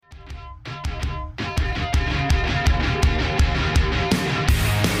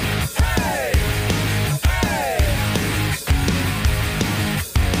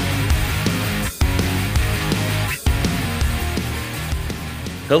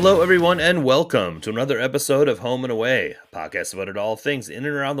Hello, everyone, and welcome to another episode of Home and Away, a podcast about all things in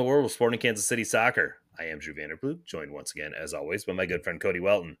and around the world of sporting Kansas City soccer. I am Drew Vanderploeg, joined once again, as always, by my good friend Cody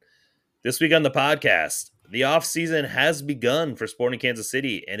Welton. This week on the podcast, the offseason has begun for Sporting Kansas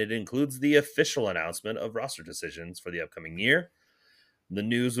City, and it includes the official announcement of roster decisions for the upcoming year. The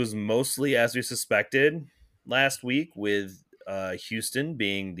news was mostly as we suspected last week, with Houston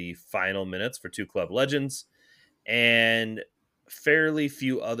being the final minutes for two club legends, and fairly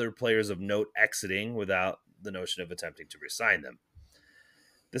few other players of note exiting without the notion of attempting to resign them.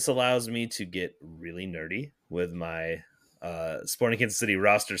 This allows me to get really nerdy with my Sporting Kansas City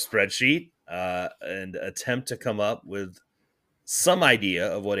roster spreadsheet and attempt to come up with some idea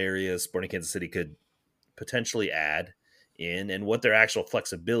of what areas Sporting Kansas City could potentially add in and what their actual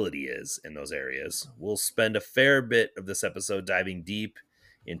flexibility is in those areas. We'll spend a fair bit of this episode diving deep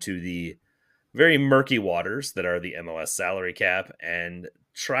into the very murky waters that are the MLS salary cap and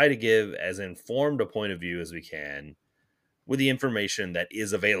try to give as informed a point of view as we can with the information that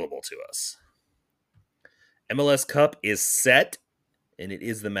is available to us. MLS Cup is set, and it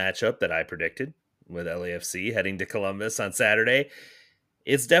is the matchup that I predicted with LAFC heading to Columbus on Saturday.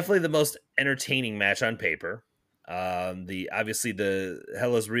 It's definitely the most entertaining match on paper. The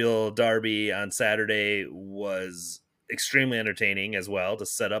Hellas Real derby on Saturday was extremely entertaining as well to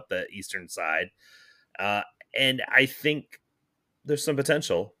set up the eastern side. And I think there's some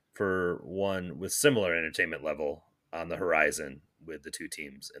potential for one with similar entertainment level on the horizon with the two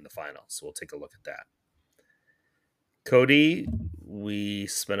teams in the final. So we'll take a look at that. Cody, we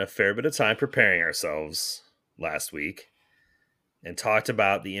spent a fair bit of time preparing ourselves last week and talked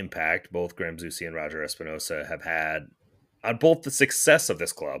about the impact both Graham Zusi and Roger Espinosa have had on both the success of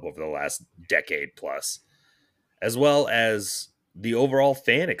this club over the last decade plus, as well as the overall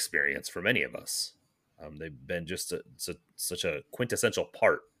fan experience for many of us. They've been just such a quintessential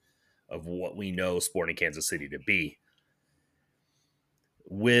part of what we know Sporting Kansas City to be.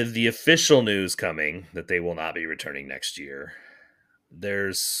 With the official news coming that they will not be returning next year,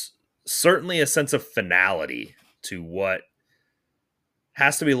 there's certainly a sense of finality to what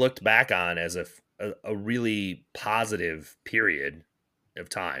has to be looked back on as a really positive period of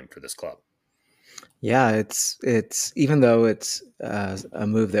time for this club. Yeah, it's even though it's a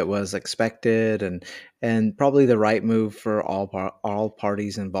move that was expected and probably the right move for all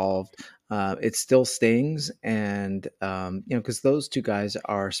parties involved. It still stings, and because those two guys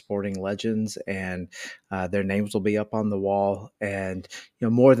are sporting legends, and their names will be up on the wall. And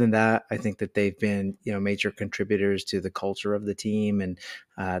more than that, I think that they've been major contributors to the culture of the team, and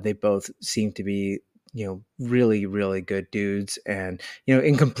they both seem to be really, really good dudes, and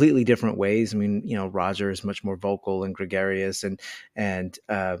in completely different ways. I mean, Roger is much more vocal and gregarious, and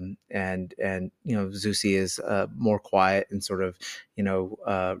Zusi is more quiet and sort of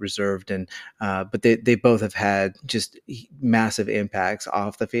reserved, and but they both have had just massive impacts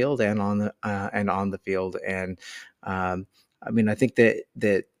off the field and on the field. And I mean, I think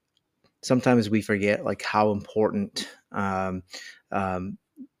that sometimes we forget like how important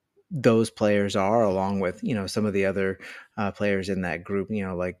those players are, along with some of the other players in that group,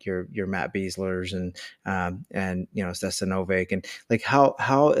 like your Matt Beaslers and Sesanovic, and like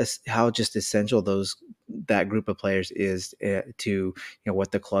how just essential that group of players is to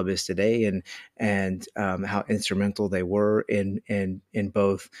what the club is today, and how instrumental they were in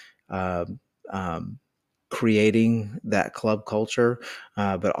both creating that club culture,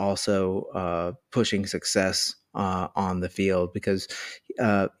 but also pushing success on the field. Because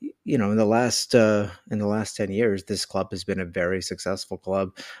in the last 10 years, this club has been a very successful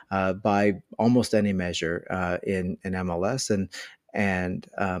club by almost any measure in MLS, and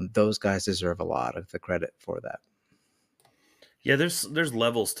those guys deserve a lot of the credit for that. Yeah, there's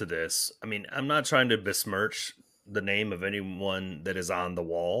levels to this. I mean, I'm not trying to besmirch the name of anyone that is on the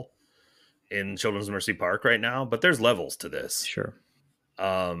wall in Children's Mercy Park right now, but there's levels to this. Sure.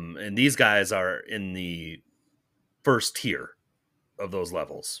 And these guys are in the first tier of those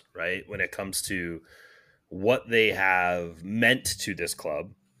levels, right? When it comes to what they have meant to this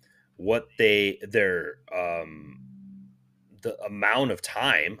club, what the amount of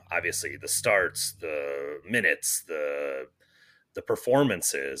time, obviously the starts, the minutes, the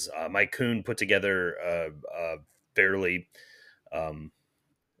performances. Mike Kuhn put together a fairly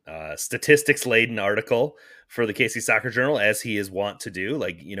statistics laden article for the KC Soccer Journal, as he is wont to do.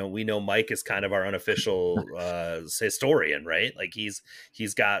 Like, we know Mike is kind of our unofficial historian, right? Like he's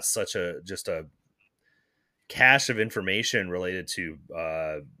got such just a cache of information related to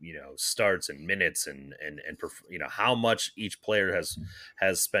starts and minutes and how much each player has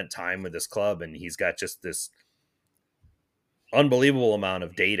spent time with this club, and he's got just this unbelievable amount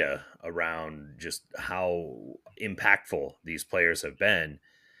of data around just how impactful these players have been,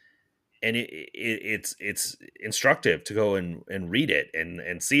 and it's instructive to go and read it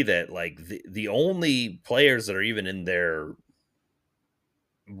and see that like the only players that are even in their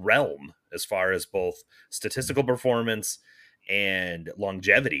realm as far as both statistical performance and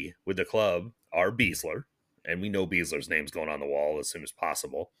longevity with the club are Beasler, and we know Beasler's name's going on the wall as soon as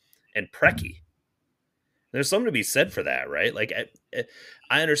possible, and Preki. There's something to be said for that, right? Like,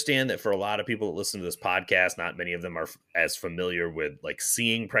 I understand that for a lot of people that listen to this podcast, not many of them are as familiar with like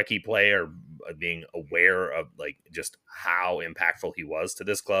seeing Preki play or being aware of like just how impactful he was to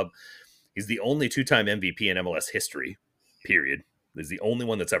this club. He's the only two-time MVP in MLS history, period. He's the only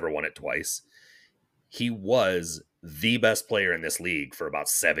one that's ever won it twice. He was the best player in this league for about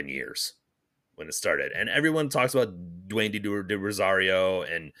 7 years when it started. And everyone talks about Dwayne De Rosario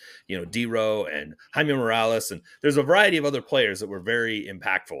and, Dero and Jaime Morales. And there's a variety of other players that were very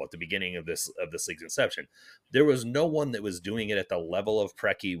impactful at the beginning of this league's inception. There was no one that was doing it at the level of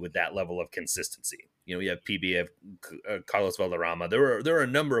Preki with that level of consistency. You have PB, you have Carlos Valderrama. There were a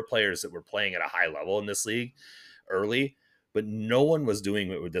number of players that were playing at a high level in this league early, but no one was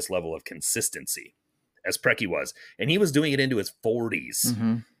doing it with this level of consistency as Preki was. And he was doing it into his 40s.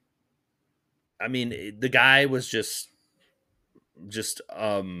 Mm-hmm. I mean, the guy was just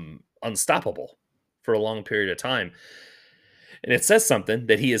unstoppable for a long period of time. And it says something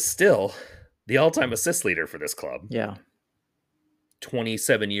that he is still the all-time assist leader for this club. Yeah.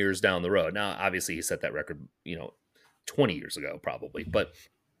 27 years down the road. Now, obviously he set that record, 20 years ago probably, but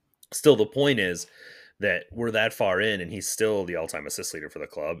still the point is that we're that far in and he's still the all-time assist leader for the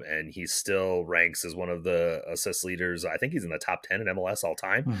club, and he still ranks as one of the assist leaders. I think he's in the top 10 in MLS all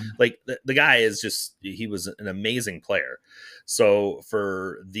time. Mm-hmm. Like the guy is just, he was an amazing player. So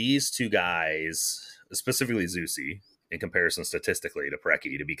for these two guys, specifically Zusi, in comparison statistically to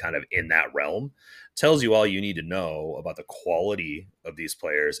Preki, to be kind of in that realm tells you all you need to know about the quality of these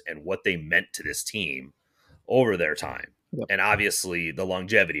players and what they meant to this team over their time. Yep. And obviously the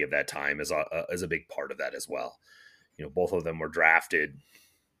longevity of that time is a big part of that as well. Both of them were drafted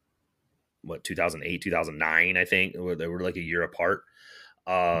 2008, 2009, I think. They were like a year apart.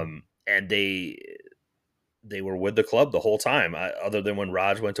 And they were with the club the whole time, other than when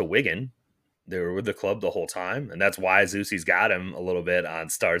Raj went to Wigan. They were with the club the whole time, and that's why Zusi's got him a little bit on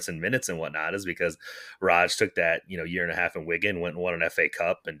starts and minutes and whatnot, is because Raj took that year and a half in Wigan, went and won an FA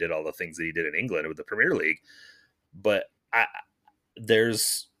Cup, and did all the things that he did in England with the Premier League. But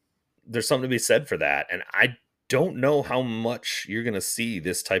there's something to be said for that, and I don't know how much you're going to see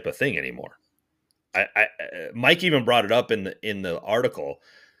this type of thing anymore. Mike even brought it up in the article.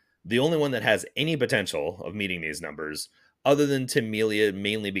 The only one that has any potential of meeting these numbers, other than Tim Melia,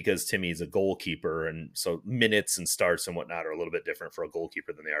 mainly because Timmy's a goalkeeper, and so minutes and starts and whatnot are a little bit different for a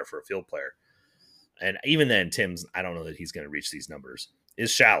goalkeeper than they are for a field player. And even then, Tim's, I don't know that he's going to reach these numbers. Is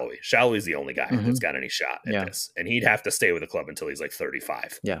Shallowy. Shallowy's the only guy that's got any shot at this. And he'd have to stay with the club until he's like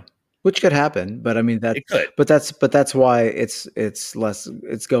 35. Yeah. Which could happen, but I mean it could. But that's why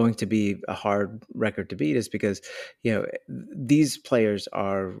it's going to be a hard record to beat, is because these players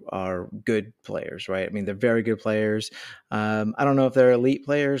are good players, right? I mean, they're very good players. I don't know if they're elite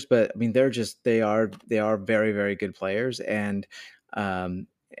players, but I mean they are very, very good players, and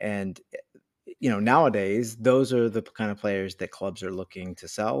nowadays those are the kind of players that clubs are looking to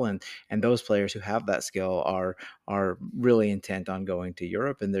sell, and those players who have that skill are really intent on going to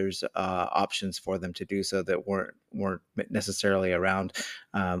Europe, and there's options for them to do so that weren't necessarily around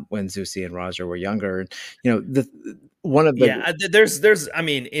when Zusi and Roger were younger. There's I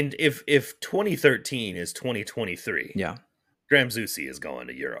mean, if 2013 is 2023, Graham Zusi is going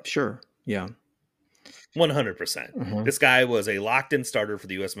to Europe. Sure. Yeah. 100%. This guy was a locked-in starter for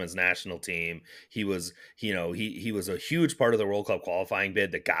the U.S. men's national team. He was, he was a huge part of the World Cup qualifying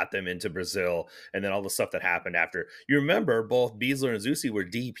bid that got them into Brazil, and then all the stuff that happened after. You remember both Beasler and Zusi were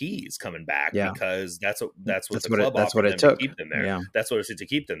DPs coming back because that's what the club offered them to keep them there. Yeah. That's what it took to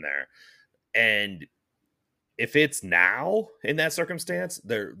keep them there. And if it's now in that circumstance,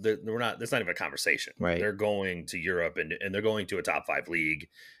 they're not. There's not even a conversation. Right. They're going to Europe and they're going to a top 5 league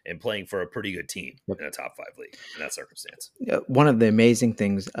and playing for a pretty good team in a top 5 league in that circumstance. One of the amazing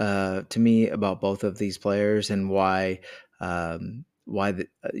things to me about both of these players, and why I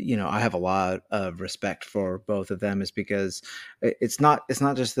have a lot of respect for both of them, is because it's not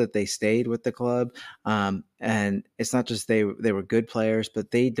just that they stayed with the club, and it's not just they were good players, but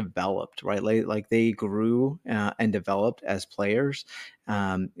they developed, right? Like they grew and developed as players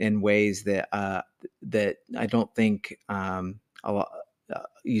in ways that I don't think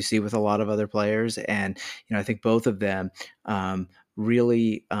you see with a lot of other players. And I think both of them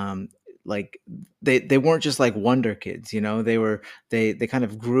really like they weren't just like wonder kids. They kind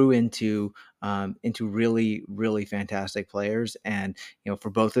of grew into really fantastic players. And for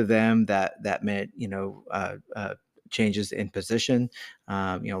both of them, that meant changes in position.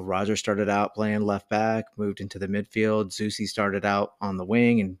 Roger started out playing left back, moved into the midfield. Zusi started out on the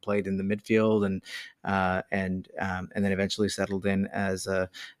wing and played in the midfield, and then eventually settled in as an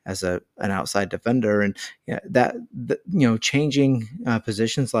outside defender. And changing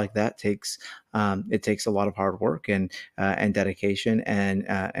positions like that takes it takes a lot of hard work and dedication and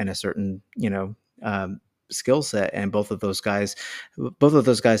a certain skill set. And both of those guys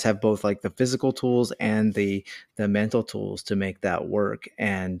have both like the physical tools and the mental tools to make that work.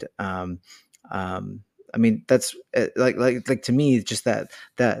 And I mean, that's like to me, just that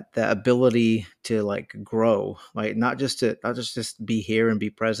ability to like grow, like not just be here and be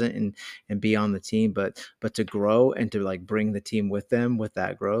present and be on the team, but to grow and to like bring the team with them with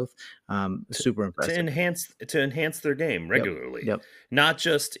that growth. to Super to impressive. enhance their game Yep. regularly, Yep. not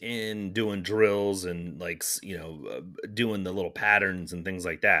just in doing drills and like doing the little patterns and things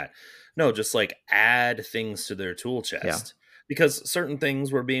like that. No, just like add things to their tool Yeah. chest, because certain things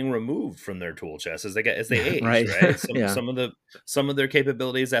were being removed from their tool chest as they aged, Right. right? Yeah. Some of their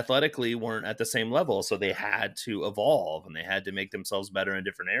capabilities athletically weren't at the same level, so they had to evolve and they had to make themselves better in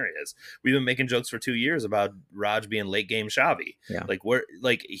different areas. We've been making jokes for 2 years about Raj being late game Xavi. Yeah. Like where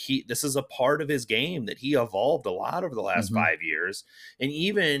like he this is a part of his game that he evolved a lot over the last Hmm. 5 years. And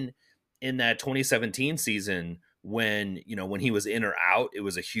even in that 2017 season, when he was in or out, it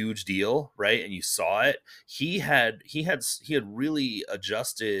was a huge deal, right? And you saw it. He had really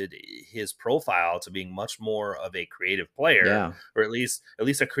adjusted his profile to being much more of a creative player, Yeah. or at least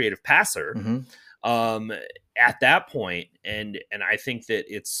a creative passer, Hmm. um at that point. And I think that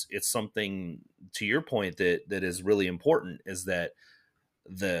it's something, to your point, that is really important, is that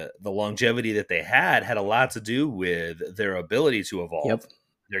the longevity that they had a lot to do with their ability to evolve Yep.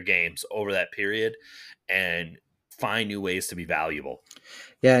 their games over that period and find new ways to be valuable.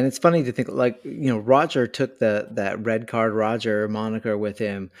 Yeah, and it's funny to think like Roger took that red card Roger moniker with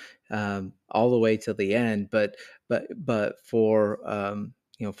him all the way till the end, but for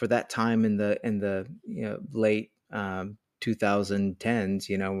for that time in the late 2010s,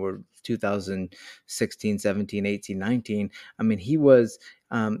 or 2016, 17, 18, 19. I mean, he was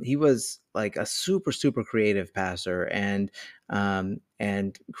like a super creative passer and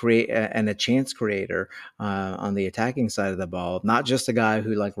create and a chance creator on the attacking side of the ball, not just a guy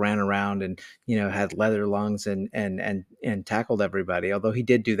who like ran around and had leather lungs and tackled everybody. Although he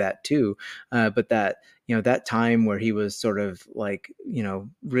did do that too, but that time where he was sort of like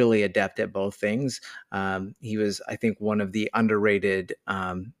really adept at both things. He was, I think, one of the underrated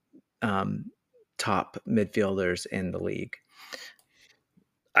um, top midfielders in the league.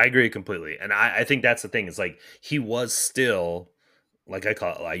 I agree completely, and I think that's the thing. It's like he was still, like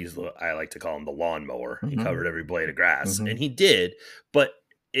I like to call him the lawnmower. He Hmm. covered every blade of grass, Hmm. and he did. But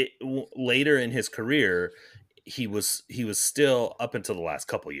later in his career, he was still, up until the last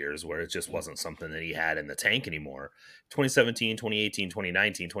couple years, where it just wasn't something that he had in the tank anymore. 2017, 2018,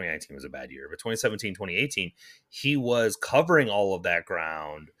 2019. 2019 was a bad year, but 2017, 2018, he was covering all of that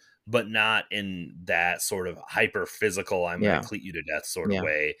ground, but not in that sort of hyper physical, I'm going to Yeah. cleat you to death sort of Yeah.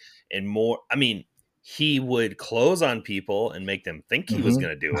 way. And more, I mean, he would close on people and make them think he was Hmm.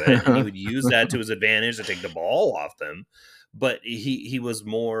 going to do it, and he would use that to his advantage to take the ball off them. But he was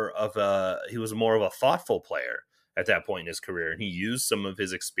more of a thoughtful player at that point in his career, and he used some of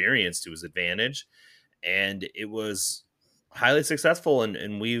his experience to his advantage, and it was highly successful.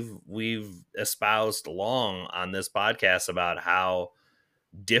 And we've espoused long on this podcast about how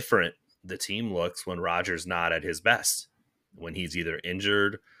different the team looks when Rodgers not at his best, when he's either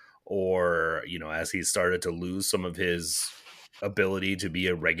injured or, as he started to lose some of his ability to be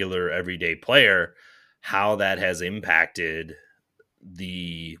a regular everyday player, how that has impacted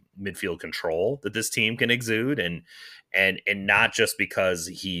the midfield control that this team can exude. And not just because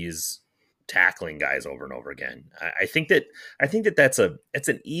he's tackling guys over and over again. I think that it's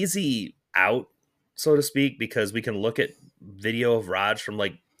an easy out, so to speak, because we can look at video of Raj from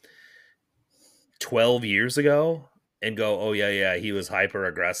like 12 years ago and go, oh yeah, he was hyper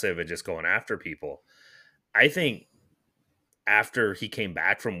aggressive and just going after people. I think after he came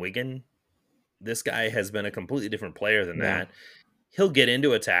back from Wigan, this guy has been a completely different player than Yeah. that. He'll get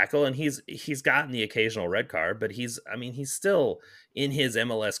into a tackle, and he's gotten the occasional red card, but he's still, in his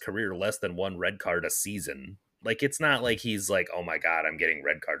MLS career, less than one red card a season. Like, it's not like he's like, oh my god, I'm getting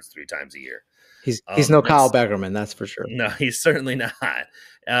red cards 3 times a year. He's no Kyle That's Beckerman, that's for sure. no, he's certainly not.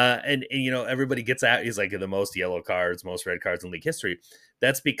 And you know, everybody gets out. He's like the most yellow cards, most red cards in league history.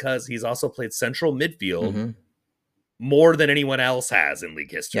 That's because he's also played central midfield Hmm. more than anyone else has in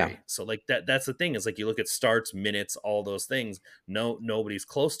league Yeah, history. So like that's the thing is like you look at starts, minutes, all those things. Nobody's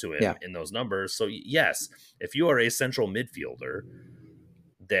close to yeah. him in those numbers. So yes, if you are a central midfielder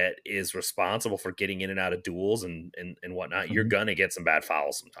that is responsible for getting in and out of duels and whatnot, you're Hmm. gonna get some bad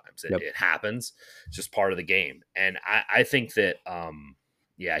fouls sometimes. It, Yep. it happens. It's just part of the game. And I think that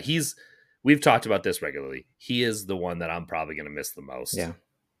yeah, we've talked about this regularly. He is the one that I'm probably gonna miss the most. Yeah.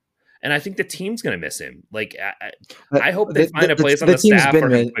 And I think the team's gonna miss him. Like But I hope they find a place on the the team's staff for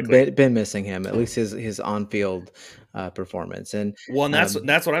him quickly. been missing him, at least his on field performance, and Well, and that's um,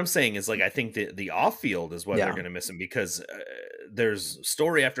 that's what I'm saying is like I think the off field is what they're yeah, going to miss him because there's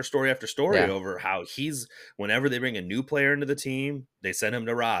story after story after story yeah, over how he's whenever they bring a new player into the team, they send him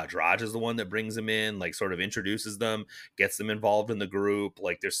to Raj. Raj is the one that brings him in, like sort of introduces them, gets them involved in the group.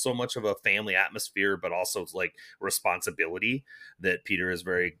 Like there's so much of a family atmosphere, but also like responsibility that Peter is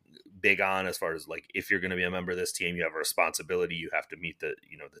very big on as far as like if you're going to be a member of this team, you have a responsibility. You have to meet the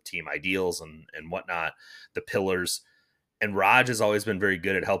the team ideals and whatnot, the pillars, and Raj has always been very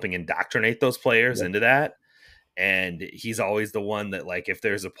good at helping indoctrinate those players yep. into that. And he's always the one that, like, if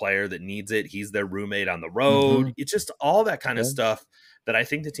there's a player that needs it, he's their roommate on the road. Hmm. It's just all that kind of Yeah. stuff that I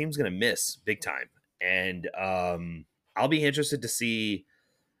think the team's going to miss big time. And I'll be interested to see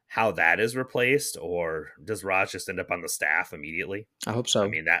how that is replaced, or does Raj just end up on the staff immediately? I hope I so.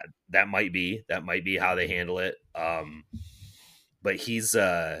 mean that might be how they handle it. But he's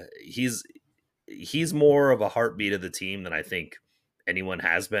more of a heartbeat of the team than I think anyone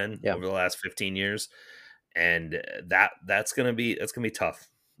has been Yeah, over the last 15 years, and that's gonna be tough.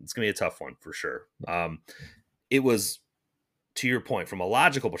 It's gonna be a tough one for sure. It was, to your point, from a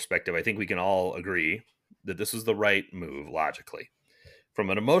logical perspective, I think we can all agree that this was the right move logically. From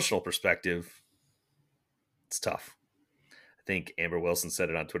an emotional perspective, it's tough. I think Amber Wilson said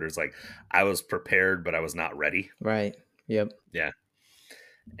it on Twitter. It's like I was prepared, but I was not ready. right. Yep. Yeah,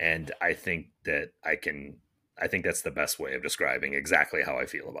 and I think that I think that's the best way of describing exactly how I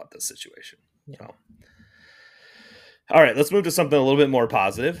feel about this situation. Yeah. So, all right, let's move to something a little bit more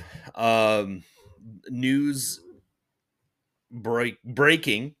positive. Um, News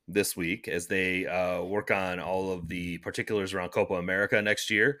breaking this week as they work on all of the particulars around Copa America next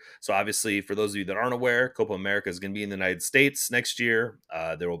year. So, obviously, for those of you that aren't aware, Copa America is going to be in the United States next year.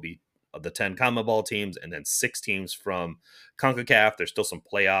 There will be the 10 CONMEBOL teams and then 6 teams from CONCACAF. There's still some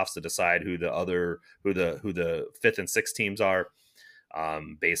playoffs to decide who the fifth and sixth teams are,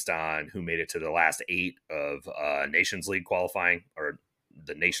 based on who made it to the last 8 of Nations League qualifying, or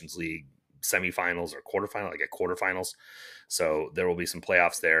the Nations League semifinals or quarterfinal, like at quarterfinals. So there will be some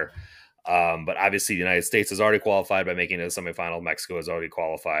playoffs there. But obviously, the United States has already qualified by making it to the semifinal. Mexico has already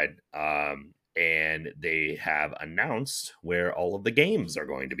qualified. And they have announced where all of the games are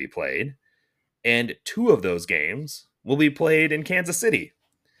going to be played. And 2 of those games will be played in Kansas City.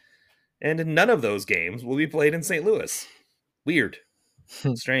 And none of those games will be played in St. Louis. Weird.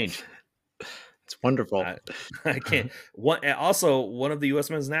 Strange. It's wonderful. I, I can't. Also, one of the U.S.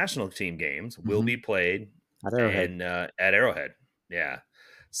 men's national team games will Hmm. be played At Arrowhead. at Arrowhead. Yeah.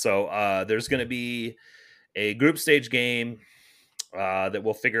 So there's going to be a group stage game that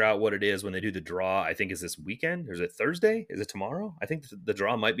we'll figure out what it is when they do the draw. I think is this weekend. Or is it Thursday? Is it tomorrow? I think the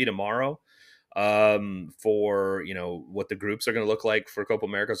draw might be tomorrow. For what the groups are going to look like for Copa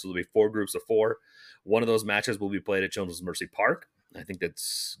America. So there'll be 4 groups of 4. One of those matches will be played at Children's Mercy Park. I think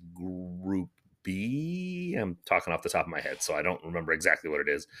that's Group B. I'm talking off the top of my head, so I don't remember exactly what it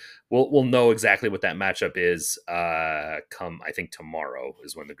is. We'll know exactly what that matchup is. Come, I think tomorrow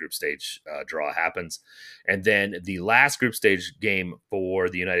is when the group stage draw happens, and then the last group stage game for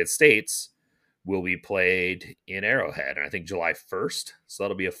the United States will be played in Arrowhead, and I think July 1st. So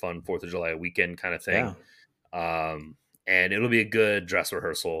that'll be a fun 4th of July weekend kind of thing. Yeah. And it'll be a good dress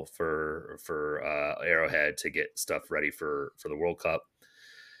rehearsal for Arrowhead to get stuff ready for the World Cup.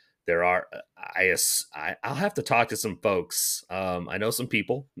 There are I'll have to talk to some folks. I know some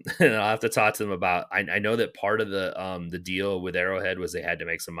people, and I'll have to talk to them about. I know that part of the deal with Arrowhead was they had to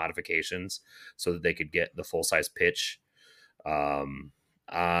make some modifications so that they could get the full size pitch um,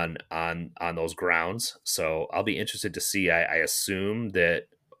 on those grounds. So I'll be interested to see. I assume that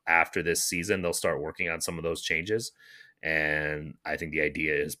after this season they'll start working on some of those changes, and I think the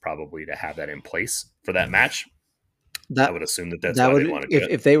idea is probably to have that in place for that match. I That would assume that that's that why would they'd want to do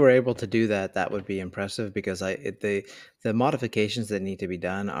it. if they were able to do that, that would be impressive because the modifications that need to be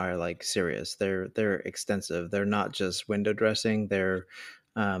done are like serious. They're extensive. They're not just window dressing.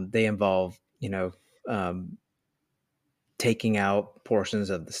 They involve you know, um, taking out portions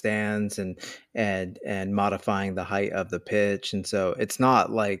of the stands and modifying the height of the pitch, and so it's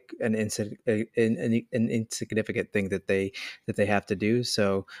not like an insignificant thing that they have to do.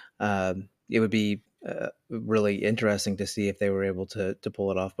 So it would be really interesting to see if they were able to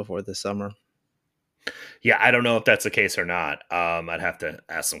pull it off before this summer. Yeah, I don't know if that's the case or not. I'd have to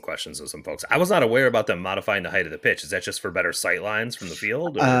ask some questions of some folks. I was not aware about them modifying the height of the pitch. Is that just for better sight lines from the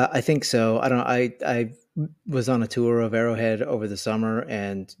field, or? I think so. I don't know. I was on a tour of Arrowhead over the summer,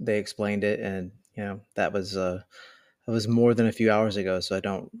 and they explained it, and that was more than a few hours ago, so I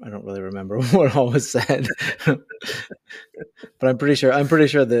don't really remember what all was said. But I'm pretty sure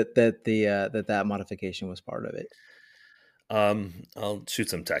that modification was part of it. I'll shoot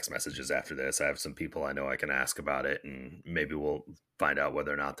some text messages after this. I have some people I know I can ask about it, and maybe we'll find out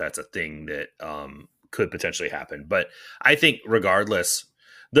whether or not that's a thing that could potentially happen. But I think, regardless,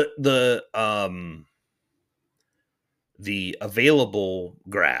 the the available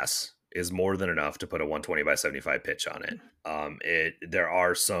grass is more than enough to put a 120 by 75 pitch on it. There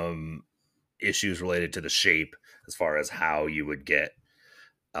are some issues related to the shape as far as how you would get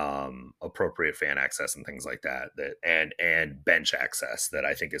appropriate fan access and things like that, and bench access that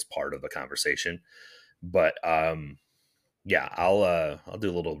I think is part of the conversation. But yeah, I'll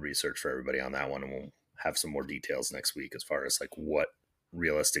do a little research for everybody on that one, and we'll have some more details next week as far as like what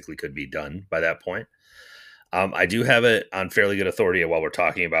realistically could be done by that point. I do have it on fairly good authority while we're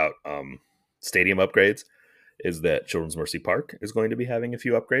talking about stadium upgrades, is that Children's Mercy Park is going to be having a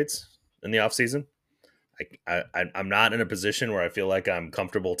few upgrades in the off season. I'm not in a position where I feel like I'm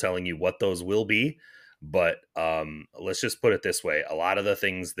comfortable telling you what those will be, but let's just put it this way: a lot of the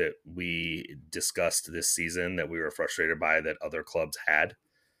things that we discussed this season that we were frustrated by that other clubs had,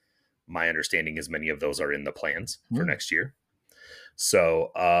 my understanding is many of those are in the plans for Mm. next year.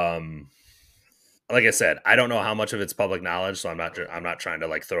 So, like I said, I don't know how much of it's public knowledge, so I'm not trying to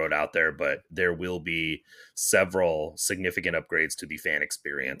like throw it out there, but there will be several significant upgrades to the fan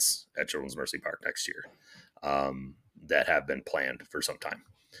experience at Children's Mercy Park next year that have been planned for some time.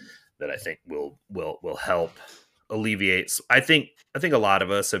 That I think will help alleviate. I think a lot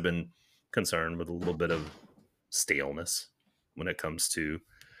of us have been concerned with a little bit of staleness when it comes to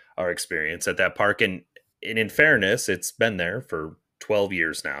our experience at that park, and in fairness, it's been there for 12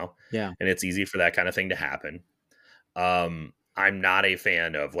 years now, Yeah. and it's easy for that kind of thing to happen. I'm not a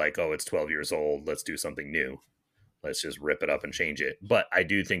fan of like, oh, it's 12 years old, let's do something new, let's just rip it up and change it. But I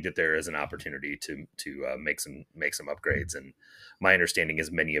do think that there is an opportunity to make some upgrades, and my understanding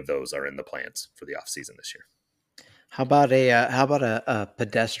is many of those are in the plans for the off season this year. How about a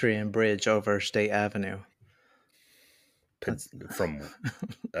pedestrian bridge over State Avenue? That's From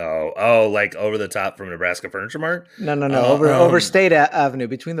like over the top from Nebraska Furniture Mart. no, over State Avenue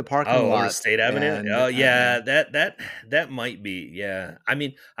between the parking Oh, over lot State Avenue. and Oh, yeah. yeah, that might be. Yeah, I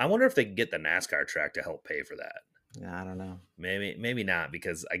mean, I wonder if they can get the NASCAR track to help pay for that. I don't know. Maybe not,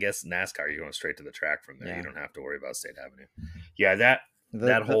 because I guess NASCAR you're going straight to the track from there. You Yeah. don't have to worry about State Avenue. Yeah, that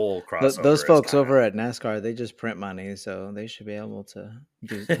The, whole those crossover is folks kind of. over at NASCAR, they just print money, so they should be able to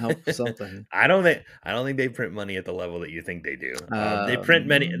do help something. I don't think they print money at the level that you think they do. They Um, print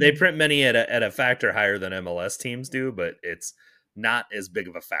money at a factor higher than MLS teams do, but it's not as big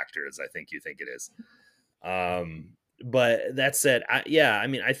of a factor as I think you think it is. But that said, I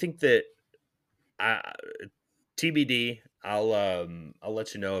mean, I think that I, TBD. I'll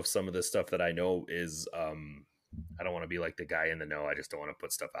let you know if some of the stuff that I know is I don't want to be like the guy in the know. I just don't want to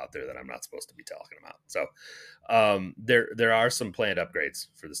put stuff out there that I'm not supposed to be talking about. So there are some planned upgrades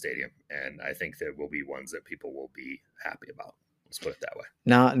for the stadium, and I think there will be ones that people will be happy about. Let's put it that way.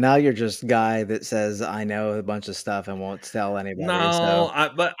 now you're just guy that says I know a bunch of stuff and won't tell anybody. So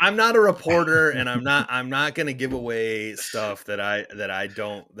But I'm not a reporter, and I'm not going to give away stuff that I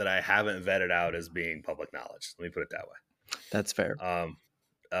haven't vetted out as being public knowledge. Let me put it that that's fair. way.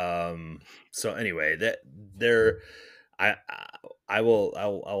 So anyway, that there, I I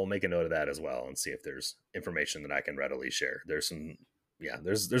will make a note of that as well and see if there's information that I can readily share. There's some, yeah,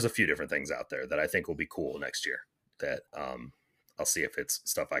 there's a few different things out there that I think will be cool next year that I'll see if it's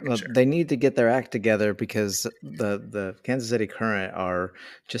stuff I can Well, share. they need to get their act together because the Kansas City Current are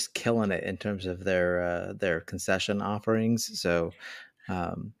just killing it in terms of their concession offerings. So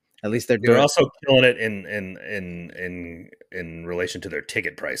at least they're They're doing also killing it in relation to their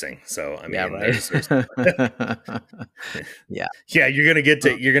ticket pricing. So I yeah, mean, right. there's Yeah. yeah, you're gonna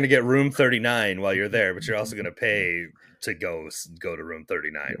get room 39 while you're there, but you're also gonna pay to go to room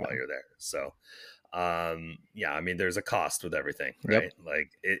 39 Yeah. while you're there. So yeah, I mean, there's a cost with everything, Yep. right?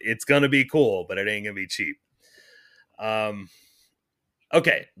 Like it's gonna be cool, but it ain't gonna be cheap. Um,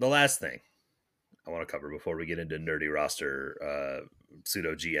 okay, the last thing. I want to cover before we get into nerdy roster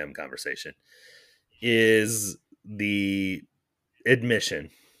pseudo GM conversation is the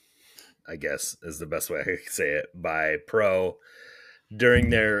admission, I guess is the best way I could say it, by Pro during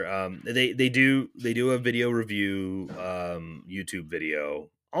their they do a video review YouTube video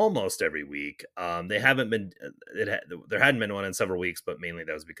almost every week. They haven't been there hadn't been one in several weeks, but mainly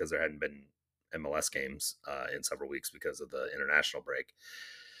that was because there hadn't been MLS games in several weeks because of the international break.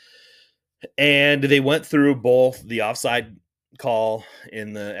 And they went through both the offside call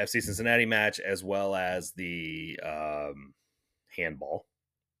in the FC Cincinnati match as well as the handball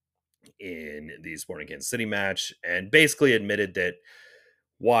in the Sporting Kansas City match, and basically admitted that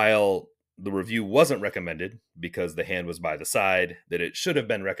while the review wasn't recommended because the hand was by the side, that it should have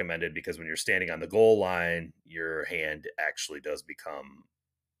been recommended because when you're standing on the goal line, your hand actually does become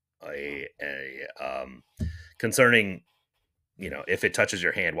a concerning. If it touches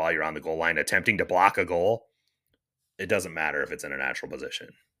your hand while you're on the goal line attempting to block a goal, it doesn't matter if it's in a natural position.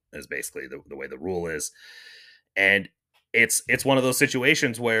 Is basically the way the rule is, and it's one of those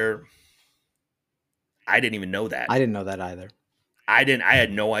situations where I didn't even know that. I didn't know that either. I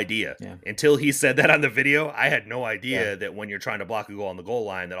had no idea until he said that on the video. I had no idea that when you're trying to block a goal on the goal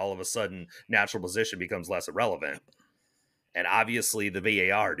line, that all of a sudden natural position becomes less irrelevant. And obviously the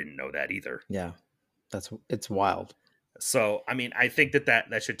VAR didn't know that either. Yeah, it's wild. So, I mean, I think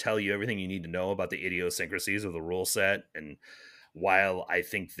that should tell you everything you need to know about the idiosyncrasies of the rule set. And while I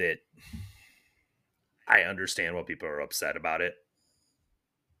think that I understand why people are upset about it,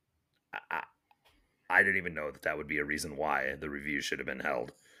 I didn't even know that would be a reason why the review should have been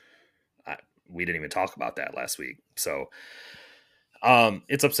held. We didn't even talk about that last week. So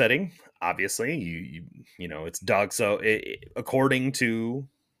it's upsetting, obviously. You know, it's dog so according to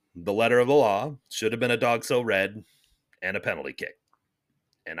the letter of the law, should have been a dog so red and a penalty kick.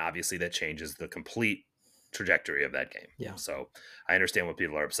 And obviously that changes the complete trajectory of that game. Yeah. So I understand what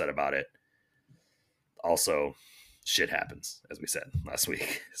people are upset about it. Also, shit happens, as we said last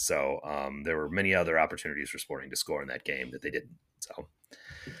week. So there were many other opportunities for Sporting to score in that game that they didn't. So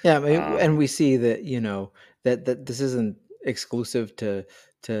yeah, I mean, and we see that that this isn't exclusive to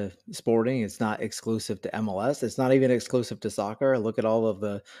Sporting. It's not exclusive to MLS. It's not even exclusive to soccer. Look at all of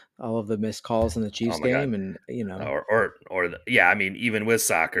the missed calls in the Chiefs game, God. and yeah, I mean, even with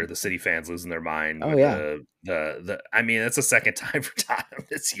soccer, the City fans losing their mind. Oh, with yeah. I mean, it's the second time for Tottenham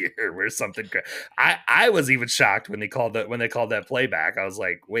this year where something. I was even shocked when they called that playback. I was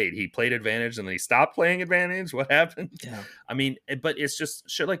like, wait, he played advantage and then he stopped playing advantage. What happened? Yeah. I mean, but it's just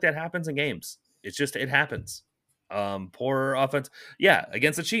shit like that happens in games. It happens. Poor offense. Yeah,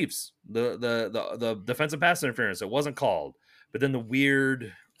 against the Chiefs, the defensive pass interference, it wasn't called, but then the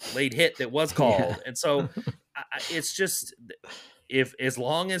weird late hit that was called. And so it's just, if as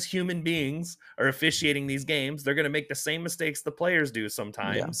long as human beings are officiating these games, they're going to make the same mistakes the players do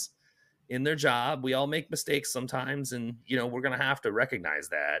sometimes in their job. We all make mistakes sometimes, and we're going to have to recognize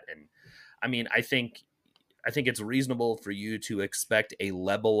that. And I mean, I think it's reasonable for you to expect a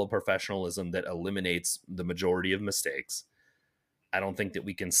level of professionalism that eliminates the majority of mistakes. I don't think that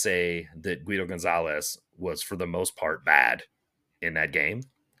we can say that Guido Gonzalez was, for the most part, bad in that game.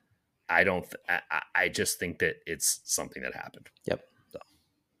 I just think that it's something that happened. Yep. So.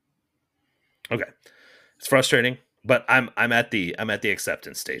 Okay. It's frustrating, but I'm at the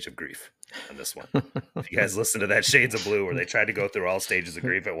acceptance stage of grief on this one. If you guys listen to that Shades of Blue where they tried to go through all stages of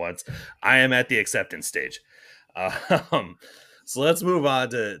grief at once, I am at the acceptance stage. So let's move on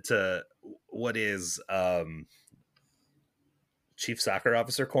to what is Chief Soccer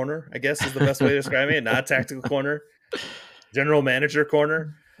Officer Corner, I guess is the best way to describe it. Not Tactical Corner, General Manager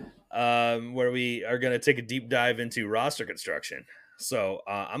Corner, where we are going to take a deep dive into roster construction. So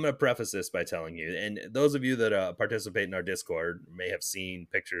I'm going to preface this by telling you, and those of you that participate in our Discord may have seen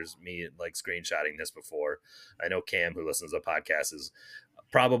pictures, me like screenshotting this before. I know Cam, who listens to the podcast, is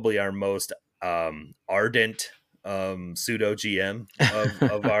probably our most ardent pseudo GM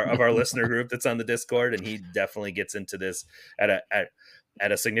of our listener group that's on the Discord, and he definitely gets into this at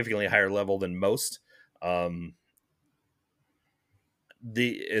a significantly higher level than most.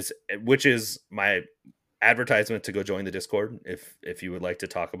 Which is my advertisement to go join the Discord if you would like to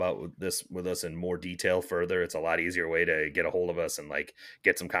talk about this with us in more detail further. It's a lot easier way to get a hold of us and like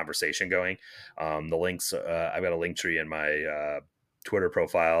get some conversation going. The links, I've got a link tree in my Twitter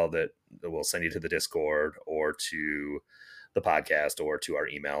profile that will send you to the Discord or to the podcast or to our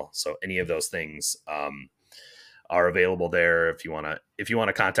email. So any of those things are available there. If you want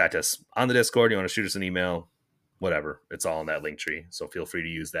to contact us on the Discord, you want to shoot us an email, whatever, it's all in that link tree. So feel free to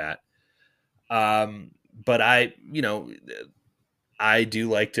use that. But I do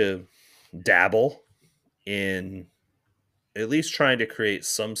like to dabble in at least trying to create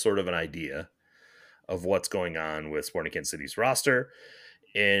some sort of an idea of what's going on with Sporting Kansas City's roster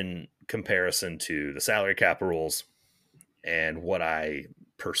in comparison to the salary cap rules and what I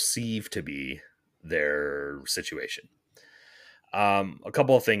perceive to be their situation. A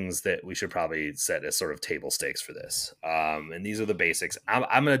couple of things that we should probably set as sort of table stakes for this. And these are the basics.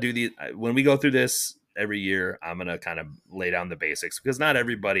 I'm going to do these when we go through this every year. I'm going to kind of lay down the basics because not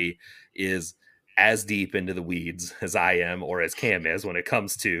everybody is as deep into the weeds as I am or as Cam is when it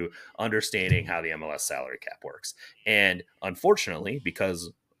comes to understanding how the MLS salary cap works. And unfortunately,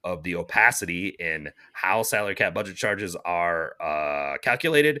 because of the opacity in how salary cap budget charges are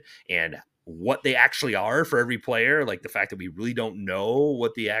calculated and what they actually are for every player, like the fact that we really don't know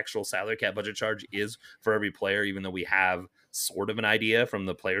what the actual salary cap budget charge is for every player, even though we have sort of an idea from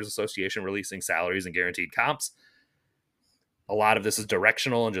the Players Association releasing salaries and guaranteed comps. A lot of this is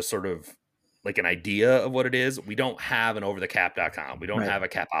directional and just sort of like an idea of what it is. We don't have an overthecap.com. We don't Right. have a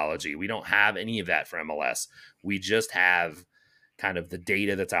capology. We don't have any of that for MLS. We just have kind of the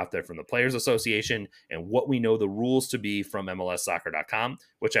data that's out there from the Players Association and what we know the rules to be from MLSsoccer.com,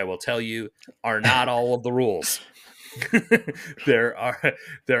 which I will tell you are not all of the rules. there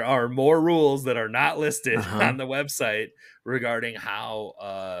are more rules that are not listed on the website regarding how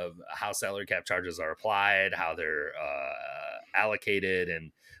salary cap charges are applied, how they're allocated,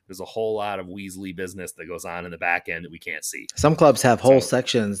 and there's a whole lot of Weasley business that goes on in the back end that we can't see. Some clubs have whole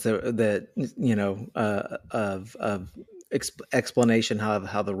sections that you know of explanation how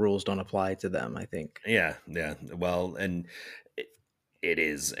the rules don't apply to them. I think. Yeah. Well, and it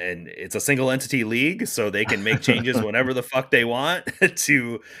is, and it's a single entity league, so they can make changes whenever the fuck they want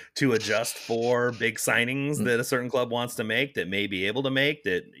to adjust for big signings that a certain club wants to make, that may be able to make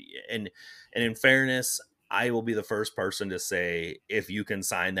that. And in fairness, I will be the first person to say, if you can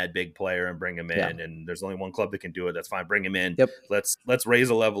sign that big player and bring him in, and there's only one club that can do it, that's fine. Bring him in. Yep. Let's raise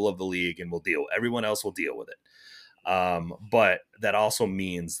the level of the league, and we'll deal. Everyone else will deal with it. But that also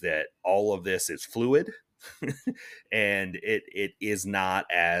means that all of this is fluid. And it is not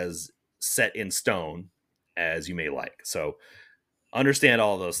as set in stone as you may like. So understand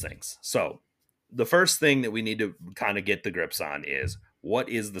all of those things. So the first thing that we need to kind of get the grips on is, what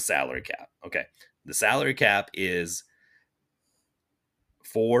is the salary cap? Okay. The salary cap is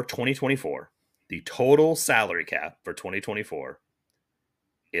for 2024. The total salary cap for 2024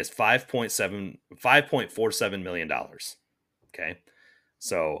 is $5.47 million. Okay.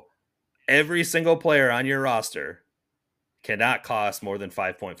 So every single player on your roster cannot cost more than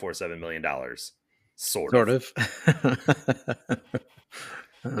 $5.47 million. Sort of.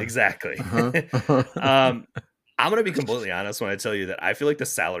 Exactly. I'm going to be completely honest when I tell you that I feel like the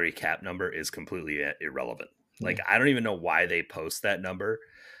salary cap number is completely irrelevant. Like, I don't even know why they post that number.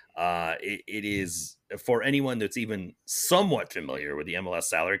 It is, for anyone that's even somewhat familiar with the MLS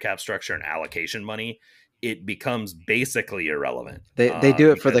salary cap structure and allocation money, it becomes basically irrelevant. They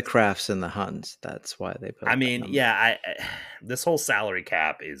do it for the Crafts and the Huns. That's why they put. I mean, yeah, this whole salary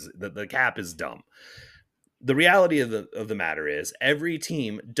cap is the cap is dumb. The reality of the matter is, every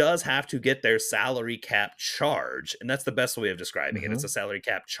team does have to get their salary cap charge, and that's the best way of describing it. It's a salary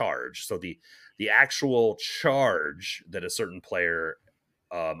cap charge. So the actual charge that a certain player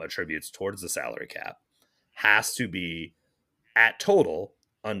attributes towards the salary cap has to be at total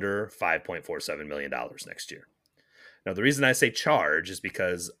under $5.47 million next year. Now, the reason I say charge is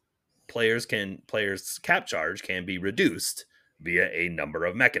because players' cap charge can be reduced via a number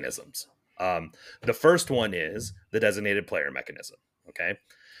of mechanisms. The first one is the designated player mechanism. Okay.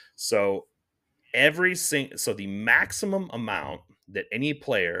 So the maximum amount that any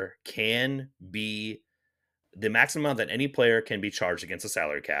player can be charged against a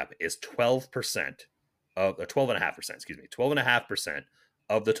salary cap is 12% of, or 12.5%,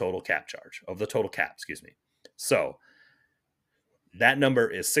 of the total cap charge, of the total cap, So that number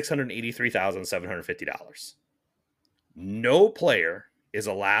is $683,750. No player is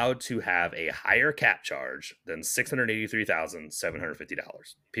allowed to have a higher cap charge than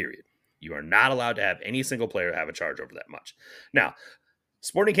 $683,750, period. You are not allowed to have any single player have a charge over that much. Now,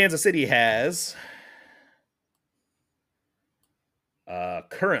 Sporting Kansas City has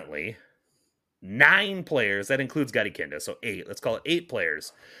currently 9 players. That includes Gadi Kinda, so 8. Let's call it 8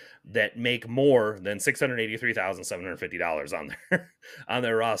 players that make more than $683,750 on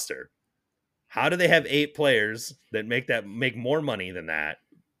their roster. How do they have 8 players that make more money than that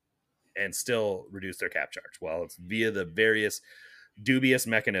and still reduce their cap charge? Well, it's via the various dubious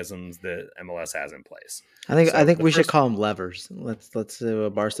mechanisms that MLS has in place. I So think the we should first call them levers. Let's do a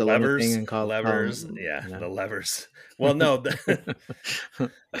Barcelona thing and call levers, them, yeah, you the know. levers. Well, no, yeah,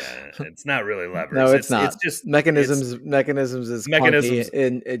 it's not really No, levers. it's It's not. just it's Mechanisms is clunky mechanisms.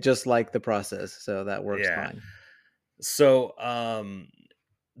 in it, just like the process, so that works Yeah. fine. So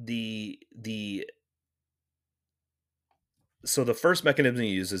the so the first mechanism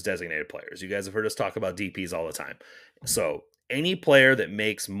you use is designated players. You guys have heard us talk about DPs all the time. So any player that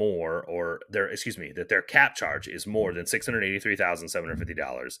makes more, or that their cap charge is more than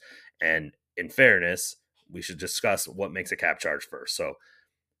 $683,750. And in fairness, we should discuss what makes a cap charge first. So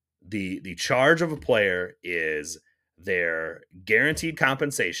the charge of a player is their guaranteed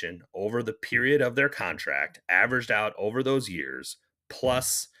compensation over the period of their contract, averaged out over those years,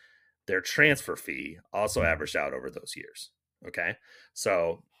 plus their transfer fee, also averaged out over those years. Okay.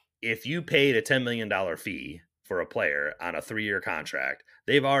 So if you paid a $10 million fee for a player on a 3-year contract,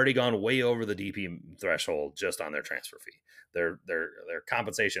 they've already gone way over the DP threshold just on their transfer fee. Their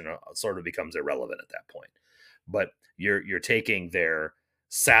compensation sort of becomes irrelevant at that point. But you're taking their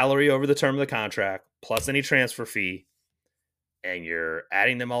salary over the term of the contract plus any transfer fee, and you're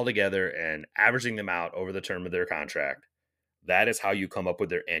adding them all together and averaging them out over the term of their contract. That is how you come up with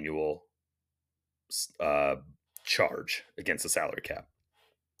their annual uh, charge against the salary cap.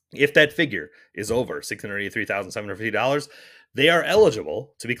 If that figure is over $683,750, they are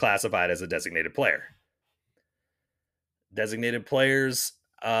eligible to be classified as a designated player. Designated players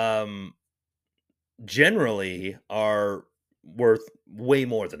generally are worth way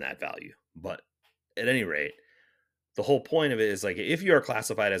more than that value. But at any rate, the whole point of it is, like, if you are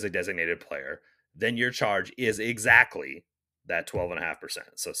classified as a designated player, then your charge is exactly that 12.5%.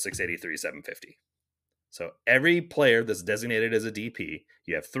 So 683,750. So every player that's designated as a DP,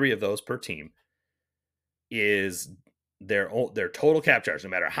 you have 3 of those per team, is their total cap charge, no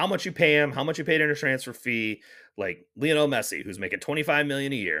matter how much you pay him, how much you paid in a transfer fee. Like Lionel Messi, who's making $25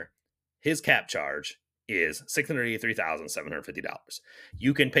 million a year, his cap charge is $683,750.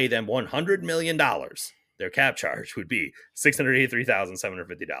 You can pay them $100 million. Their cap charge would be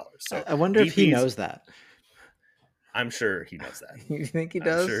 $683,750. So I wonder if he DPs, knows that. I'm sure he knows that. You think he I'm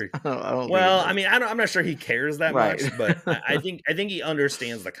does? sure. I don't think he Well, I does. mean, I'm not sure he cares that Right. much, but I think he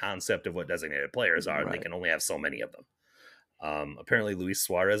understands the concept of what designated players are. They Right. can only have so many of them. Apparently, Luis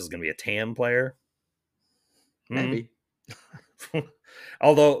Suarez is going to be a TAM player. Maybe.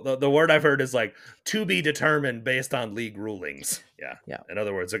 Although the word I've heard is like to be determined based on league rulings. Yeah. Yeah. In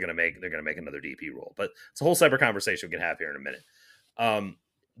other words, they're going to make another DP rule, but it's a whole separate conversation we can have here in a minute.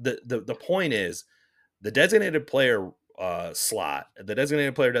 The point is the designated player slot, the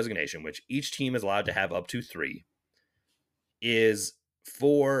designated player designation, which each team is allowed to have up to 3, is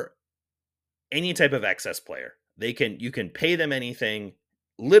for any type of excess player. You can pay them anything,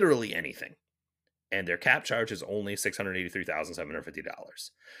 literally anything, and their cap charge is only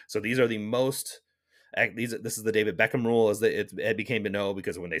 $683,750. So these are the most. This is the David Beckham rule, as it became to know,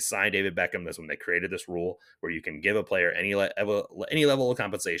 because when they signed David Beckham, that's when they created this rule where you can give a player any level of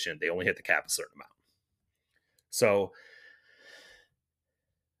compensation. They only hit the cap a certain amount. So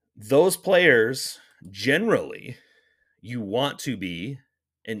those players, generally, you want to be,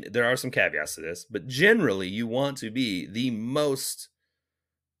 and there are some caveats to this, but generally you want to be the most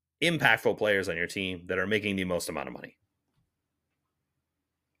impactful players on your team that are making the most amount of money.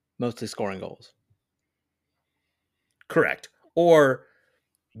 Mostly scoring goals. Correct. Or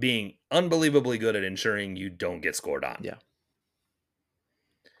being unbelievably good at ensuring you don't get scored on. Yeah.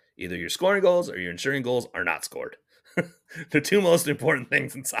 Either you're scoring goals or you're ensuring goals are not scored. The 2 most important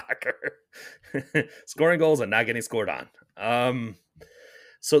things in soccer. Scoring goals and not getting scored on.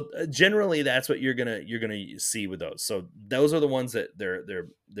 So generally that's what you're gonna see with those. So those are the ones that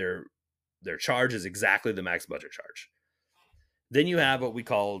their charge is exactly the max budget charge. Then you have what we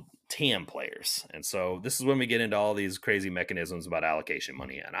call TAM players. And so this is when we get into all these crazy mechanisms about allocation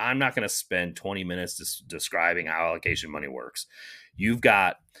money. And I'm not going to spend 20 minutes describing how allocation money works. You've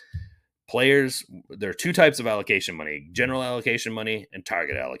got players. There are 2 types of allocation money: general allocation money and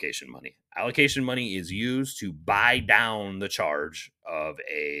target allocation money. Allocation money is used to buy down the charge of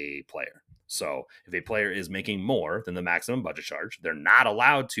a player. So if a player is making more than the maximum budget charge, they're not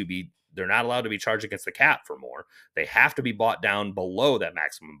allowed to be charged against the cap for more. They have to be bought down below that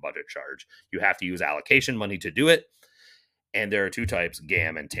maximum budget charge. You have to use allocation money to do it. And there are 2 types: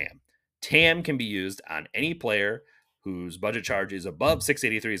 GAM and TAM. TAM can be used on any player whose budget charge is above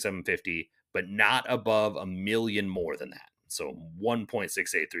 683,750, but not above $1 million more than that. So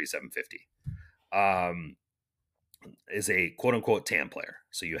 1.683,750 is a quote unquote TAM player.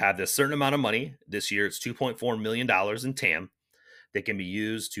 So you have this certain amount of money. This year it's $2.4 million in TAM. that can be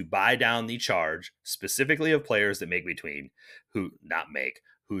used to buy down the charge specifically of players that make between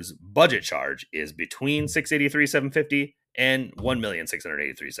whose budget charge is between 683,750 and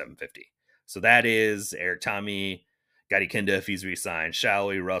 1,683,750. So that is Eric Tommy, Gadi Kinda if he's re-signed,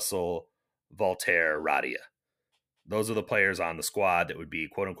 Showy, Russell, Voltaire, Radia. Those are the players on the squad that would be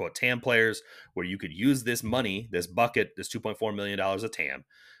quote unquote TAM players, where you could use this money, this bucket, this $2.4 million of TAM,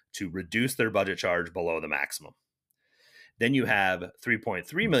 to reduce their budget charge below the maximum. Then you have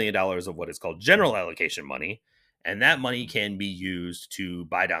 $3.3 million of what is called general allocation money, and that money can be used to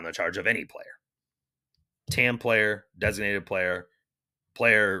buy down the charge of any player. TAM player, designated player,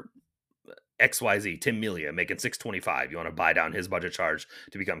 player XYZ, Tim Melia, making 625. You want to buy down his budget charge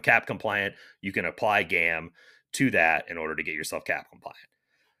to become cap compliant. You can apply GAM to that in order to get yourself cap compliant.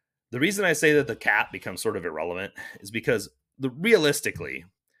 The reason I say that the cap becomes sort of irrelevant is because realistically,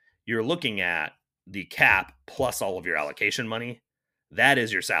 you're looking at the cap plus all of your allocation money. That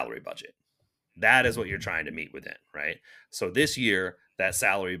is your salary budget. That is what you're trying to meet within, right? So this year, that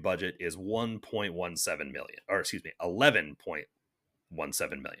salary budget is 1.17 million, or excuse me, 11.17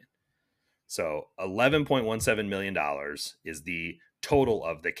 million. So $11.17 million is the total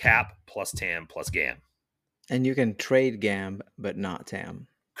of the cap plus TAM plus GAM. And you can trade GAM, but not TAM.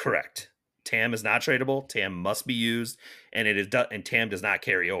 Correct. TAM is not tradable. TAM must be used, and TAM does not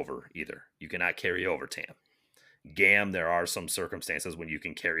carry over either. You cannot carry over TAM. GAM, there are some circumstances when you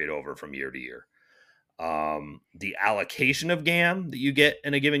can carry it over from year to year. The allocation of GAM that you get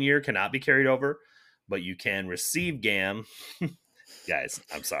in a given year cannot be carried over, but you can receive GAM. Guys,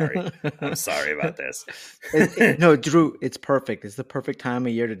 I'm sorry. I'm sorry about this. No, Drew, it's perfect. It's the perfect time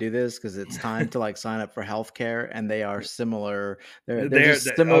of year to do this because it's time to like sign up for healthcare, and they are similar. They're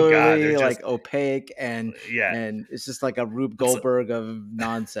just similarly like opaque, and it's just like a Rube Goldberg of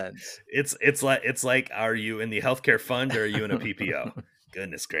nonsense. It's like, are you in the healthcare fund or are you in a PPO?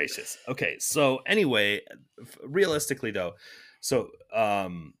 Goodness gracious. Okay, so anyway, realistically though, so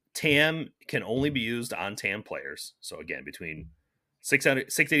TAM can only be used on TAM players. So again, between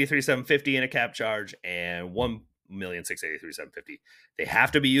 683,750 in a cap charge and 1,683,750. They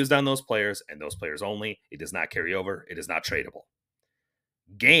have to be used on those players and those players only. It does not carry over. It is not tradable.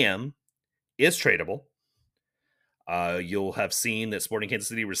 GAM is tradable. You'll have seen that Sporting Kansas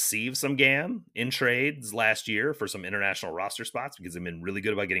City received some GAM in trades last year for some international roster spots because they've been really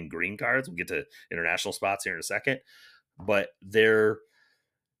good about getting green cards. We'll get to international spots here in a second. But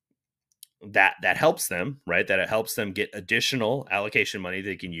that helps them, right? That it helps them get additional allocation money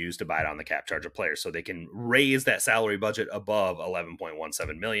they can use to buy down the cap charge of players. So they can raise that salary budget above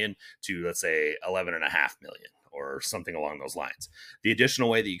 11.17 million to, let's say, 11.5 million or something along those lines. The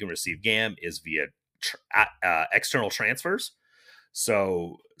additional way that you can receive GAM is via external transfers.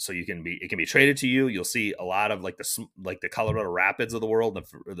 So it can be traded to you. You'll see a lot of like the Colorado Rapids of the world,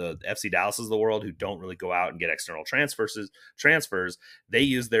 the FC Dallas of the world, who don't really go out and get external transfers. They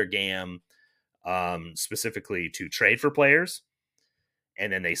use their GAM specifically to trade for players,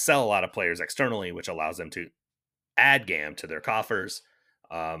 and then they sell a lot of players externally, which allows them to add GAM to their coffers.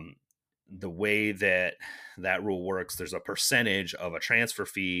 The way that rule works, there's a percentage of a transfer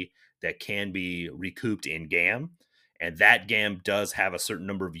fee that can be recouped in GAM. And that GAM does have a certain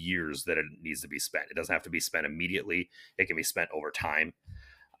number of years that it needs to be spent. It doesn't have to be spent immediately. It can be spent over time.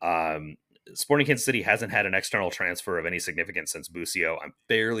 Sporting Kansas City hasn't had an external transfer of any significance since Busio. I'm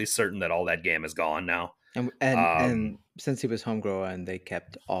fairly certain that all that GAM is gone now. And since he was homegrown, they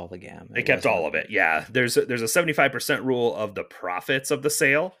kept all the GAM. They kept all of it. Yeah. There's a 75% rule of the profits of the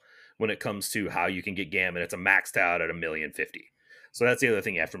sale when it comes to how you can get GAM, and it's a maxed out at $1,050,000. So that's the other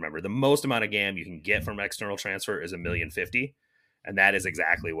thing you have to remember. The most amount of GAM you can get from an external transfer is $1,050,000, and that is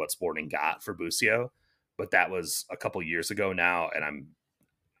exactly what Sporting got for Busio. But that was a couple years ago now, and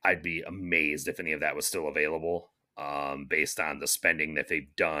I'd be amazed if any of that was still available based on the spending that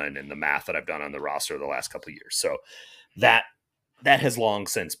they've done and the math that I've done on the roster the last couple of years. So that has long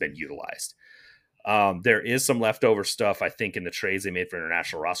since been utilized. There is some leftover stuff, I think, in the trades they made for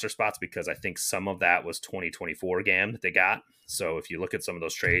international roster spots, because I think some of that was 2024 GAM that they got. So if you look at some of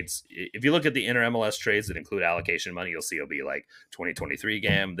those trades, if you look at the inter MLS trades that include allocation money, you'll see it'll be like 2023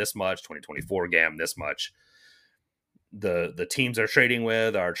 GAM this much, 2024 GAM this much. The teams they're trading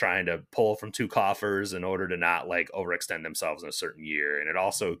with are trying to pull from two coffers in order to not like overextend themselves in a certain year, and it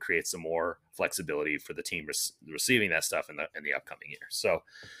also creates some more flexibility for the team receiving that stuff in the upcoming year. So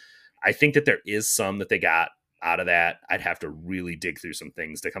I think that there is some that they got out of that. I'd have to really dig through some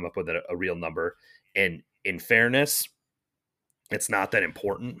things to come up with a real number. And in fairness, it's not that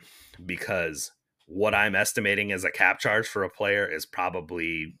important, because what I'm estimating as a cap charge for a player is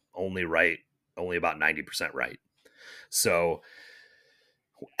probably only about 90% right. So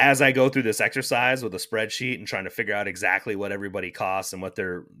as I go through this exercise with a spreadsheet and trying to figure out exactly what everybody costs and what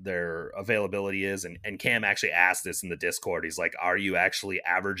their availability is, and Cam actually asked this in the Discord. He's like, "Are you actually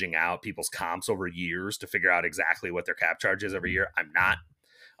averaging out people's comps over years to figure out exactly what their cap charge is every year?" I'm not.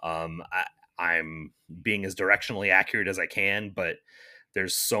 Um, I, I'm being as directionally accurate as I can, but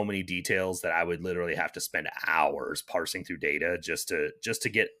there's so many details that I would literally have to spend hours parsing through data just to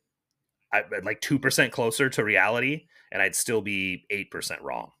get like 2% closer to reality, and I'd still be 8%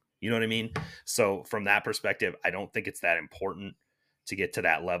 wrong. You know what I mean? So from that perspective, I don't think it's that important to get to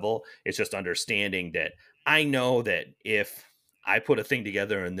that level. It's just understanding that I know that if I put a thing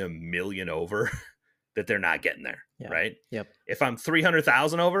together and they're a million over, that they're not getting there, Yeah. right? Yep. If I'm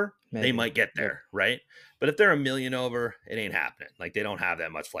 300,000 over, they Maybe. might get Yep. there, right? But if they're a million over, it ain't happening. Like they don't have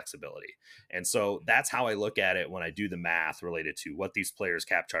that much flexibility. And so that's how I look at it when I do the math related to what these players'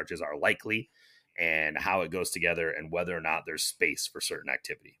 cap charges are likely and how it goes together and whether or not there's space for certain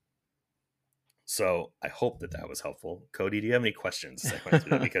activity. So I hope that that was helpful. Cody, do you have any questions as I went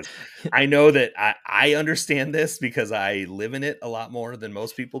through that? Because I know that I understand this because I live in it a lot more than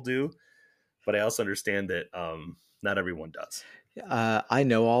most people do, but I also understand that not everyone does. I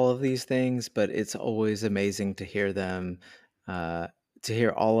know all of these things, but it's always amazing to hear them, uh, to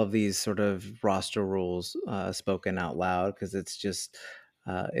hear all of these sort of roster rules spoken out loud because it's just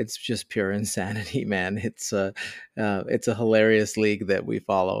pure insanity, man. It's a hilarious league that we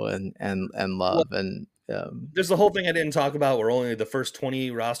follow and Well, love, and there's the whole thing I didn't talk about where only the first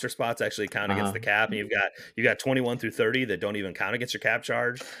 20 roster spots actually count against uh, the cap. And you've got 21 through 30 that don't even count against your cap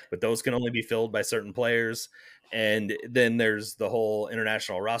charge, but those can only be filled by certain players. And then there's the whole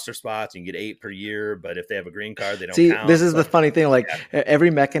international roster spots. You can get 8 per year, but if they have a green card, they don't see, this count. is the So funny thing. Like yeah,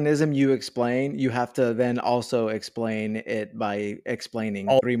 every mechanism you explain, you have to then also explain it by explaining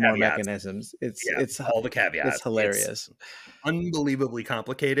all three the more caveats. mechanisms. Yeah, all the It's caveats. It's hilarious. unbelievably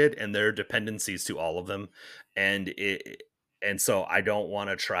complicated, and there are dependencies to all of them. And so I don't want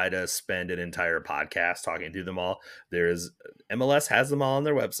to try to spend an entire podcast talking through them all. There's MLS has them all on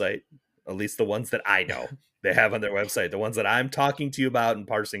their website, at least the ones that I know they have on their website. The ones that I'm talking to you about and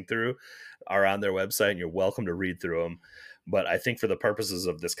parsing through are on their website, and you're welcome to read through them. But I think for the purposes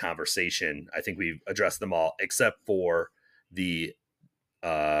of this conversation, I think we've addressed them all except for the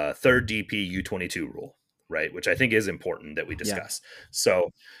third DP U22 rule, right? Which I think is important that we Yeah. discuss.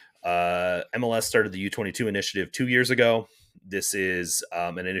 So MLS started the U22 initiative 2 years ago. This is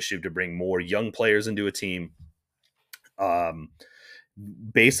an initiative to bring more young players into a team. Um,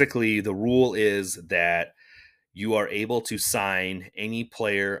 Basically, the rule is that you are able to sign any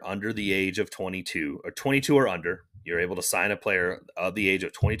player under the age of 22 or 22 or under. You're able to sign a player of the age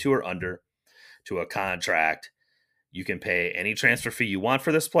of 22 or under to a contract. You can pay any transfer fee you want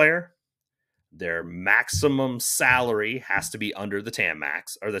for this player. Their maximum salary has to be under the TAM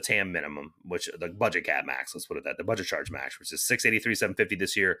max or the TAM minimum, which the budget cap max, let's put it that the budget charge max, which is 683, 750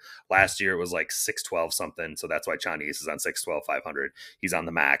 this year. Last year it was like 612 something. So that's why Chinese is on 612, 500. He's on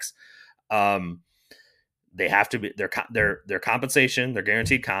the max. They have to be their compensation, their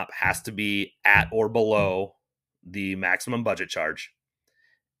guaranteed comp has to be at or below the maximum budget charge.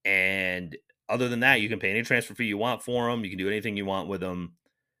 And other than that, you can pay any transfer fee you want for them. You can do anything you want with them,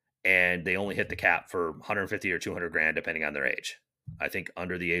 and they only hit the cap for 150 or 200 grand depending on their age. I think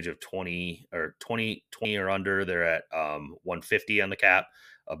under the age of 20 or 20 or under, they're at 150 on the cap.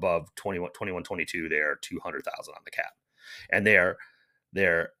 Above 21, 21, 22, they're 200,000 on the cap, and they're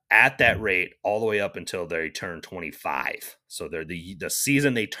at that rate all the way up until they turn 25. So they're the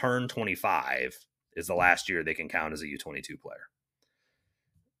season they turn 25 is the last year they can count as a U22 player.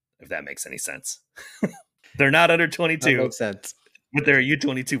 If that makes any sense. They're not under That 22, makes sense. but they're a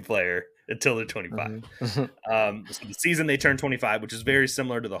U22 player until they're 25. Mhm. So the season they turn 25, which is very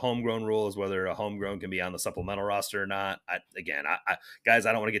similar to the homegrown rules, whether a homegrown can be on the supplemental roster or not. Guys,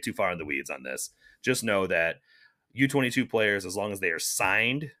 I don't want to get too far in the weeds on this. Just know that U22 players, as long as they are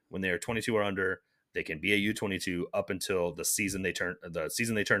signed when they are 22 or under, they can be a U22 up until the season they turn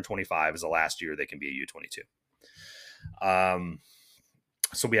 25 is the last year they can be a U22.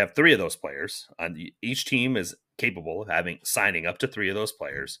 So we have 3 of those players. Each team is capable of signing up to 3 of those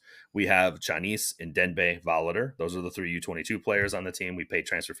players. We have Chinese, Ndenbe, Valader. Those are the 3 U22 players on the team. We pay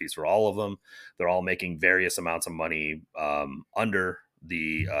transfer fees for all of them. They're all making various amounts of money under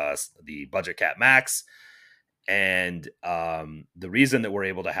the budget cap max. And the reason that we're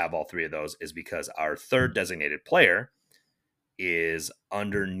able to have all 3 of those is because our third designated player is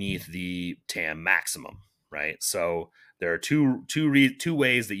underneath the TAM maximum, right? So there are two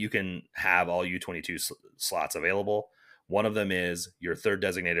ways that you can have all U22 slots available. One of them is your third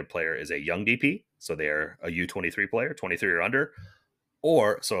designated player is a young DP, so they're a U23 player, 23 or under,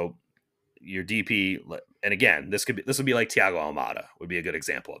 Or so your DP, and again, this would be like Thiago Almada would be a good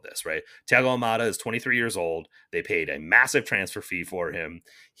example of this, right? Thiago Almada is 23 years old. They paid a massive transfer fee for him.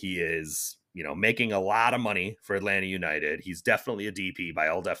 He is, making a lot of money for Atlanta United. He's definitely a DP by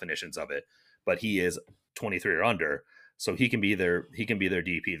all definitions of it, but he is 23 or under, so he can be their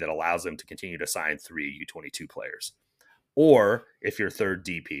DP that allows them to continue to sign 3 U22 players. Or if your third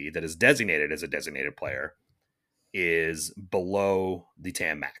DP that is designated as a designated player is below the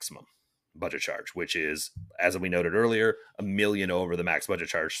TAM maximum budget charge, which is, as we noted earlier, $1 million over the max budget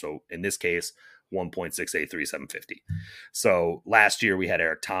charge. So in this case, 1.683750. So last year we had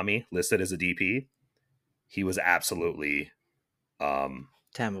Eric Tommy listed as a DP. He was absolutely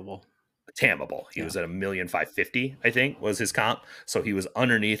Tammable. He was at $1,550,000, I think, was his comp. So he was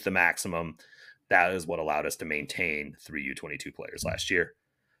underneath the maximum. That is what allowed us to maintain 3 U22 players last year.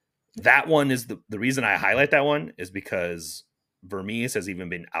 That one is the reason I highlight that one is because Vermees has even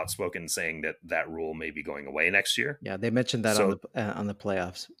been outspoken saying that rule may be going away next year. Yeah, they mentioned that on the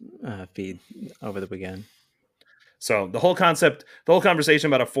playoffs feed over the weekend. So the whole conversation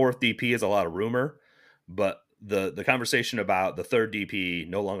about a fourth DP is a lot of rumor, but the conversation about the third DP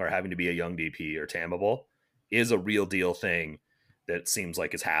no longer having to be a young DP or tammable is a real deal thing that seems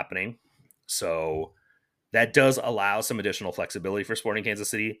like it's happening. So that does allow some additional flexibility for Sporting Kansas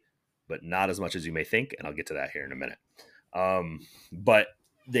City, but not as much as you may think, and I'll get to that here in a minute. But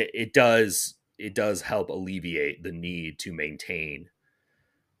it does help alleviate the need to maintain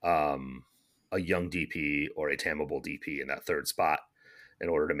a young DP or a tammable DP in that third spot in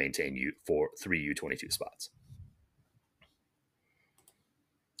order to maintain 3 U22 spots.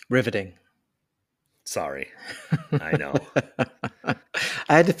 Riveting. Sorry, I know.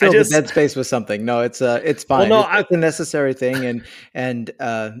 I had to fill the dead space with something. No, it's fine. Well, no, it's a necessary thing, and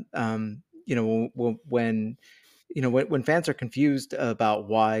when fans are confused about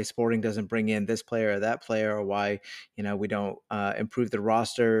why Sporting doesn't bring in this player or that player, or why we don't improve the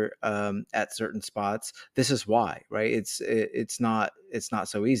roster at certain spots, this is why, right? It's not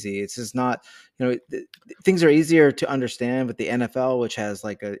so easy. It's just not, things are easier to understand with the NFL, which has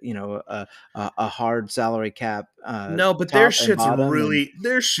like a hard salary cap. No, but their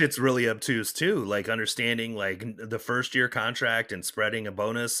shit's really obtuse too. Like understanding like the first year contract and spreading a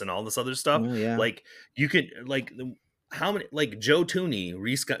bonus and all this other stuff. Yeah. Like you could like how many, like Joe Tooney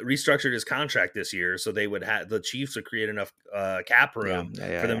restructured his contract this year so they would have, the Chiefs would create enough cap room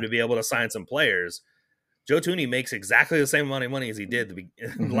for them to be able to sign some players. Joe Tooney makes exactly the same amount of money as he did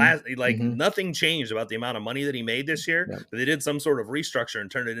last. Nothing changed about the amount of money that he made this year. But they did some sort of restructure and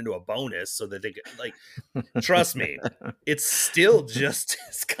turned it into a bonus so that they could, like, trust me, it's still just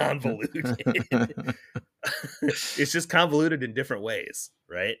as convoluted. It's just convoluted in different ways,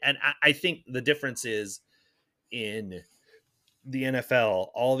 right? And I think the difference is in the NFL,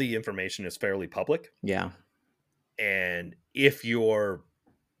 all the information is fairly public. Yeah. And if you're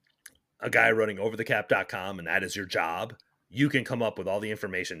a guy running overthecap.com and that is your job, you can come up with all the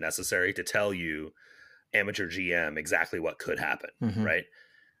information necessary to tell you, amateur GM, exactly what could happen, right?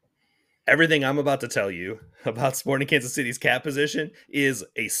 Everything I'm about to tell you about Sporting Kansas City's cap position is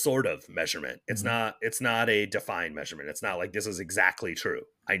a sort of measurement. It's not a defined measurement. It's not like this is exactly true.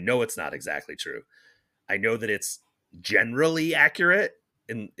 I know it's not exactly true. I know that it's generally accurate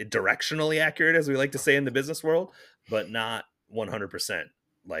and directionally accurate, as we like to say in the business world, but not 100%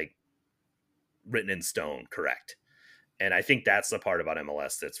 like written in stone correct. And I think that's the part about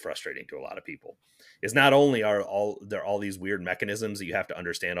MLS that's frustrating to a lot of people, is not only are there all these weird mechanisms that you have to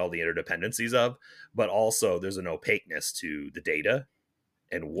understand all the interdependencies of, but also there's an opaqueness to the data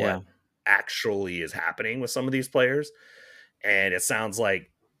and what actually is happening with some of these players. And it sounds like,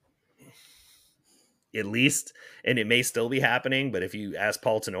 at least, and it may still be happening, but if you ask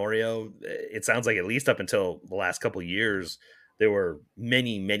Paul Tenorio, it sounds like at least up until the last couple of years, there were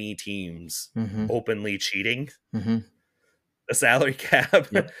many teams openly cheating the salary cap,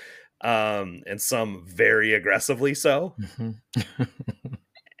 and some very aggressively so.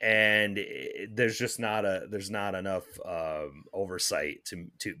 And there's just not enough oversight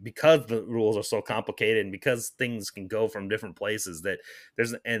to because the rules are so complicated and because things can go from different places,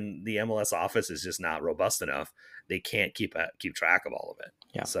 and the MLS office is just not robust enough. They can't keep track of all of it.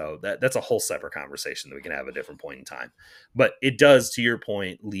 Yeah. So that's a whole separate conversation that we can have at a different point in time. But it does, to your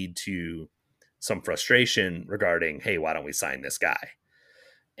point, lead to some frustration regarding, hey, why don't we sign this guy?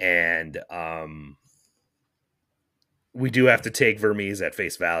 And we do have to take Vermees at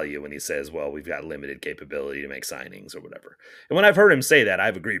face value when he says, well, we've got limited capability to make signings or whatever. And when I've heard him say that,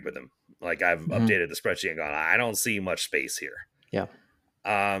 I've agreed with him. Like, I've updated the spreadsheet and gone, I don't see much space here. Yeah.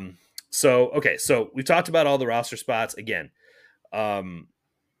 So we've talked about all the roster spots. Again, Um,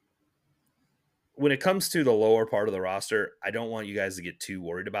 when it comes to the lower part of the roster, I don't want you guys to get too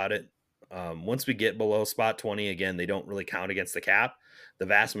worried about it. Once we get below spot 20, again, they don't really count against the cap. The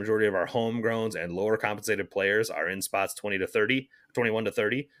vast majority of our homegrowns and lower compensated players are in spots 20 to 30, 21 to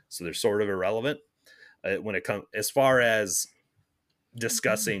 30. So they're sort of irrelevant. When it comes as far as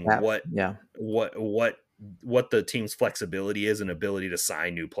discussing Yeah. what the team's flexibility is and ability to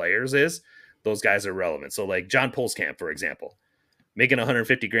sign new players is, those guys are relevant. So like John Polskamp, for example, making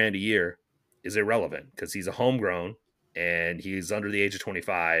 150 grand a year is irrelevant because he's a homegrown and he's under the age of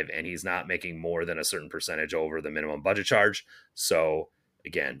 25 and he's not making more than a certain percentage over the minimum budget charge. So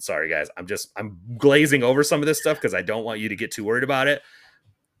again, sorry guys, I'm glazing over some of this stuff because I don't want you to get too worried about it.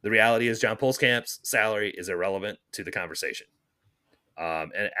 The reality is John Polskamp's salary is irrelevant to the conversation.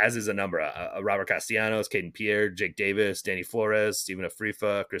 And as is a number of Robert Castellanos, Caden Pierre, Jake Davis, Danny Flores, Steven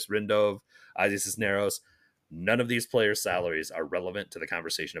Afrifa, Chris Rindov, Isaac Cisneros. None of these players' salaries are relevant to the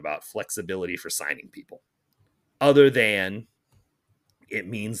conversation about flexibility for signing people, other than it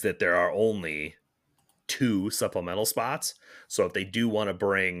means that there are only 2 supplemental spots. So if they do want to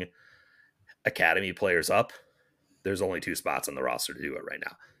bring academy players up, there's only 2 spots on the roster to do it right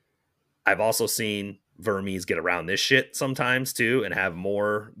now. I've also seen Vermes get around this shit sometimes too and have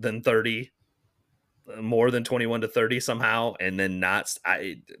more than 30, more than 21 to 30 somehow, and then not.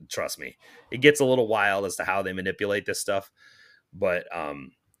 Trust me, it gets a little wild as to how they manipulate this stuff. But I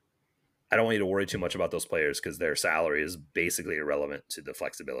don't want you to worry too much about those players because their salary is basically irrelevant to the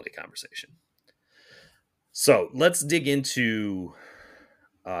flexibility conversation. So let's dig into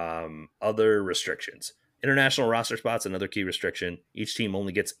other restrictions. International roster spots, another key restriction. Each team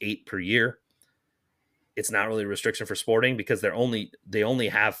only gets 8 per year. It's not really a restriction for Sporting because they only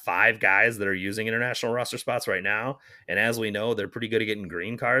have 5 guys that are using international roster spots right now. And as we know, they're pretty good at getting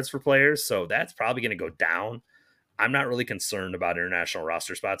green cards for players. So that's probably going to go down. I'm not really concerned about international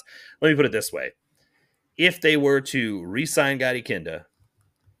roster spots. Let me put it this way. If they were to re-sign Gadi Kinda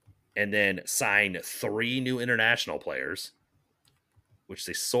and then sign 3 new international players, which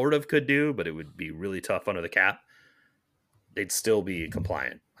they sort of could do, but it would be really tough under the cap, they'd still be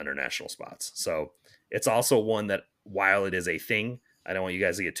compliant under national spots. So it's also one that, while it is a thing, I don't want you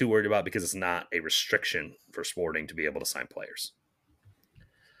guys to get too worried about because it's not a restriction for Sporting to be able to sign players.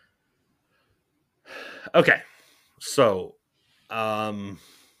 Okay. So, where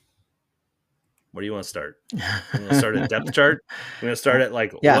do you want to start? You want to start at depth chart? We're going to start at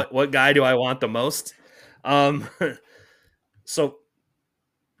like, what guy do I want the most? So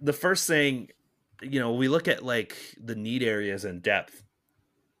the first thing, we look at like the need areas and depth.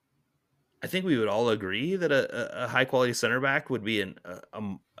 I think we would all agree that a high quality center back would be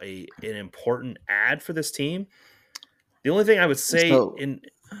an important add for this team. The only thing I would say in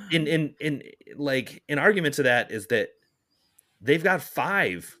argument to that is that they've got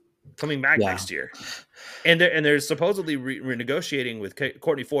 5 coming back next year, and they're supposedly renegotiating with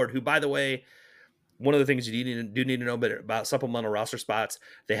Courtney Ford, who, by the way, one of the things you do need to know about supplemental roster spots,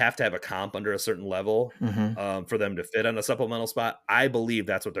 they have to have a comp under a certain level for them to fit on a supplemental spot. I believe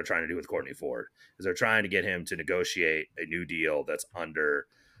that's what they're trying to do with Courtney Ford, is they're trying to get him to negotiate a new deal that's under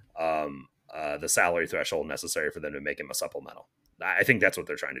the salary threshold necessary for them to make him a supplemental. I think that's what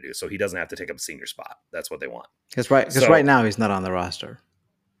they're trying to do, so he doesn't have to take up a senior spot. That's what they want. Because right now he's not on the roster.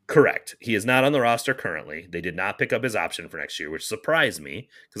 Correct. He is not on the roster currently. They did not pick up his option for next year, which surprised me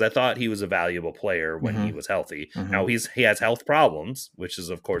because I thought he was a valuable player when he was healthy. Now he has health problems, which is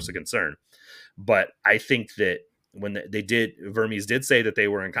of course a concern. But I think that when Vermes did say that they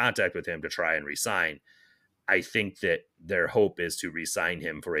were in contact with him to try and re-sign. I think that their hope is to re-sign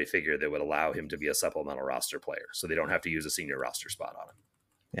him for a figure that would allow him to be a supplemental roster player, so they don't have to use a senior roster spot on him.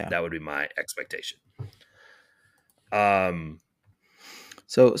 Yeah, that would be my expectation.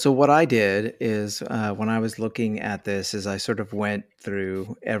 So what I did is when I was looking at this, is I sort of went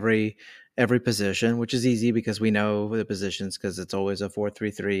through every position, which is easy because we know the positions because it's always a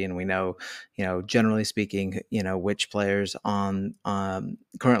 4-3-3, and we know, generally speaking, which players on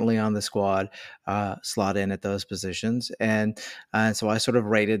currently on the squad slot in at those positions, and so I sort of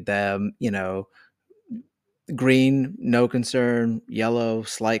rated them, green, no concern; yellow,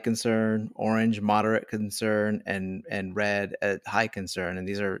 slight concern; orange, moderate concern; and red at high concern. And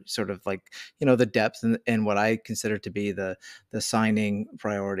these are sort of like, the depth and what I consider to be the signing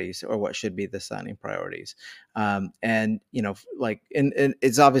priorities, or what should be the signing priorities. And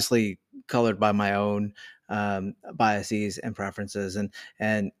it's obviously colored by my own biases and preferences.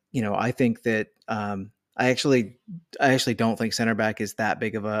 And I think that I actually don't think center back is that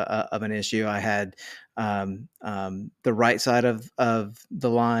big of of an issue. I had the right side of the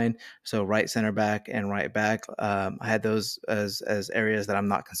line, so right center back and right back. I had those as areas that I'm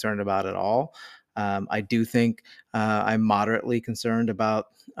not concerned about at all. I do think I'm moderately concerned about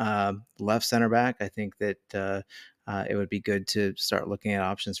left center back. I think that it would be good to start looking at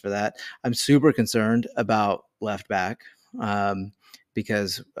options for that. I'm super concerned about left back.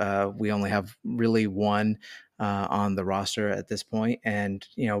 Because we only have really one on the roster at this point, and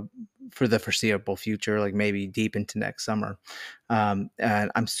for the foreseeable future, like maybe deep into next summer. And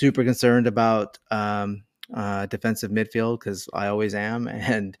I'm super concerned about defensive midfield because I always am,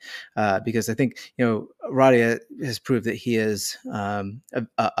 and because I think Radia has proved that he is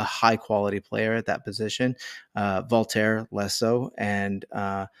a high quality player at that position. Voltaire less so, and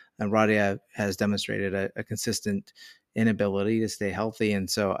Radia has demonstrated a consistent inability to stay healthy, and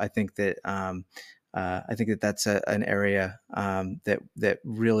so I think that that's an area that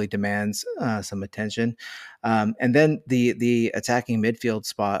really demands some attention. And then the attacking midfield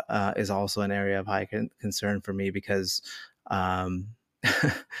spot is also an area of high concern for me because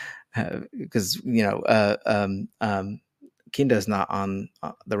because Kinda is not on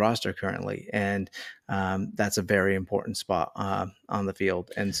the roster currently, and that's a very important spot on the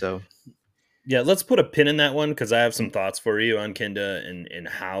field. And so, Yeah, let's put a pin in that one because I have mm, some thoughts for you on Kinda and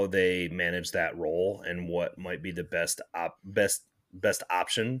how they manage that role and what might be the best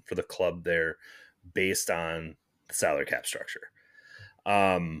option for the club there based on the salary cap structure.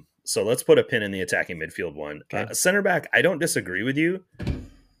 So let's put a pin in the attacking midfield one. okay, Center back, I don't disagree with you.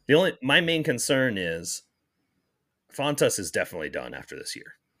 My main concern is Fontas is definitely done after this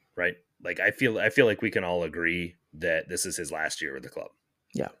year, right? Like I feel like we can all agree that this is his last year with the club.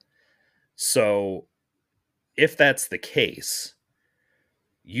 yeah, So if that's the case,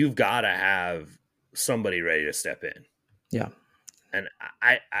 you've got to have somebody ready to step in. yeah, And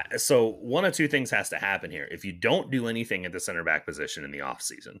so one of two things has to happen here. If you don't do anything at the center back position in the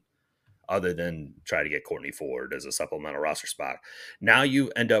offseason, other than try to get Courtney Ford as a supplemental roster spot, now you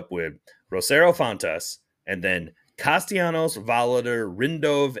end up with Rosero Fontas and then Castellanos, Valader,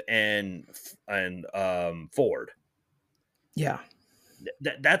 Rindov, and Ford. yeah.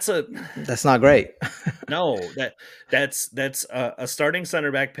 That's a That's not great. no, that's a starting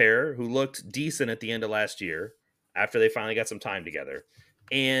center back pair who looked decent at the end of last year after they finally got some time together,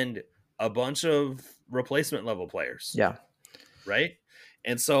 and a bunch of replacement level players, Yeah, right?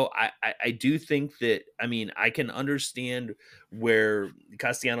 And so I do think that, I mean, I can understand where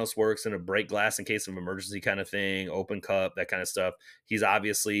Castellanos works in a break glass in case of emergency kind of thing, open cup, that kind of stuff. He's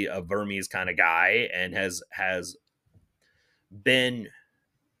obviously a Vermes kind of guy and has been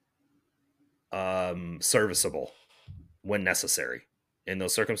serviceable when necessary in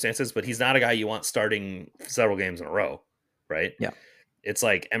those circumstances, but he's not a guy you want starting several games in a row, right? yeah, It's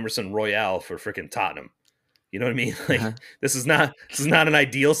like Emerson Royale for freaking Tottenham. You know what I mean? uh-huh. Like this is not an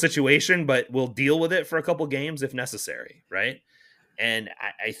ideal situation, but we'll deal with it for a couple games if necessary, right? And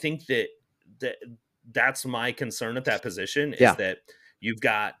I think that that's my concern at that position is Yeah, that you've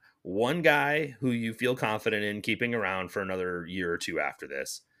got one guy who you feel confident in keeping around for another year or two after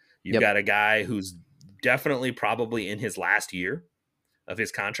this. You've yep, got a guy who's definitely probably in his last year of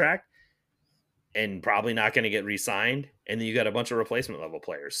his contract and probably not going to get re-signed. And then you got a bunch of replacement level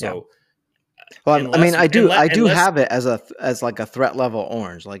players. yeah. So Well, I mean, unless unless I do unless have it as like a threat level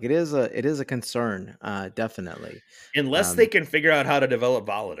orange. Like it is a concern, definitely. unless they Um, can figure out how to develop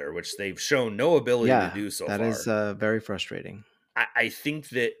Volater, which they've shown no ability to yeah, do so that is far, very frustrating. I think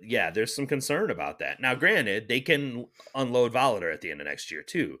that, yeah, there's some concern about that. Now, granted, they can unload Volater at the end of next year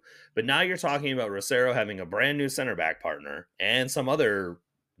too, but now you're talking about Rosero having a brand new center back partner and some other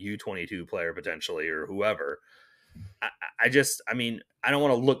U22 player potentially or whoever. I mean, I don't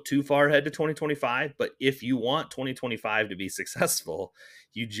want to look too far ahead to 2025, but if you want 2025 to be successful,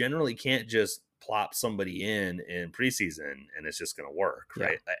 you generally can't just plop somebody in preseason and it's just going to work, Yeah.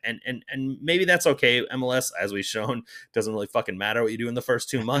 right? And maybe that's okay. MLS, as we've shown, doesn't really fucking matter what you do in the first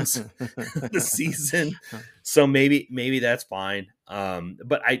 2 months of the season, so maybe that's fine.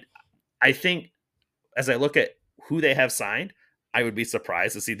 But I think as I look at who they have signed, I would be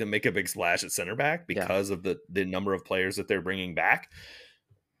surprised to see them make a big splash at center back Yeah. because of the number of players that they're bringing back.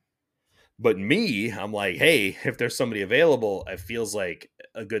 But me, I'm like, hey, if there's somebody available, it feels like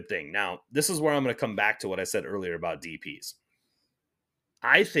a good thing. Now, this is where I'm going to come back to what I said earlier about DPs.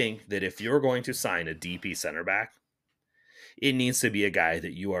 I think that if you're going to sign a DP center back, it needs to be a guy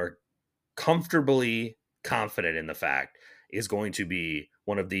that you are comfortably confident in the fact is going to be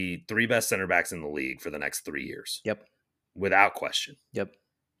one of the three best center backs in the league for the next 3 years, Yep. without question. Yep.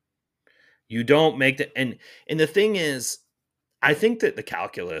 You don't make the and the thing is, I think that the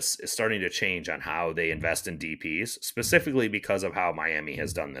calculus is starting to change on how they invest in DPS, specifically because of how Miami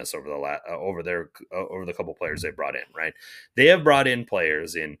has done this over over the couple players they brought in. Right, they have brought in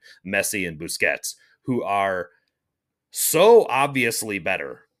players in Messi and Busquets who are so obviously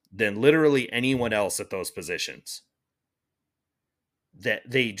better than literally anyone else at those positions that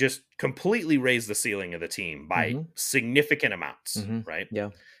they just completely raise the ceiling of the team by Mm-hmm. significant amounts. Mm-hmm. Right, Yeah.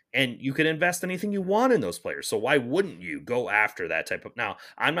 and you can invest anything you want in those players. So why wouldn't you go after that type of? Now,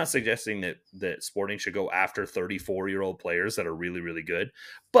 I'm not suggesting that Sporting should go after 34-year-old players that are really really good,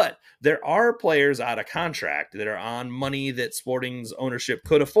 but there are players out of contract that are on money that Sporting's ownership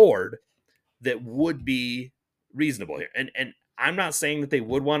could afford that would be reasonable here. And I'm not saying that they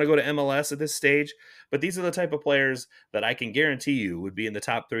would want to go to MLS at this stage, but these are the type of players that I can guarantee you would be in the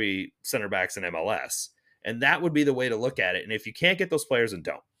top 3 center backs in MLS. And that would be the way to look at it. And if you can't get those players, then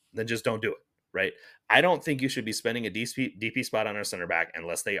just don't do it, right? I don't think you should be spending a DP spot on our center back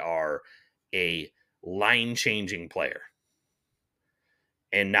unless they are a line changing player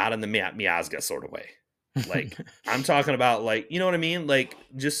and not in the Miazga sort of way. Like, I'm talking about, like, you know what I mean? Like,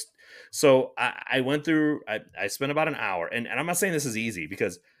 just so I went through, I spent about an hour, and I'm not saying this is easy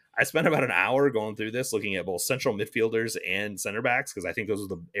because I spent about an hour going through this, looking at both central midfielders and center backs, because I think those are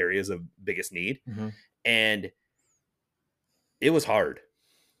the areas of biggest need. Mm-hmm. And it was hard.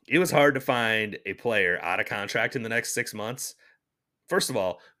 It was hard to find a player out of contract in the next 6 months. First of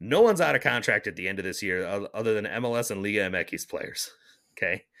all, no one's out of contract at the end of this year other than MLS and Liga MX players.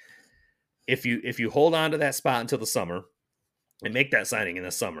 Okay. If you hold on to that spot until the summer and make that signing in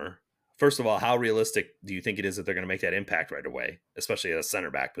the summer, first of all, how realistic do you think it is that they're going to make that impact right away, especially at a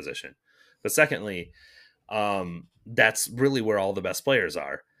center back position? But secondly, that's really where all the best players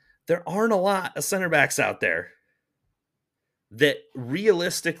are. There aren't a lot of center backs out there that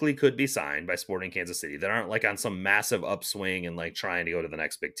realistically could be signed by Sporting Kansas City that aren't like on some massive upswing and like trying to go to the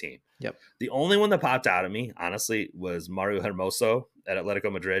next big team. Yep. The only one that popped out at me, honestly, was Mario Hermoso at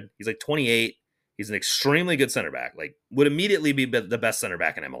Atletico Madrid. He's like 28. He's an extremely good center back. Like, would immediately be the best center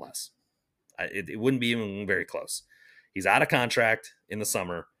back in MLS. It wouldn't be even very close. He's out of contract in the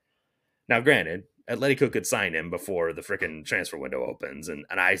summer. Now, granted, Atletico could sign him before the freaking transfer window opens, and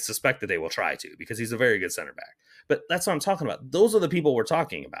I suspect that they will try to because he's a very good center back. But that's what I'm talking about. Those are the people we're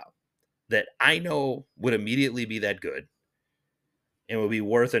talking about that I know would immediately be that good and would be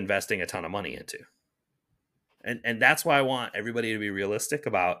worth investing a ton of money into. And that's why I want everybody to be realistic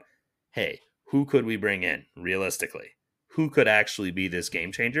about, hey, who could we bring in realistically? Who could actually be this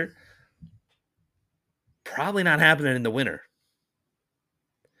game changer? Probably not happening in the winter.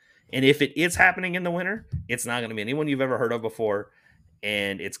 And if it is happening in the winter, it's not going to be anyone you've ever heard of before.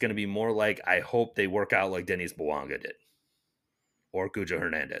 And it's going to be more like, I hope they work out like Denis Bouanga did or Cujo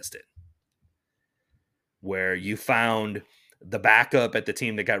Hernandez did, where you found the backup at the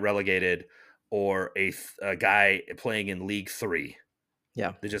team that got relegated or a guy playing in League 3.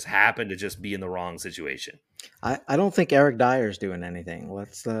 Yeah. They just happened to just be in the wrong situation. I don't think Eric Dyer's doing anything.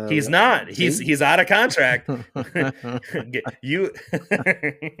 He's not. He's out of contract. You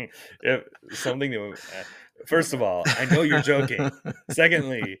something to. First of all, I know you're joking.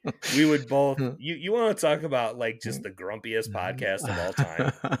 Secondly, we would both. You want to talk about like just the grumpiest podcast of all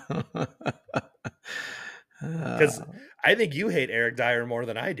time? Because I think you hate Eric Dyer more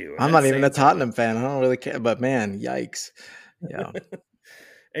than I do. I'm not even a Tottenham fan. I don't really care. But man, yikes! Yeah.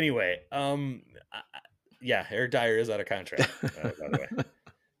 Anyway, yeah, Eric Dyer is out of contract. By the way,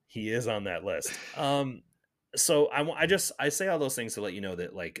 he is on that list. So I say all those things to let you know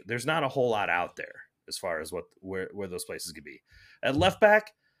that like there's not a whole lot out there as far as where those places could be. At left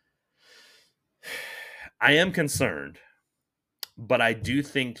back, I am concerned, but I do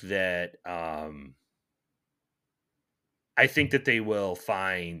think that I think that they will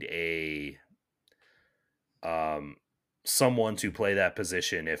find a someone to play that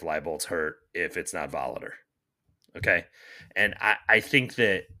position if Leibold's hurt, if it's not Volater. Okay. And I think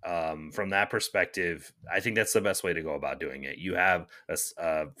that from that perspective, I think that's the best way to go about doing it. You have a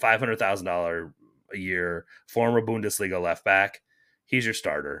 $500,000 a year former Bundesliga left back. He's your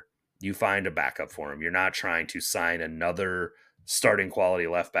starter. You find a backup for him. You're not trying to sign another starting quality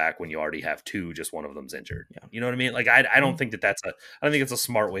left back when you already have two, just one of them's injured. Yeah. You know what I mean? Like, I don't think I don't think it's a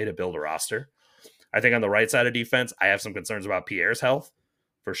smart way to build a roster. I think on the right side of defense, I have some concerns about Pierre's health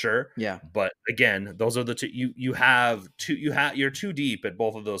for sure. Yeah. But again, those are the two you're too deep at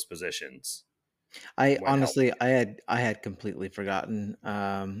both of those positions. I had completely forgotten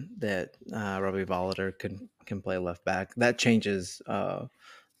that Robbie Volater can play left back. That changes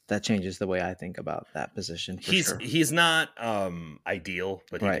the way I think about that position for sure. He's not ideal,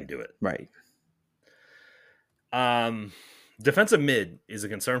 but he Right. can do it. Right. Um, Defensive mid is a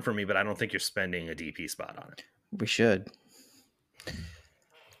concern for me, but I don't think you're spending a DP spot on it. We should.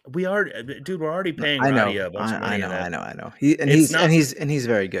 We are, dude. We're already paying I know. Radia a bunch of I money, know. and that I know. I know. it's not. He's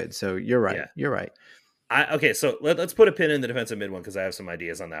very good. So you're right. Yeah. You're right. Okay, so let's put a pin in the defensive mid one because I have some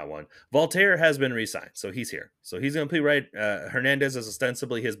ideas on that one. Voltaire has been re-signed, so he's here. So he's going to play right. Hernandez is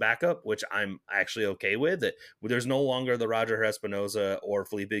ostensibly his backup, which I'm actually okay with. That there's no longer the Roger Espinoza or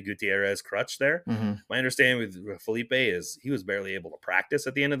Felipe Gutierrez crutch there. Mm-hmm. My understanding with Felipe is he was barely able to practice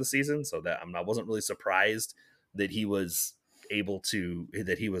at the end of the season, so that I wasn't really surprised that he was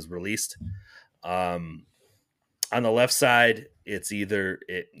that he was released. On the left side, it's either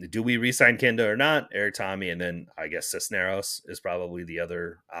do we re-sign Kinda or not, Eric Tommy, and then I guess Cisneros is probably the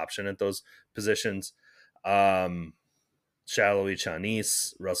other option at those positions. Shallowy,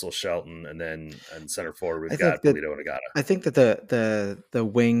 Chinese, Russell Shelton, and then in center forward I we've think got that Polito and Agata. I think that the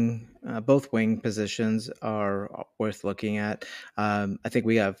wing, both wing positions are worth looking at. I think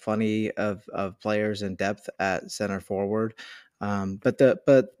we have plenty of players in depth at center forward. But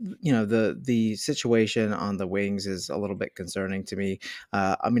the situation on the wings is a little bit concerning to me.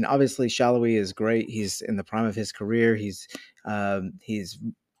 I mean, obviously Shallowy is great. He's in the prime of his career. He's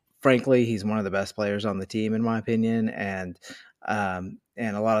frankly, he's one of the best players on the team, in my opinion, and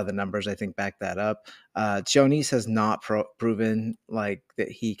a lot of the numbers I think back that up. Jonis has not proven like that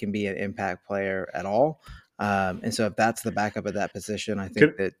he can be an impact player at all, and so if that's the backup at that position, I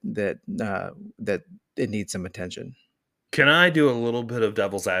think Can, that it needs some attention. can I do a little bit of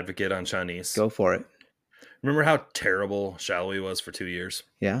devil's advocate on Chinese? Go for it. Remember how terrible Shallowy was for 2 years?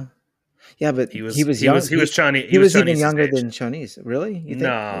 Yeah, yeah, but He he was was he young. was he was Chinese He he was was even Chinese's younger age. than Jonis. Really, you think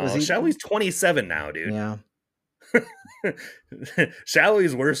was No, he? Shallowy's 27 now, dude. Yeah.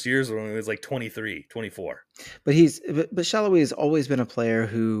 Shallowy's worst years were when he was like 23, 24. But Shallowy has always been a player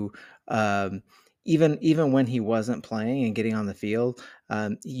who, um, even when he wasn't playing and getting on the field,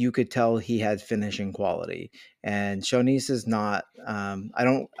 you could tell he had finishing quality. And Shonese is not. I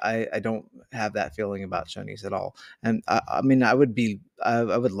don't have that feeling about Shonese at all. And I mean, I would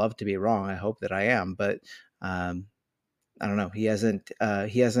love to be wrong. I hope that I am, but um, I don't know. He hasn't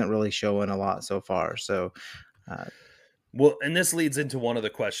really shown a lot so far. So uh, Well, and this leads into one of the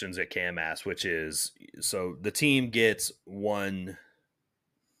questions that Cam asked, which is so the team gets one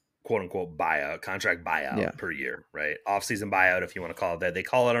quote unquote buyout, contract yeah, buyout per year, right? Off-season buyout, if you want to call it that. They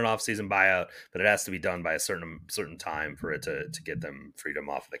call it an off-season buyout, but it has to be done by a certain time for it to get them freedom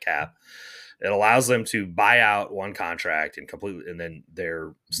off of the cap. It allows them to buy out one contract and then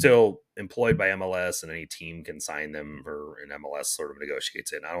they're still employed by MLS, and any team can sign them, or an MLS sort of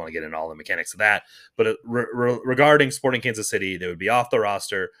negotiates it. I don't want to get into all the mechanics of that, but regarding Sporting Kansas City, they would be off the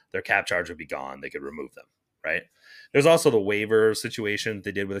roster. Their cap charge would be gone. They could remove them, right? There's also the waiver situation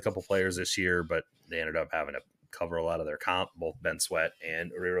they did with a couple players this year, but they ended up having to cover a lot of their comp, both Ben Sweat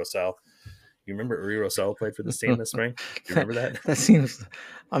and Uri Rosell. You remember Uri Rosell played for this team this spring? Do you remember that? that seems.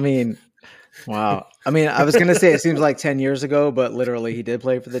 I mean, wow. I mean, I was gonna say it seems like 10 years ago, but literally he did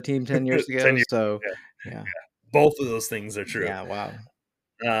play for the team 10 years 10 ago. years. So, Yeah. yeah, Both of those things are true. yeah, wow.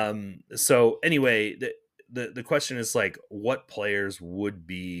 So anyway, the question is like, what players would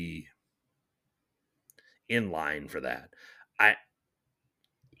be in line for that?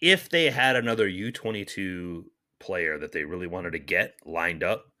 If they had another U22 player that they really wanted to get lined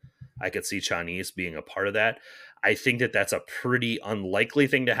up, I could see Chinese being a part of that. I think that that's a pretty unlikely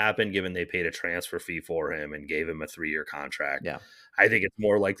thing to happen given they paid a transfer fee for him and gave him a 3-year contract. Yeah. I think it's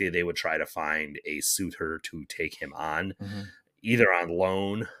more likely they would try to find a suitor to take him on, Mm-hmm. either on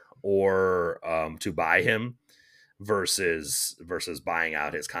loan or to buy him versus buying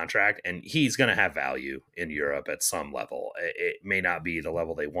out his contract. And he's going to have value in Europe at some level. It may not be the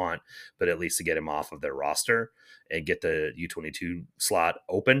level they want, but at least to get him off of their roster and get the U22 slot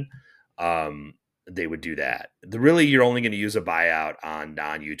open, they would do that. You're only going to use a buyout on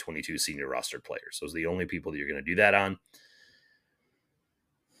non U22 senior roster players. Those are the only people that you're going to do that on.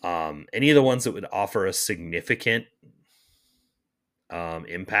 Any of the ones that would offer a significant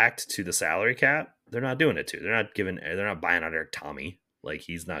impact to the salary cap, they're not doing it to. They're not buying out Eric Tommy. Like,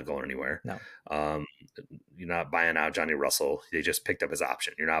 he's not going anywhere. No. You're not buying out Johnny Russell. They just picked up his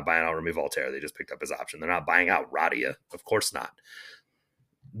option. You're not buying out Remy Voltaire. They just picked up his option. They're not buying out Radia. Of course not.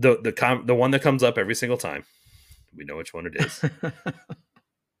 The one that comes up every single time, we know which one it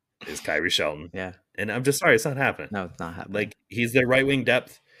is Kyrie Shelton. Yeah. And I'm just sorry, it's not happening. No, it's not happening. Like, he's their right wing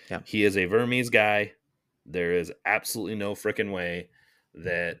depth. Yeah. He is a Vermes guy. There is absolutely no freaking way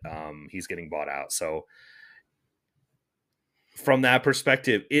that he's getting bought out. So from that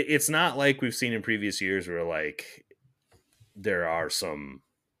perspective, it's not like we've seen in previous years where like there are some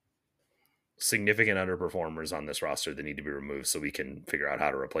significant underperformers on this roster that need to be removed so we can figure out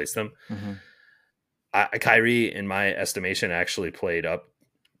how to replace them. Mm-hmm. Kyrie, in my estimation, actually played up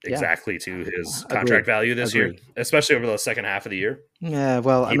Yeah, exactly to his agree. contract value this year, Agree. especially over the second half of the year. Yeah,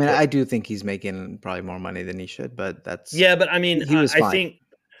 well, I He mean, played. I do think he's making probably more money than he should, but Yeah, but I mean, he was I fine.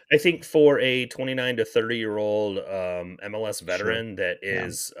 think for a 29 to 30-year-old MLS Sure. veteran that Yeah.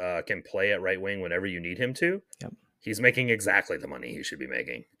 is can play at right wing whenever you need him to, Yep. he's making exactly the money he should be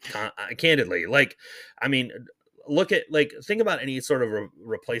making. Candidly, like, I mean, look at think about any sort of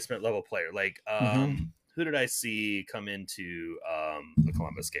replacement level player. Like, Mm-hmm. who did I see come into the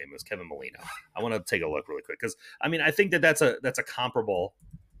Columbus game? It was Kevin Molino. I want to take a look really quick because I mean, I think that's a comparable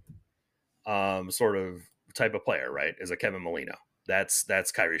sort of type of player, right? Is a Kevin Molino.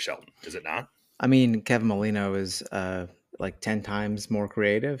 That's Kyrie Shelton, is it not? I mean, Kevin Molino is like 10 times more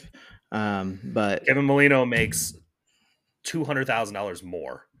creative, but Kevin Molino makes $200,000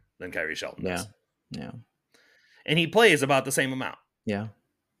 more than Kyrie Shelton yeah, does, yeah, and he plays about the same amount. yeah.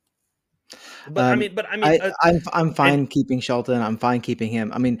 But I mean, I'm and fine keeping Shelton. I'm fine keeping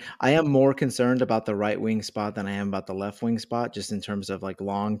him. I mean, I am more concerned about the right wing spot than I am about the left wing spot, just in terms of like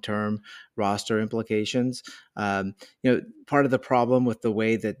long term roster implications. Part of the problem with the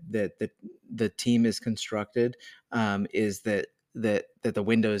way that the team is constructed is that the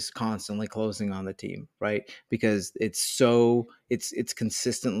window is constantly closing on the team, right? Because it's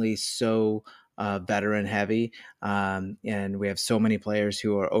consistently so veteran heavy, and we have so many players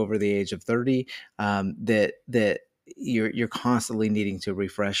who are over the age of 30, that you're constantly needing to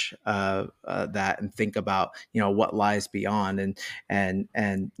refresh that and think about what lies beyond.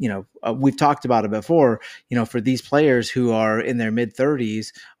 And we've talked about it before. For these players who are in their mid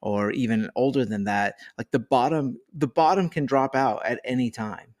 30s or even older than that, like the bottom can drop out at any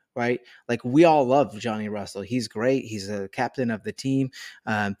time, right? Like, we all love Johnny Russell. He's great. He's a captain of the team.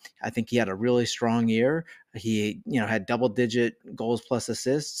 I think he had a really strong year. He, had double digit goals plus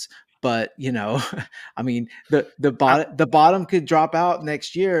assists. But I mean, the bottom could drop out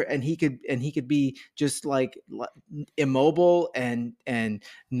next year, and he could be just like immobile and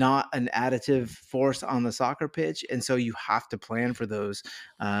not an additive force on the soccer pitch. And so you have to plan for those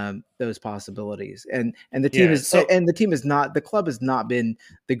possibilities. And the team yeah, is so and the club has not been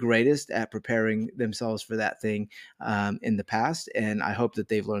the greatest at preparing themselves for that thing in the past, and I hope that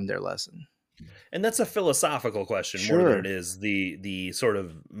they've learned their lesson. and that's a philosophical question more than it Sure, is the sort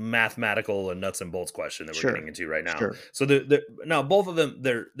of mathematical and nuts and bolts question that we're sure, getting into right now. sure. So now both of them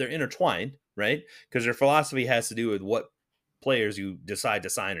they're intertwined, right? Because your philosophy has to do with what players you decide to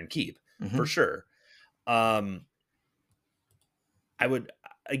sign and keep, for Hmm. sure. Um, I would,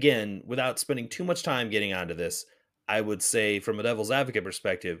 again, without spending too much time getting onto this, I would say from a devil's advocate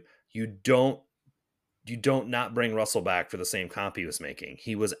perspective, you don't not bring Russell back for the same comp he was making.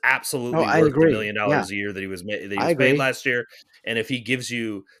 He was Oh, absolutely I worth the agree. Yeah, $1 million a year that he I was paid agree. last year. And if he gives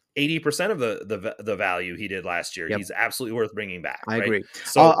you 80% of the value he did last year, Yep, he's absolutely worth bringing back, I right? agree. All,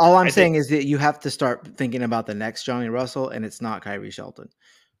 So all I'm I think saying is that you have to start thinking about the next Johnny Russell, and it's not Kyrie Shelton.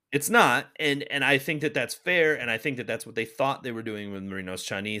 it's not, and I think that that's fair, and I think that that's what they thought they were doing with Marino's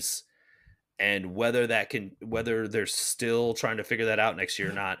Chinese. And whether they're still trying to figure that out next year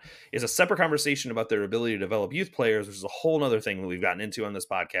or not is a separate conversation about their ability to develop youth players, which is a whole other thing that we've gotten into on this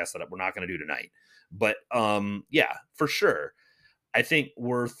podcast that we're not going to do tonight. But yeah, for sure. I think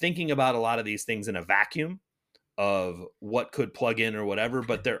we're thinking about a lot of these things in a vacuum of what could plug in or whatever,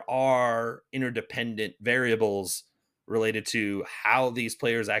 but there are interdependent variables related to how these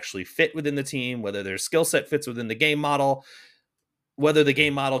players actually fit within the team, whether their skill set fits within the game model, whether the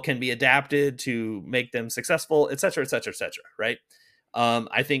game model can be adapted to make them successful, et cetera, et cetera, et cetera. Right.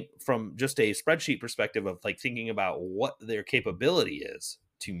 I think from just a spreadsheet perspective of like thinking about what their capability is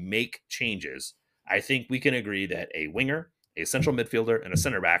to make changes, I think we can agree that a winger, a central midfielder, and a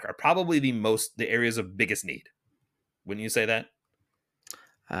center back are probably the areas of biggest need. Wouldn't you say that?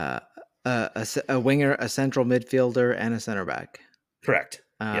 Uh, a winger, a central midfielder, and a center back. Correct.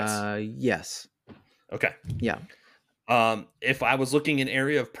 Yes. Yes. Okay. Yeah. If I was looking an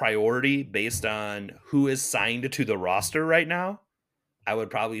area of priority based on who is signed to the roster right now, I would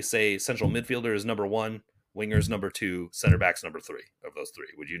probably say central midfielder is number one, wingers number two, center backs number three of those three.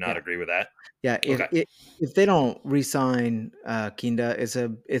 Would you not Yeah. agree with that? Yeah. If Okay. if they don't re-sign Kinda,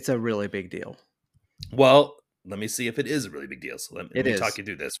 it's a really big deal. Well, let me see if it is a really big deal. So let It me talk is. you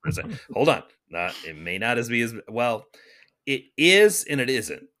through this for a second. Hold on. It may not as be as well. It is and it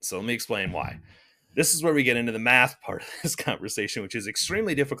isn't. So let me explain why. This is where we get into the math part of this conversation, which is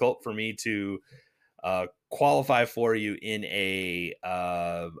extremely difficult for me to qualify for you in a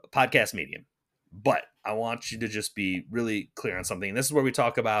podcast medium. But I want you to just be really clear on something. And this is where we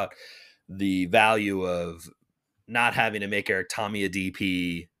talk about the value of not having to make Eric Tommy a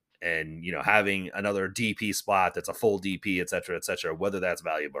DP and, having another DP spot that's a full DP, et cetera, whether that's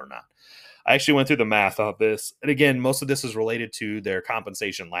valuable or not. I actually went through the math of this. And again, most of this is related to their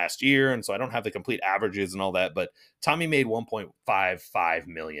compensation last year. And so I don't have the complete averages and all that, but Tommy made 1.55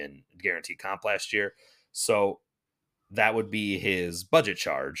 million guaranteed comp last year. So that would be his budget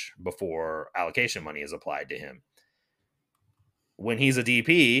charge before allocation money is applied to him. When he's a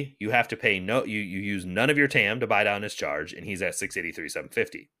DP, you have to pay you use none of your TAM to buy down his charge, and he's at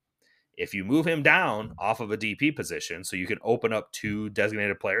 683,750. If you move him down off of a DP position, so you can open up 2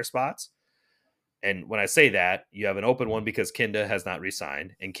 designated player spots. And when I say that, you have an open one because Kinda has not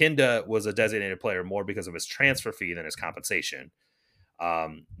re-signed, and Kinda was a designated player more because of his transfer fee than his compensation.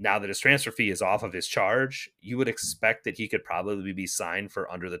 Now that his transfer fee is off of his charge, you would expect that he could probably be signed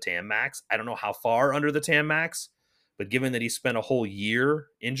for under the TAM max. I don't know how far under the TAM max, but given that he spent a whole year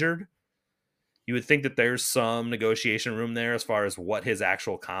injured, you would think that there's some negotiation room there as far as what his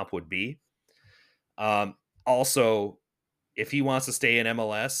actual comp would be. Also, if he wants to stay in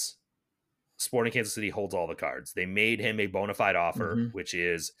MLS, Sporting Kansas City holds all the cards. They made him a bona fide offer, which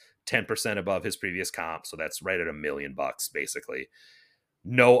is 10% above his previous comp. So that's right at $1 million, basically.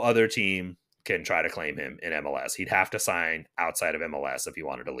 No other team can try to claim him in MLS. He'd have to sign outside of MLS if he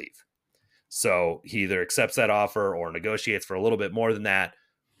wanted to leave. So he either accepts that offer or negotiates for a little bit more than that,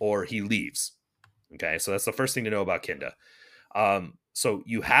 or he leaves. Okay, so that's the first thing to know about Kinda. So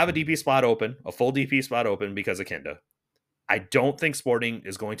you have a DP spot open, a full DP spot open because of Kinda. I don't think Sporting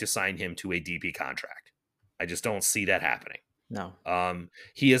is going to sign him to a DP contract. I just don't see that happening. No.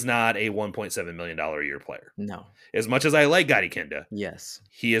 He is not a $1.7 million a year player. No. As much as I like Gadi Kinda, yes,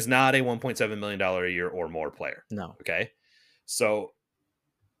 he is not a $1.7 million a year or more player. No. Okay. So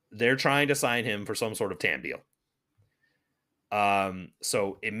they're trying to sign him for some sort of TAM deal.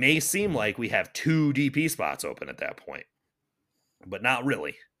 So it may seem like we have 2 DP spots open at that point, but not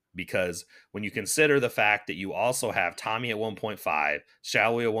really. Because when you consider the fact that you also have Tommy at 1.5,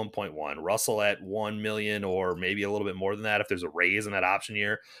 Shalway at 1.1, Russell at 1 million, or maybe a little bit more than that if there's a raise in that option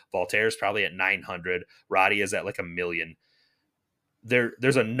year, Voltaire's probably at 900, Roddy is at like $1 million.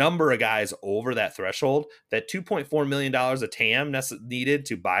 There's a number of guys over that threshold. That $2.4 million of TAM needed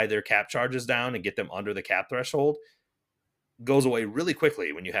to buy their cap charges down and get them under the cap threshold goes away really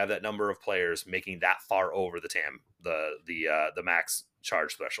quickly when you have that number of players making that far over the TAM, the max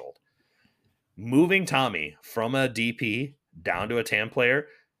charge threshold. Moving Tommy from a DP down to a TAM player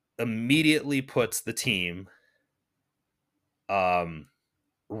immediately puts the team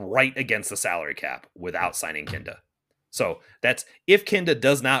right against the salary cap without signing Kinda. So that's if Kinda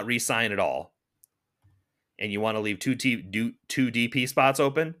does not re-sign at all and you want to leave 2 DP spots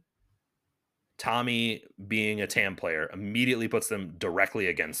open, Tommy being a TAM player immediately puts them directly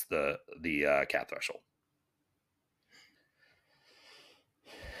against the cap threshold.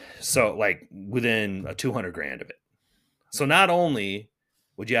 So like within a 200 grand of it. So not only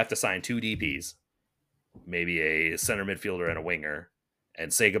would you have to sign 2 DPs, maybe a center midfielder and a winger,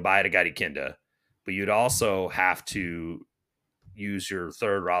 and say goodbye to Gadi Kinda, but you'd also have to use your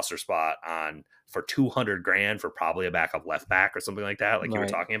third roster spot on for 200 grand for probably a backup left back or something like that, like you were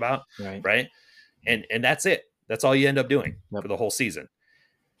talking about, right? And that's it. That's all you end up doing for the whole season.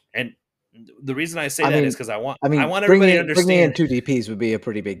 And the reason I say that is because I want everybody to understand 2 DPs would be a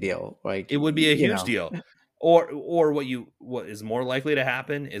pretty big deal. Like it would be a huge deal. Or what is more likely to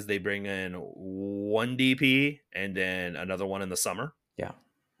happen is they bring in 1 DP and then another one in the summer. Yeah,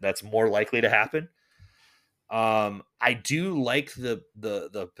 that's more likely to happen. I do like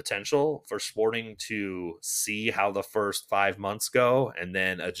the potential for Sporting to see how the first 5 months go and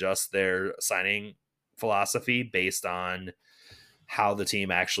then adjust their signing philosophy based on how the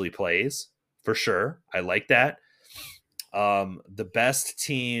team actually plays. For sure. I like that. The best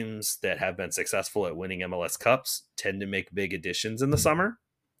teams that have been successful at winning MLS Cups tend to make big additions in the summer.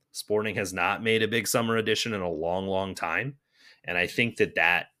 Sporting has not made a big summer addition in a long, long time. And I think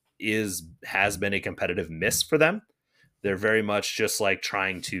that has been a competitive miss for them. They're very much just like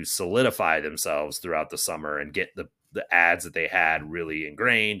trying to solidify themselves throughout the summer and get the ads that they had really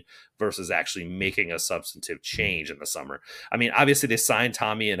ingrained versus actually making a substantive change in the summer. I mean, obviously they signed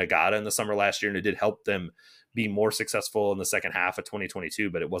Tommy and Agata in the summer last year, and it did help them be more successful in the second half of 2022,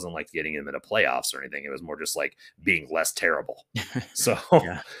 but it wasn't like getting them into playoffs or anything. It was more just like being less terrible. So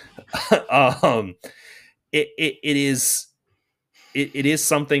it is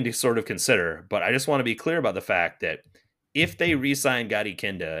something to sort of consider, but I just want to be clear about the fact that if they re-sign Gadi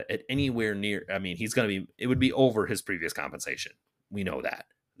Kinda at anywhere near, I mean, it would be over his previous compensation. We know that.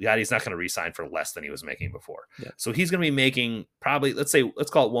 Gotti's not going to re-sign for less than he was making before. Yeah. So he's going to be making probably, let's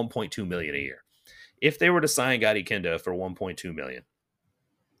call it 1.2 million a year. If they were to sign Gotti Kinda for 1.2 million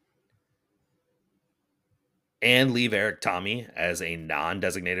and leave Eric Tommy as a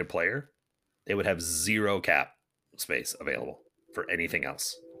non-designated player, they would have zero cap space available for anything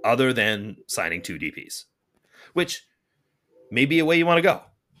else other than signing 2 DPs, which may be a way you want to go.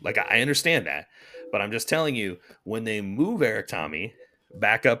 Like, I understand that, but I'm just telling you, when they move Eric Tommy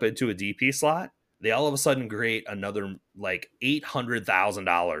back up into a DP slot, they all of a sudden create another like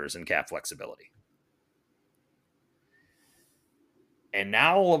 $800,000 in cap flexibility. And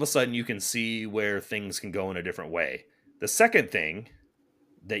now all of a sudden you can see where things can go in a different way. The second thing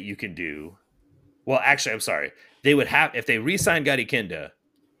that you can do, well, actually, I'm sorry. They would have, if they re-sign Gotti Kinda,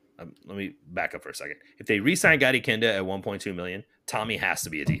 let me back up for a second. If they re-sign Gotti Kinda at 1.2 million, Tommy has to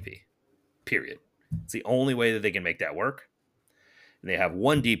be a DP. Period. It's the only way that they can make that work. And they have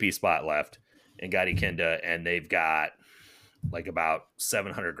 1 DP spot left in Gotti Kinda, and they've got like about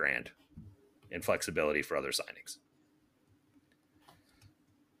 700 grand in flexibility for other signings.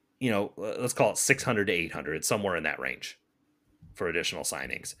 Let's call it 600 to 800, somewhere in that range for additional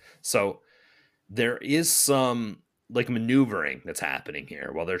signings. So there is some like maneuvering that's happening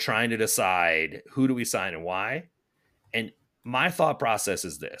here while they're trying to decide who do we sign and why. And my thought process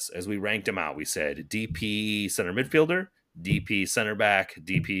is this: as we ranked them out, we said DP center midfielder, DP center back,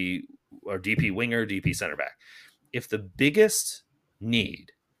 DP or DP winger, DP center back. If the biggest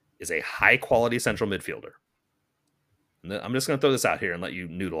need is a high quality central midfielder, I'm just going to throw this out here and let you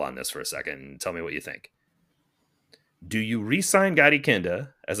noodle on this for a second and tell me what you think. Do you re-sign Gotti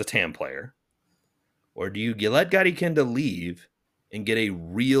Kinda as a TAM player, or do you let Gotti Kinda leave and get a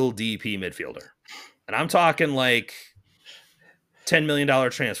real DP midfielder? And I'm talking like $10 million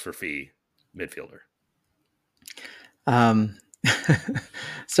transfer fee midfielder.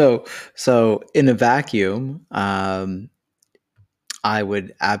 So in a vacuum, I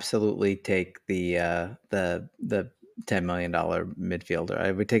would absolutely take the $10 million midfielder.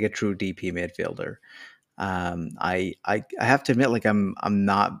 I would take a true DP midfielder. I have to admit, like I'm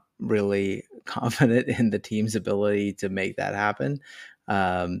not really confident in the team's ability to make that happen.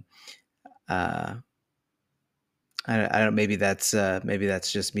 I don't. Maybe that's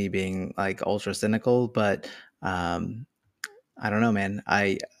just me being like ultra cynical, but I don't know, man.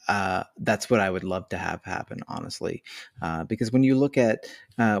 That's what I would love to have happen, honestly, because when you look at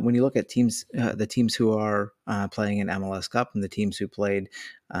teams, the teams who are playing in MLS Cup and the teams who played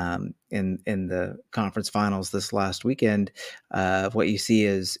in the conference finals this last weekend, what you see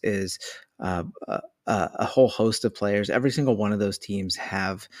is a whole host of players. Every single one of those teams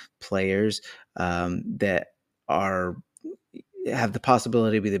have players that have the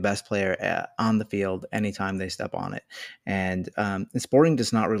possibility to be the best player on the field anytime they step on it. And Sporting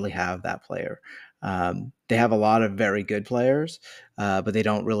does not really have that player. They have a lot of very good players, but they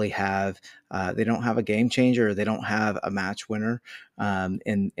don't really have a game changer. They don't have a match winner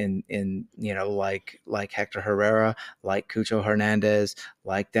in like Hector Herrera, like Cucho Hernandez,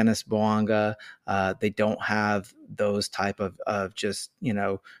 like Dennis Boanga. They don't have those type of just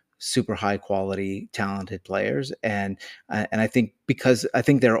super high quality, talented players, and I think because I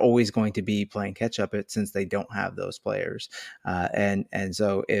think they're always going to be playing catch up since they don't have those players, and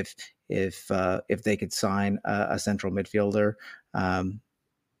so if they could sign a central midfielder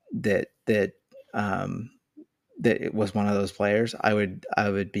that it was one of those players, I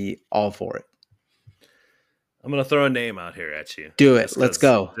would be all for it. I'm going to throw a name out here at you. Do it. Let's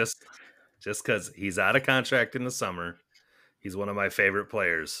go. Just because he's out of contract in the summer. He's one of my favorite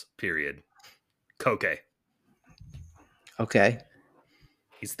players, period. Koke. Okay.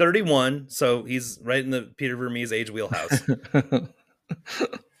 He's 31, so he's right in the Peter Vermees age wheelhouse. No,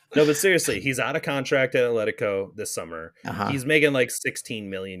 but seriously, he's out of contract at Atletico this summer. Uh-huh. He's making like 16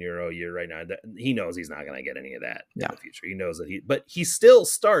 million euro a year right now. He knows he's not going to get any of that in the future. He knows that but he still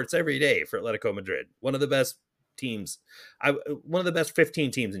starts every day for Atletico Madrid. One of the best teams, one of the best 15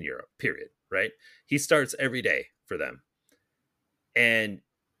 teams in Europe, period, right? He starts every day for them. And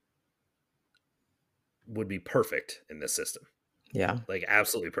would be perfect in this system. Yeah. Like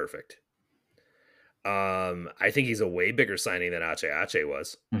absolutely perfect. I think he's a way bigger signing than Ache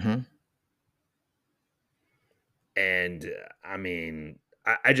was. Mm-hmm. And I mean,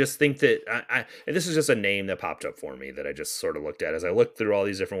 I just think that and this is just a name that popped up for me that I just sort of looked at as I looked through all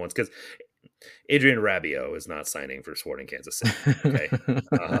these different ones, because Adrian Rabiot is not signing for Sporting Kansas City. Okay.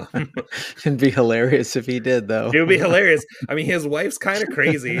 It'd be hilarious if he did, though. It would be hilarious. I mean, his wife's kind of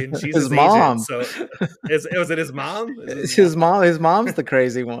crazy, and she's his mom. Agent, so was it his mom? His mom. His mom's the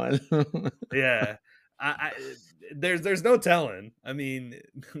crazy one. Yeah. there's no telling. I mean,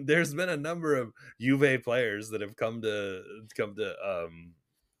 there's been a number of Juve players that have come to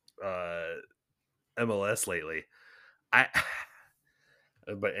uh MLS lately. I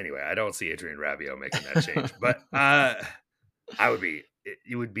but anyway, I don't see Adrian Rabiot making that change. But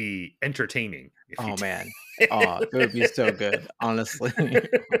it would be entertaining if he Oh, did. man. Oh, it would be so good, honestly.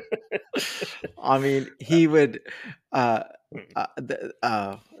 I mean, he would, uh,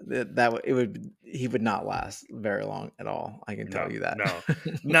 it would he would not last very long at all, I can No, tell you that. no,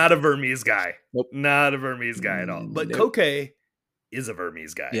 not a Vermes guy. Nope. Not a Vermes guy at all. But Nope. Koke is a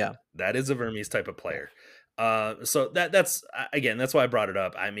Vermes guy. Yeah, That is a Vermes type of yeah. player. So that's again, that's why I brought it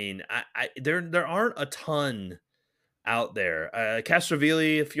up. I mean, there aren't a ton out there.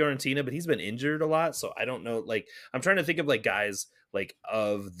 Castrovilli, Fiorentina, but he's been injured a lot, so I don't know. Like, I'm trying to think of like guys like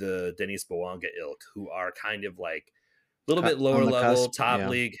of the Denis Bouanga ilk who are kind of like a little Cut bit on lower the level, cusp,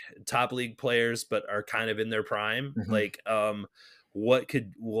 yeah. top league players, but are kind of in their prime. Mhm. Like, what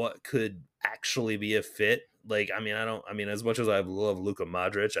could actually be a fit? Like, I mean, I mean, as much as I love Luka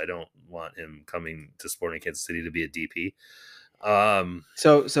Modric, I don't want him coming to Sporting Kansas City to be a DP. Um,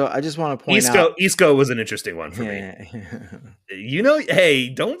 So I just wanna point out. Isco was an interesting one for me. Hey,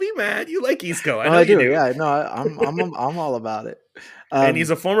 don't be mad. You like Isco. I No, know I you do, do. yeah, no, I'm all about it. And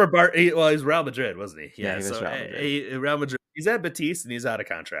he's Um, a former he's Real Madrid, wasn't he? yeah, Yeah. he was So Real Madrid. Real Madrid. He's at Betis and he's out of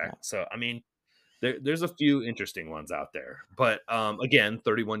Yeah. contract. So I mean, there's a few interesting ones out there. But again,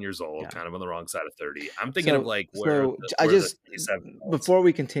 31 years old, Yeah. kind of on the wrong side of 30. I'm thinking of So like so j I where the just 27 olds. before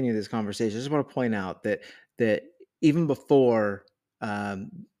we continue this conversation, I just wanna point out that even before,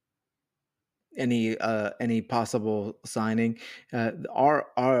 um, any possible signing,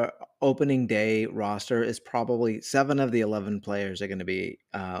 our opening day roster is probably 7 of the 11 players are gonna be,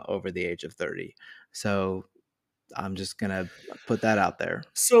 over the age of 30. So, I'm just gonna put that out there.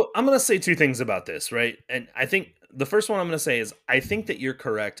 So I'm going to say two things about this, right? And I think the first one I'm going to say is I think that you're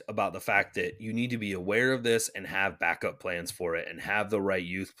correct about the fact that you need to be aware of this and have backup plans for it and have the right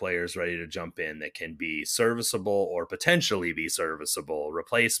youth players ready to jump in that can be serviceable or potentially be serviceable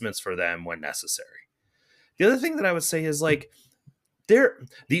replacements for them when necessary. The other thing that I would say is like they're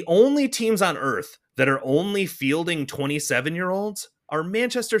the only teams on earth that are only fielding 27-year-olds are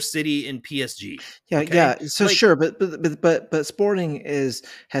Manchester City and PSG. Yeah, Okay? yeah. So Like sure, but Sporting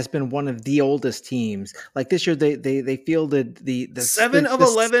has been one of the oldest teams. Like this year, they fielded Seven of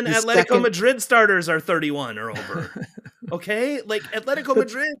 11 the Atletico second. Madrid starters are 31 or over. Okay? Like Atletico but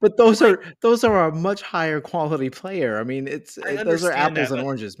Madrid, but like those are a much higher quality player. I mean, I those are understand apples that, and but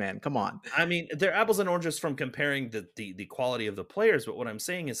oranges, man. Come on. I mean, they're apples and oranges from comparing the quality of the players, but what I'm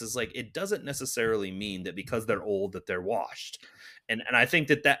saying is like it doesn't necessarily mean that because they're old that they're washed. And I think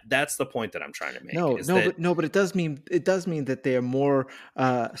that's the point that I'm trying to make No, is that no, but it does mean that they are more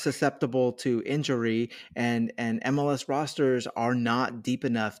susceptible to injury, and MLS rosters are not deep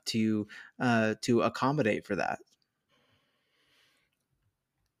enough to accommodate for that.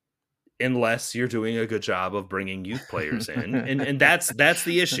 unless you're doing a good job of bringing youth players in and that's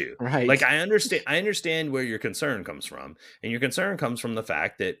the issue. Like Right. I understand where your concern comes from, and your concern comes from the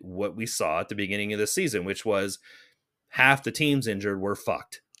fact that what we saw at the beginning of the season, which was half the teams injured, were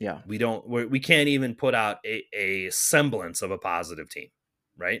fucked. Yeah. We can't even put out a semblance of a positive team,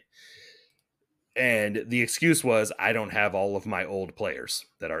 right? And the excuse was I don't have all of my old players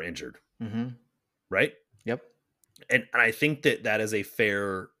that are injured, Mhm. right? Yep. And I think that is a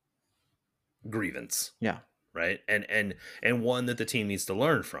fair grievance, Yeah. right? And one that the team needs to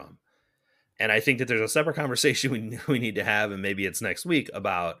learn from. And I think that there's a separate conversation we need to have, and maybe it's next week,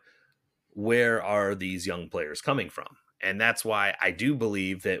 about where are these young players coming from. And that's why I do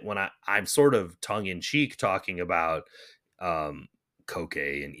believe that when I'm sort of tongue in cheek talking about um,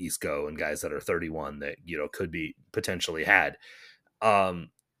 Koke and Isco and guys that are 31 that could be potentially had,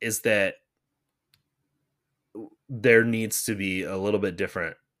 is that there needs to be a little bit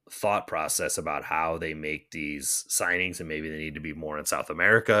different thought process about how they make these signings, and maybe they need to be more in South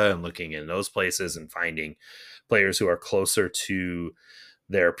America and looking in those places and finding players who are closer to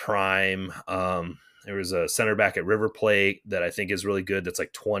their prime. There was a center back at River Plate that I think is really good. That's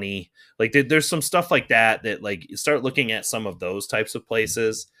like 20. Like there's some stuff like that like you start looking at some of those types of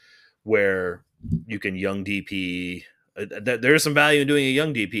places where you can young DP. There is some value in doing a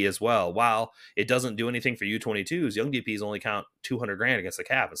young DP as well. While it doesn't do anything for U22s, young DPs only count 200 grand against the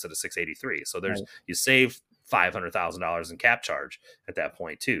cap instead of 683. So Right. you save $500,000 in cap charge at that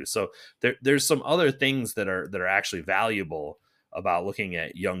point too. So there's some other things that are actually valuable about looking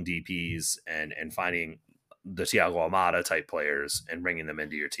at young DPs and finding the Thiago Almada type players and bringing them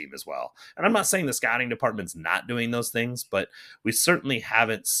into your team as well. And I'm not saying the scouting department's not doing those things, but we certainly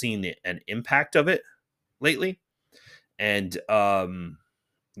haven't seen an impact of it lately. And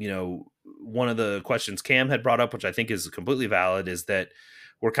one of the questions Cam had brought up, which I think is completely valid, is that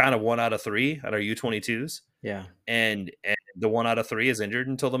we're kind of 1 out of 3 at our U22s, Yeah. and the 1 out of 3 is injured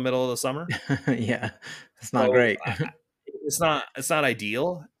until the middle of the summer. Yeah. It's not So great. it's not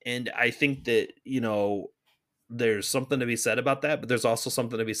ideal, and I think that there's something to be said about that, but there's also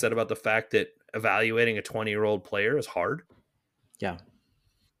something to be said about the fact that evaluating a 20-year-old player is hard. Yeah.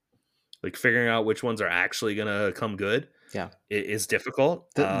 Like figuring out which ones are actually going to come good Yeah. is difficult.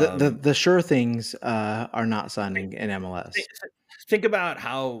 The sure things are not Think, signing in think, MLS. think about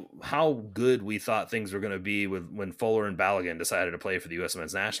how good we thought things were going to be when Fuller and Balogun decided to play for the U.S.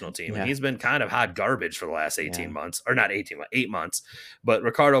 men's national team, and Yeah. he's been kind of hot garbage for the last Yeah. 18 months, or not 18, 8 months. But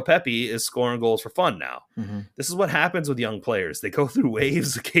Ricardo Pepi is scoring goals for fun now. Hmm. This is what happens with young players. They go through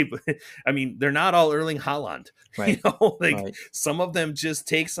waves. I mean, they're not all Erling Haaland. Right. Like Right. some of them just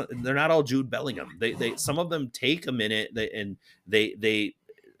take. They're not all Jude Bellingham. They some of them take a minute. And they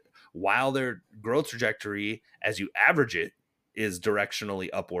while their growth trajectory, as you average it, is directionally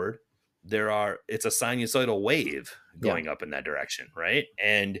upward, it's a sinusoidal wave Yeah. going up in that direction, right?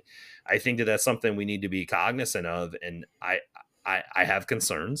 And I think that that's something we need to be cognizant of. And I have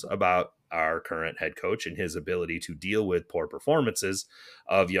concerns about our current head coach and his ability to deal with poor performances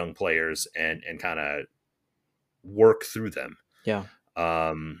of young players and kind of work through them. Yeah.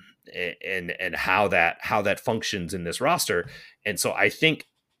 um and how that functions in this roster. And so I think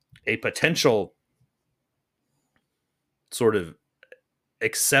a potential sort of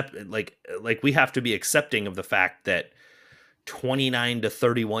accept like we have to be accepting of the fact that 29 to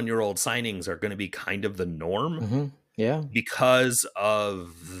 31-year-old signings are going to be kind of the norm Hmm. Yeah. because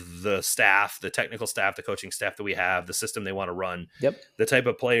of the staff, the technical staff, the coaching staff that we have, the system they want to run. Yep. The type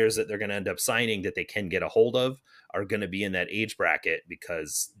of players that they're going to end up signing that they can get a hold of are going to be in that age bracket,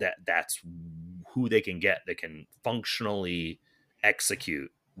 because that's who they can get that can functionally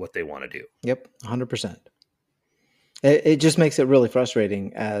execute what they want to do. Yep. 100%. It just makes it really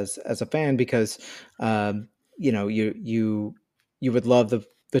frustrating as a fan because, you would love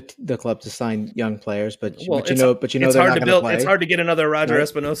the club to sign young players, but Well, but it's they're hard not to going to build. It's play, hard to get another Roger right?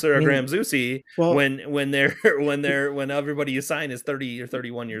 Espinosa I or mean, Graham Zusi well, when everybody you sign is 30 or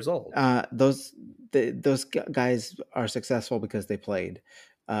 31 years old. those guys are successful because they played.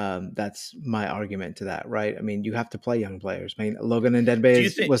 That's my argument to that, right? I mean, you have to play young players. I mean, Logan and Do you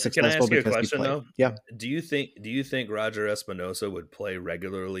Denbe think? was Can I successful ask you a because he question played. though? Yeah, Do you think Roger Espinosa would play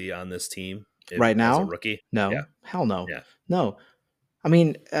regularly on this team right as a now, rookie? Yeah, no, hell no, yeah. no. I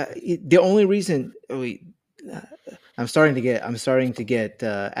mean, the only reason uh, I'm starting to get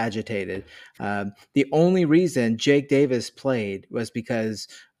agitated. The only reason Jake Davis played was because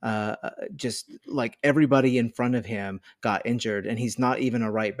just like everybody in front of him got injured, and he's not even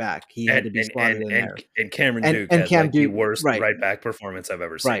a right back. He had And to be and slotted and in and there, and Cameron Duke and had Cam like the Duke, worst right, right back performance I've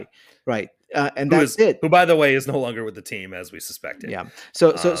ever seen. right, right, and Who that's is it. who, by the way, is no longer with the team as we suspected. Yeah.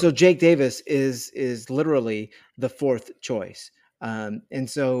 So Um, Jake Davis is literally the fourth choice. And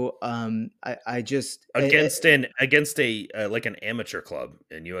so I just against a like an amateur club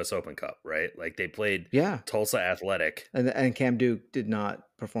in U.S. Open Cup, right? Like they played yeah, Tulsa Athletic. and Cam Duke did not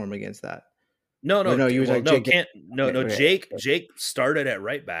perform against that. No, Or no, no, you were well, like no, Jake Davis. can't, no, Okay, no. okay, okay. Jake started at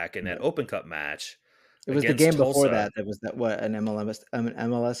right back in that Yeah. Open Cup match It was the against game before Tulsa. that was that what an MLS It was game an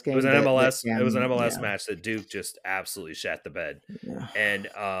that MLS. It was an Cam, MLS yeah, match that Duke just absolutely shat the bed. yeah.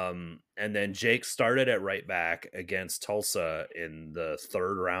 And then Jake started at right back against Tulsa in the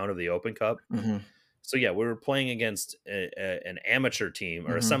third round of the Open Cup. Hmm. So yeah, we were playing against an amateur team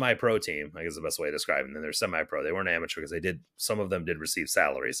or a Hmm. semi-pro team. I guess is the best way to describe them. And they're semi-pro. They weren't amateur because some of them did receive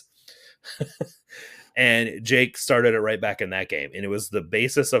salaries. And Jake started it right back in that game, and it was the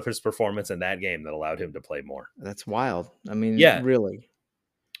basis of his performance in that game that allowed him to play more. That's wild. I mean, Yeah, really.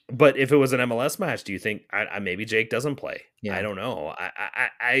 but if it was an MLS match, do you think maybe Jake doesn't play? I Yeah. don't know.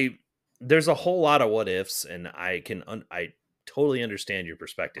 There's a whole lot of what ifs, and I totally understand your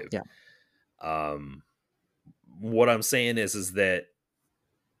perspective. Yeah. Um, what I'm saying is that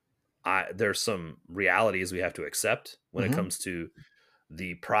there's some realities we have to accept when it Hmm. comes to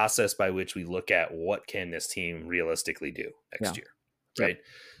the process by which we look at what can this team realistically do Yeah. next year, Yep. right?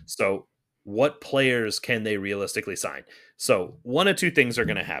 So what players can they realistically sign? So one of two things are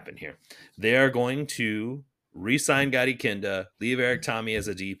going to happen here. They are going to re-sign Gotti Kinda, leave Eric Tommy as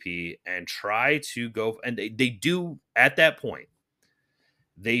a DP, and try to go, and they do at that point,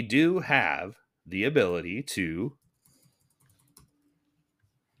 they do have the ability to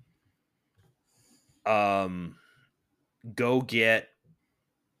go get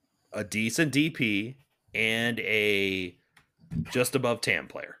a decent DP and a just above TAM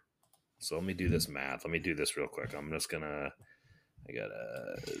player. So let me do this math. Let me do this real quick. I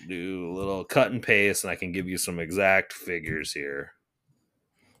gotta do a little cut and paste, and I can give you some exact figures here.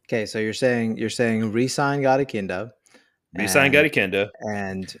 Okay, so you're saying re-sign Gadikinda Resign and Gadi Kenda,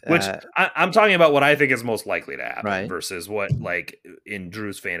 and which I'm talking about what I think is most likely to happen right. versus what like in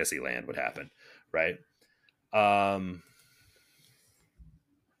Drew's fantasy land would happen, right? Um,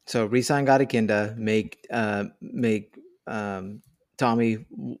 So re-sign Gadikinda, make Tommy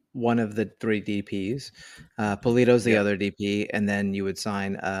one of the three DPs, Polito's the yep. other DP, and then you would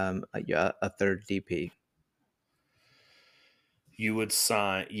sign a third DP. You would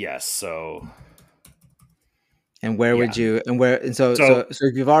sign yes. So And where would yeah. you and where and so So so so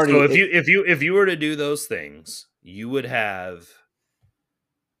if you've already so if you were to do those things, you would have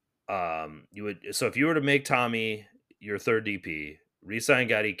you would so if you were to make Tommy your third DP, resign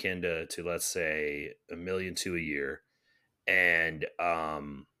Gadi Kinda to let's say 1,200,000 a year, and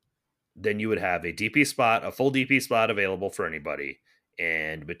then you would have a DP spot, a full DP spot available for anybody,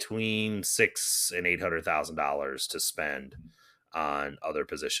 and between $600,000 and $800,000 to spend on other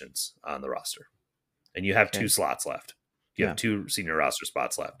positions on the roster. And you have two okay, slots left. You have yeah, two senior roster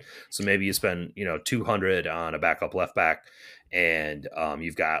spots left. So maybe you spend 200 on a backup left back, and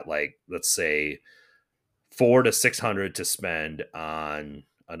you've got like let's say 400 to 600 to spend on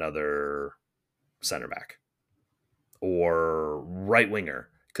another center back or right winger.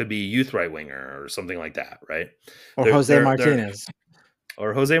 Could be youth right winger or something like that, right? or Jose They're Martinez.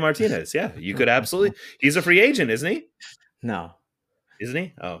 or Jose Martinez. Yeah, you could absolutely. He's a free agent, isn't he? No, Isn't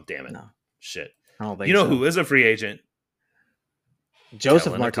he? Oh, damn it! no, Shit. I don't You think know so. who is a free agent? Joseph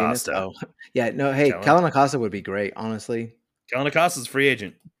Kellen Martinez. Acosta. Oh, yeah, no. Hey, Kellen Kellen Acosta would be great. Honestly, Kellen Acosta's a free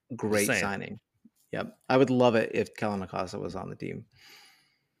agent. Just great saying. signing. Yep, I would love it if Kellen Acosta was on the team.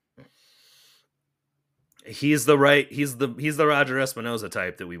 He's the Roger Espinoza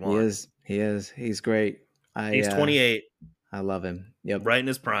type that we He want. is. He is. He's great. I He's uh 28, I love him. Yep. right in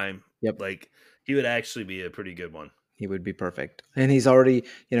his prime. Yep. Like he would actually be a pretty good one. He would be perfect. And he's already,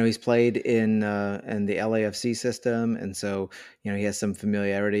 he's played in the LAFC system, and so he has some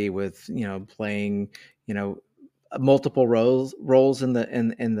familiarity with playing you know multiple roles in the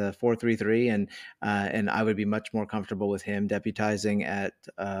 4-3-3, and I would be much more comfortable with him deputizing at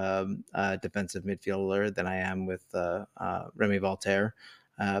defensive midfielder than I am with Remy Voltaire.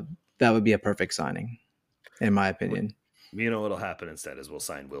 Uh, that would be a perfect signing, in my opinion. You know what'll happen instead is we'll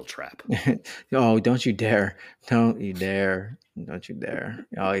sign Will Trapp. Oh, don't you dare! Don't you dare! Don't you dare!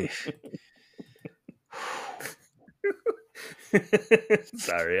 Oh,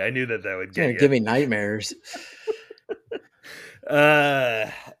 Sorry, I knew that would it's get gonna you. give me nightmares. Uh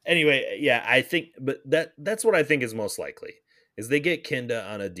anyway, yeah, I think but that's what I think is most likely. Is they get Kinda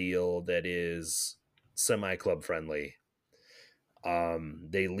on a deal that is semi club friendly.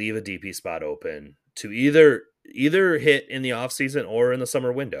 They leave a DP spot open to either hit in the offseason or in the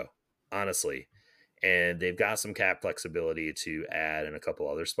summer window, honestly. And they've got some cap flexibility to add in a couple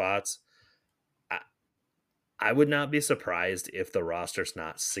other spots. I, I would not be surprised if the roster's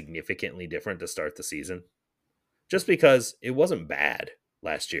not significantly different to start the season, just because it wasn't bad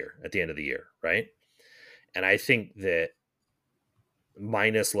last year at the end of the year, right? And I think that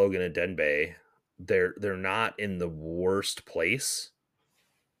minus Logan and Denbei, they're not in the worst place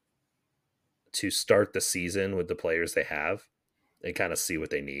to start the season with the players they have and kind of see what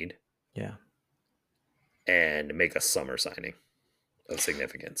they need Yeah, and make a summer signing of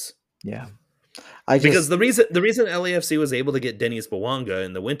significance. yeah. I Because just the reason LAFC was able to get Denis Bouanga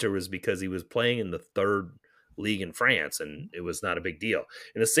in the winter was because he was playing in the third league in France, and it was not a big deal.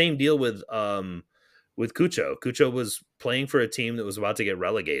 And the same deal with Cucho. Cucho was playing for a team that was about to get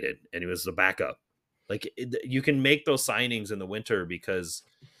relegated, and he was the backup. Like you can make those signings in the winter because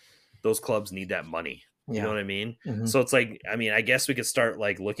those clubs need that money. You know yeah. what I mean? Hmm. So it's like, I mean, I guess we could start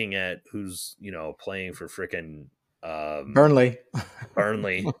like looking at who's playing for freaking Burnley.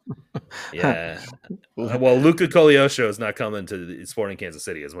 Burnley. Yeah. Well, Luca Kolyosho is not coming to the Sporting Kansas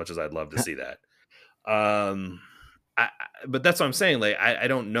City as much as I'd love to see that. But that's what I'm saying. Like, I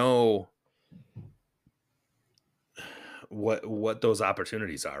don't know what those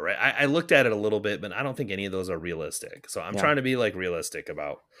opportunities are. Right. I looked at it a little bit, but I don't think any of those are realistic. So I'm Yeah, trying to be like realistic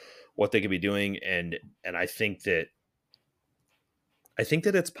about what they could be doing, and I think that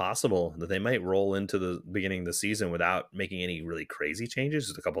it's possible that they might roll into the beginning of the season without making any really crazy changes,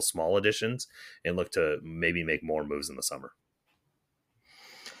 just a couple small additions, and look to maybe make more moves in the summer.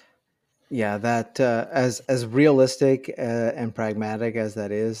 Yeah, that as realistic and pragmatic as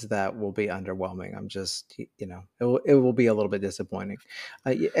that is, that will be underwhelming. I'm just, it will be a little bit disappointing.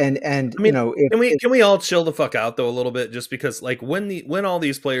 And I mean, if can we all chill the fuck out though a little bit? Just because like when all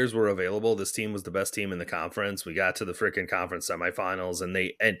these players were available, this team was the best team in the conference. We got to the freaking conference semifinals,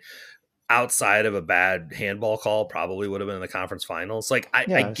 and outside of a bad handball call, probably would have been in the conference finals. Like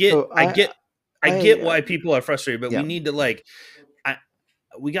yeah, so I I get why people are frustrated, but we yeah, need to like I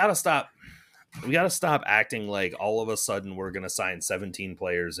we gotta stop we got to stop acting like all of a sudden we're going to sign 17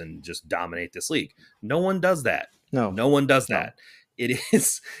 players and just dominate this league. No one does that. no, No one does no, that. It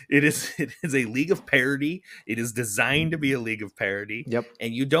is it is a league of parity. It is designed to be a league of parity, yep.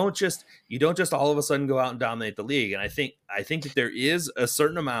 and you don't just all of a sudden go out and dominate the league. And I think that there is a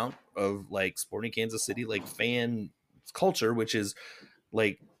certain amount of like Sporting Kansas City like fan culture which is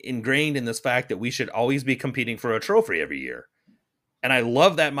like ingrained in this fact that we should always be competing for a trophy every year. And I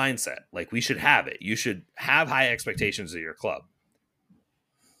love that mindset. Like we should have it. You should have high expectations of your club.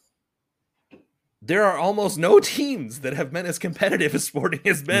 There are almost no teams that have been as competitive as Sporting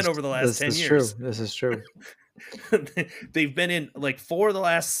has been over the last This 10 is true. years. This is true. They've been in like 4 of the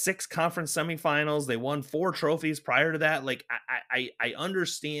last 6 conference semifinals. They won 4 trophies prior to that. Like I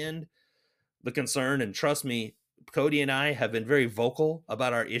understand the concern, and trust me, Cody and I have been very vocal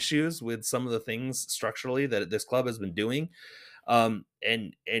about our issues with some of the things structurally that this club has been doing. And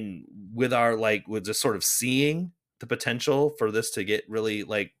with our like with just sort of seeing the potential for this to get really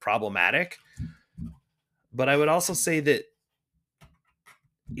like problematic. But I would also say that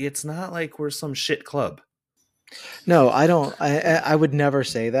it's not like we're some shit club. No, I don't. I would never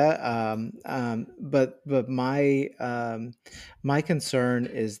say that. But my concern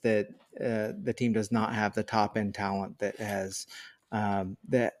is that the team does not have the top end talent that has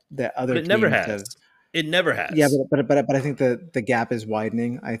that But other it never teams has. have. It never Yeah, has. but I think the gap is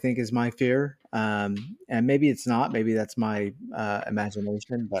widening. I think is my fear, and maybe it's not. Maybe that's my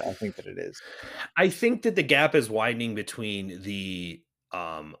imagination, but I think that it is. I think that the gap is widening between the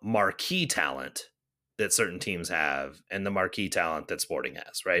marquee talent that certain teams have and the marquee talent that Sporting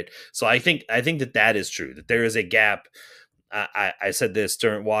has, right? So I think that is true. That there is a gap. I said this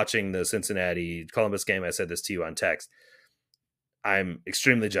during watching the Cincinnati Columbus game. I said this to you on text. I'm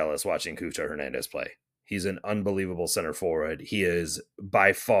extremely jealous watching Cucho Hernandez play. He's an unbelievable center forward. He is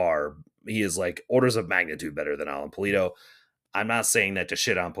by far, he is like orders of magnitude better than Alan Polito. I'm not saying that to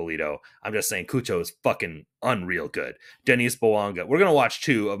shit on Polito. I'm just saying Cucho is fucking unreal good. Denis Bouanga. We're going to watch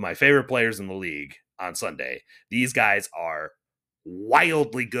 2 of my favorite players in the league on Sunday. These guys are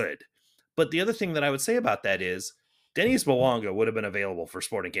wildly good. But the other thing that I would say about that is Denis Bouanga would have been available for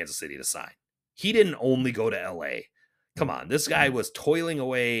Sporting Kansas City to sign. He didn't only go to LA. Come on, this guy was toiling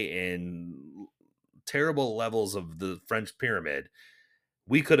away in terrible levels of the French pyramid.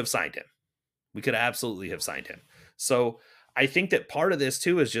 We could have signed him. We could absolutely have signed him. So I think that part of this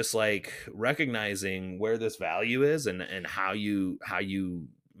too is just like recognizing where this value is and how you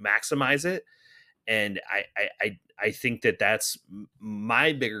maximize it. And I think that that's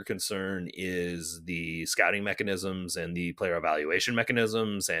my bigger concern is the scouting mechanisms and the player evaluation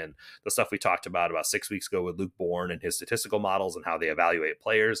mechanisms and the stuff we talked about 6 weeks ago with Luke Bourne and his statistical models and how they evaluate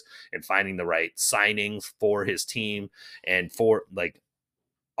players and finding the right signings for his team and for like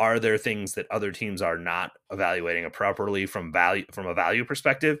are there things that other teams are not evaluating properly from a value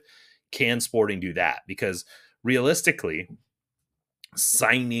perspective? Can Sporting do that? Because realistically,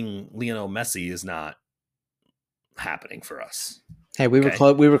 signing Lionel Messi is not happening for us. Hey, we were Okay.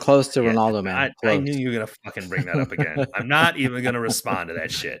 close. We were close to Yeah. Ronaldo, man. I knew Close. you were gonna fucking bring that up again. I'm not even gonna respond to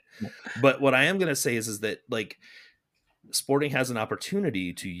that shit. But what I am gonna say is that like Sporting has an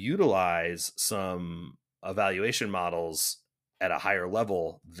opportunity to utilize some evaluation models at a higher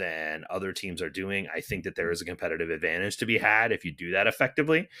level than other teams are doing. I think that there is a competitive advantage to be had if you do that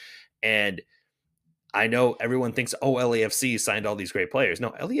effectively. And I know everyone thinks, oh, LAFC signed all these great players.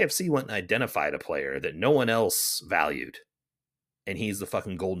 No, LAFC went and identified a player that no one else valued. And he's the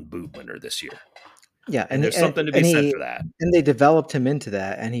fucking golden boot winner this year. Yeah, And there's something to be said for that. and they developed him into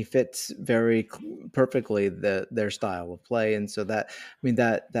that, and he fits very perfectly their style of play, and so that I mean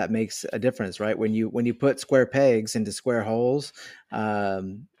that makes a difference, right? When you put square pegs into square holes,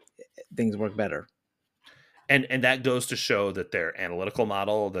 um, things work better. And that goes to show that their analytical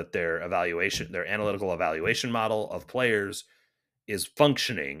model, that their analytical evaluation model of players is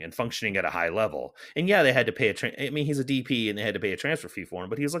functioning and functioning at a high level. And yeah, they had to pay I mean, he's a DP and they had to pay a transfer fee for him,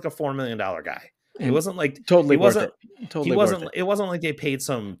 but he was like a $4 million guy. It And wasn't like totally he worth it. wasn't he Totally worth wasn't it. it wasn't like they paid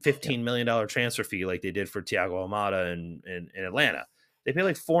some Yep. $15 million transfer fee like they did for Thiago Almada in Atlanta. They pay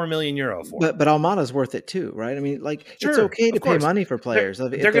like €4 million for him. But Almada's worth it too, right? I mean, like, it's Sure, okay to of pay course. money for They're players if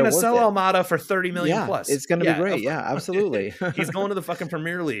they're they're gonna worth sell it. Almada for 30 million Yeah, plus. it's gonna be Yeah, great. of Yeah, course. absolutely. He's going to the fucking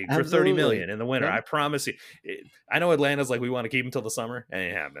Premier League for 30 Absolutely. million in the winter. Yep. I promise you. I know Atlanta's like, we want to keep him till the summer. It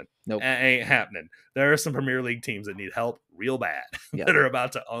ain't happening. It Nope. ain't happening. There are some Premier League teams that need help real bad Yeah. that are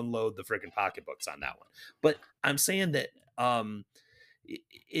about to unload the freaking pocketbooks on that one. But I'm saying that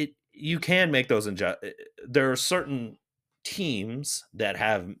you can make those there are certain teams that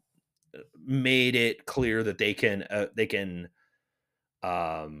have made it clear that they can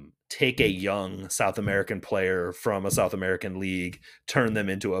take a young South American player from a South American league, turn them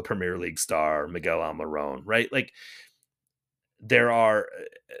into a Premier League star, Miguel Almiron, right? Like there are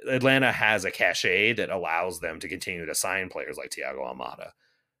Atlanta has a cachet that allows them to continue to sign players like Thiago Almada.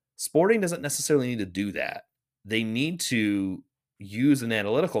 Sporting doesn't necessarily need to do that. They need to use an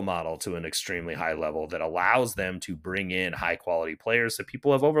analytical model to an extremely high level that allows them to bring in high quality players that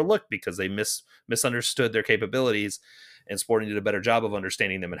people have overlooked because they misunderstood their capabilities, and Sporting did a better job of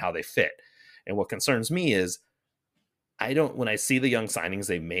understanding them and how they fit. And what concerns me is when I see the young signings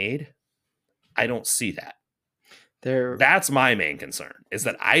they've made, I don't see that. They're That's my main concern, is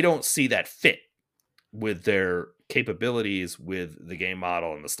that I don't see that fit with their capabilities, with the game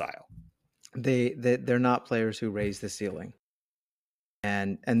model and the style. they're not players who raise the ceiling.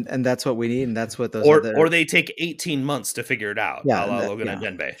 And that's what we need, and that's what those Or other. they take 18 months to figure it out, Yeah, a and la that, Logan yeah,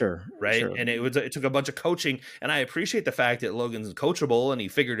 and Denbei, sure, right? sure. And it took a bunch of coaching, and I appreciate the fact that Logan's coachable and he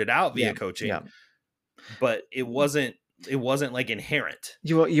figured it out Yeah, via coaching, yeah. but it wasn't like inherent.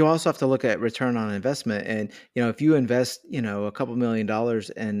 You also have to look at return on investment, and if you invest a couple $1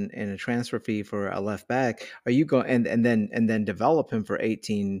 million in a transfer fee for a left back, are you going and then develop him for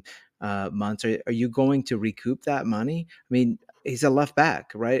 18 months? Are you going to recoup that money? I mean, he's a left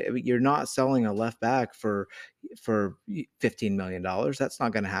back, right? I mean, you're not selling a left back for $15 million. That's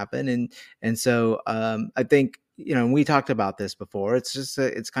not going to happen, and so I think. We talked about this before. It's just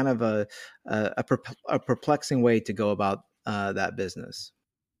it's kind of a perplexing way to go about that business.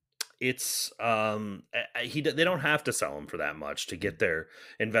 It's they don't have to sell him for that much to get their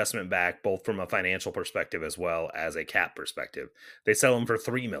investment back, both from a financial perspective as well as a cap perspective. They sell him for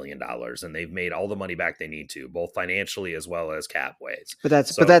 $3 million, and they've made all the money back they need to, both financially as well as cap ways. So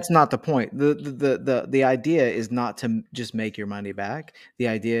But that's not the point. The idea is not to just make your money back. The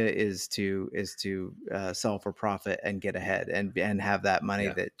idea is to sell for profit and get ahead and have that money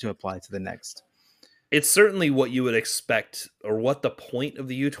yeah, that to apply to the next. it's certainly what you would expect, or what the point of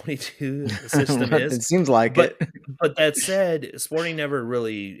the U22 system is. It seems like But it. but that said, Sporting never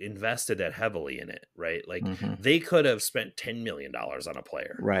really invested that heavily in it, right? Like Hmm. they could have spent $10 million on a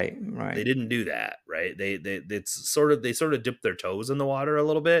player. Right, They right. didn't do that, right? They sort of dipped their toes in the water a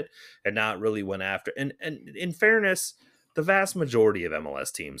little bit and not really went after. And in fairness, the vast majority of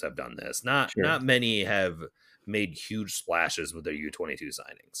MLS teams have done this. Not Sure. not many have made huge splashes with their U22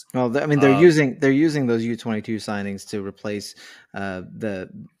 signings. Well, I mean, they're using those U22 signings to replace the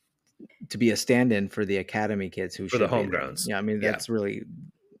to be a stand-in for the academy kids who For the should be there. homegrowns. Yeah, I mean, Yeah. that's really,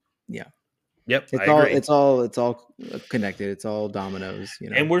 yeah. Yep, I It's all agree. it's all it's all connected. It's all dominoes.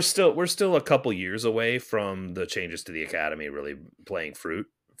 And we're still a couple years away from the changes to the academy really playing fruit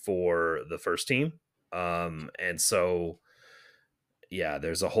for the first team. And so yeah,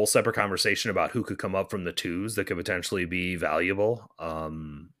 there's a whole separate conversation about who could come up from the twos that could potentially be valuable.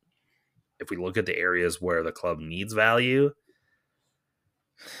 If we look at the areas where the club needs value,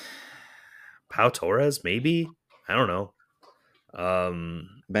 Pau Torres, maybe. I don't know.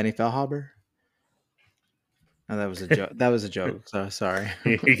 Benny Feilhaber. Oh, that was a joke. That was a joke. So sorry.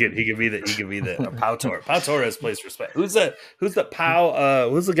 he could be the Pau Torres plays for Spain. Who's the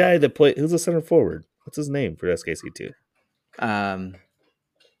guy that play who's the center forward? What's his name for SKC2? um,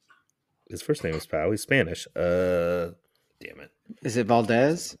 His first name is Pau. He's Spanish. Damn it. is it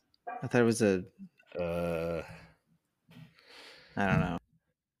Valdez? I thought it was a. Uh, I don't know.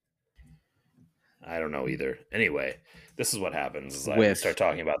 I don't know either. Anyway, this is what happens: is we start Whiff.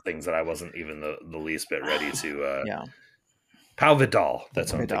 talking about things that I wasn't even the least bit ready to. Yeah. Pau Vidal.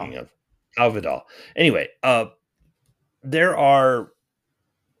 That's what I'm Vidal. thinking of. Pau Vidal. Anyway, there are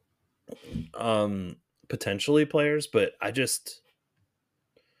potentially players, but I just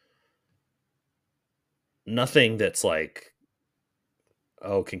nothing that's like,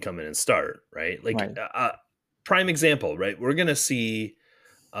 oh, can come in and start, right? Like Right. prime example, right? We're gonna see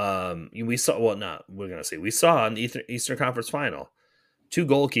we saw well not we're gonna see we saw in the Eastern Conference final two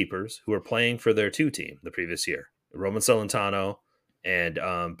goalkeepers who were playing for their two team the previous year, Roman Celentano and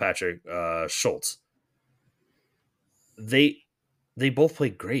Patrick Schultz. They both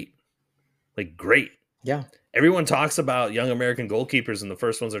played great, like great. Yeah. everyone talks about young American goalkeepers, and the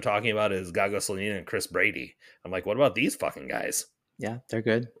first ones they're talking about is Gago Salina and Chris Brady. I'm like, what about these fucking guys? Yeah, they're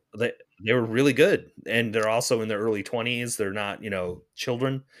good. They they were really good, and they're also in their early 20s. They're not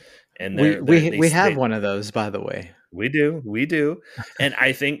children, and We they're we they we have they one of those, by the way. we do, and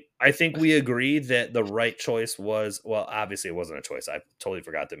I think we agree that the right choice was, well, obviously it wasn't a choice. I totally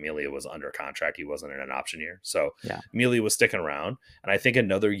forgot that Melia was under contract; he wasn't in an option year, so Yeah, Melia was sticking around, and I think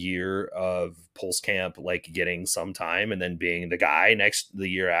another year of Pulse Camp, like getting some time and then being the guy the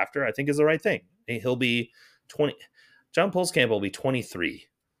year after, I think is the right thing. He'll be 20. John Pulskamp will be 23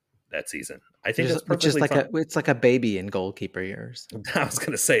 that season. I think that's which is perfectly like fine. a baby in goalkeeper years. I was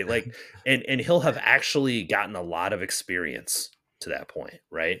gonna say, like, and he'll have actually gotten a lot of experience to that point,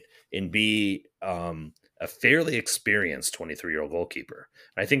 right? And be a fairly experienced 23-year-old goalkeeper.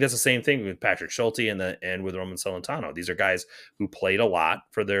 And I think that's the same thing with Patrick Schulte and with Roman Celentano. These are guys who played a lot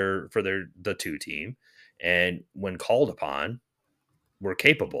for their the two team, and when called upon, were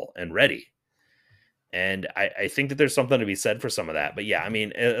capable and ready. And I think that there's something to be said for some of that. But yeah, I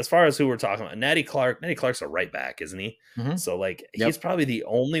mean, as far as who we're talking about, Natty Clark's a right back, isn't he? Hmm. So like he's Yep. probably the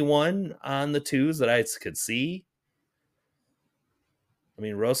only one on the twos that I could see. I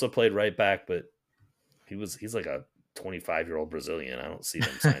mean, Rosa played right back, but he's like a 25-year-old Brazilian. I don't see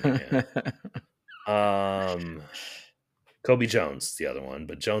them signing him. Um Kobe Jones is the other one,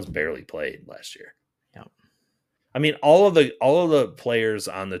 but Jones barely played last year. Yep. I mean, all of the players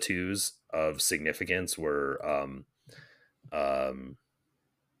on the twos of significance were um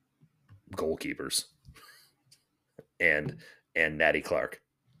goalkeepers and Natty Clark.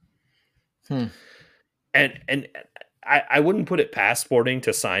 Hmm. And I wouldn't put it past Sporting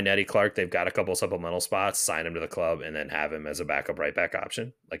to sign Natty Clark. They've got a couple supplemental spots, sign him to the club, and then have him as a backup right back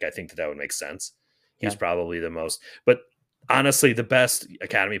option. Like, I think that would make sense. He's Yeah. probably the most, but honestly, the best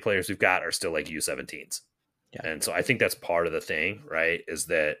academy players we've got are still like U17s. Yeah. And so I think that's part of the thing, right? Is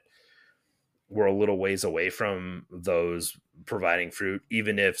that we're a little ways away from those providing fruit,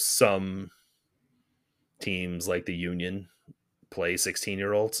 even if some teams like the Union play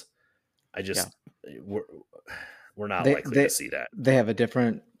 16-year-olds. I Yeah. just we're we're not They likely to they see that. they have a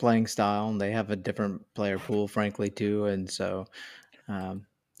different playing style, and they have a different player pool, frankly, too. And so, um,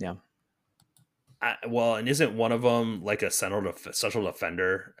 yeah, Well, and isn't one of them like a central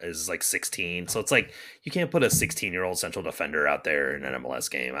defender is like 16? So it's like you can't put a 16-year-old central defender out there in an MLS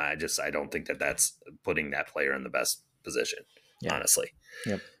game. I don't think that that's putting that player in the best position. yeah, Honestly,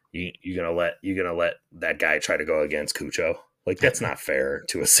 yep. you gonna let that guy try to go against Cucho? Like, that's not fair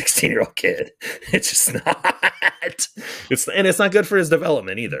to a 16-year-old kid. It's just not. It's not good for his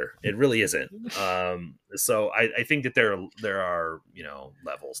development either. It really isn't. So I think that there are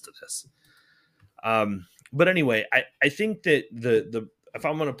levels to this. But anyway, I think that the if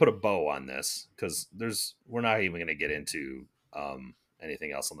I'm going to put a bow on this, because we're not even going to get into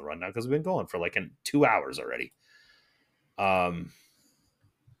anything else on the rundown because we've been going for like 2 hours already.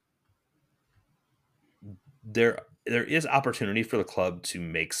 There is opportunity for the club to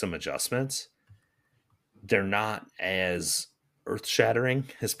make some adjustments. They're not as earth shattering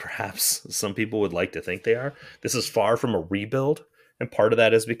as perhaps some people would like to think they are. This is far from a rebuild. And part of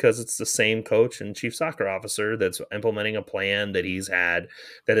that is because it's the same coach and chief soccer officer that's implementing a plan that he's had,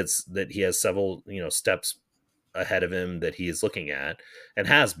 that he has several, steps ahead of him that he is looking at and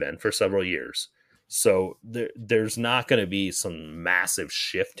has been for several years. So there's not going to be some massive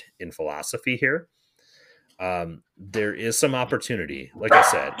shift in philosophy here. There is some opportunity. Like I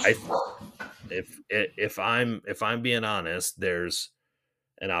said, if I'm being honest, there's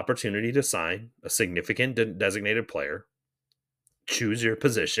an opportunity to sign a significant designated player. Choose your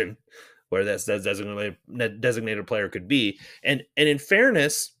position where that designated player could be, and in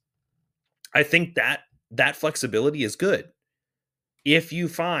fairness, I think that flexibility is good. If you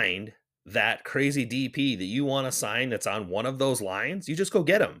find that crazy DP that you want to sign that's on one of those lines, you just go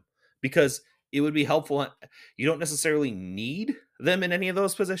get them, because it would be helpful. You don't necessarily need them in any of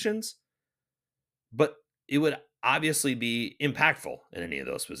those positions, but it would obviously be impactful in any of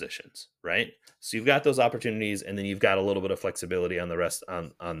those positions, right? So you've got those opportunities, and then you've got a little bit of flexibility on the rest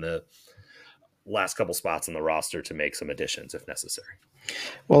on the last couple spots on the roster to make some additions if necessary.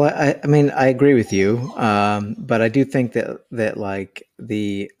 Well, I mean, I agree with you, but I do think that like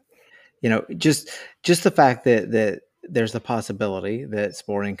just the fact that there's the possibility that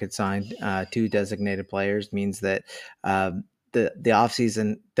Sporting could sign two designated players means that the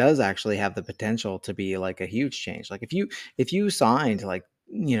offseason does actually have the potential to be like a huge change. Like if you signed like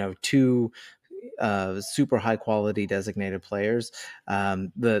two super high quality designated players,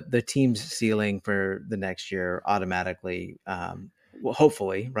 the team's ceiling for the next year automatically well,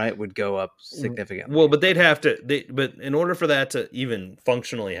 hopefully, right, would go up significantly. Well, but they'd have to. But in order for that to even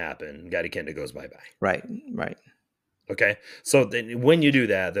functionally happen, Gadi Kenda goes bye bye. Right, right. Okay, so then when you do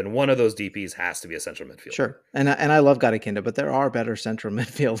that, then one of those DPS has to be a central midfielder. Sure, and I love Gadikinda, but there are better central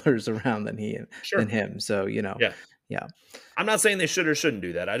midfielders around than Sure. him. So Yeah. yeah, I'm not saying they should or shouldn't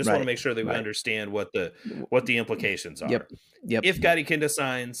do that. I just want to right, make sure that we right. understand what the implications are. Yep, yep. If Gadi Kinda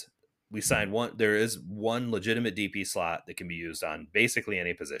signs, we sign one. There is one legitimate DP slot that can be used on basically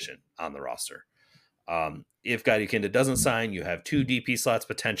any position on the roster. If Gadi Kinda doesn't sign, you have 2 DP slots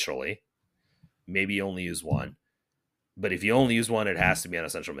potentially. Maybe you only use one, but if you only use one, it has to be on a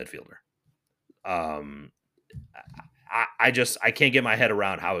central midfielder. Um, I can't get my head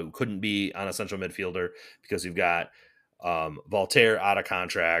around how it couldn't be on a central midfielder because you've got Voltaire out of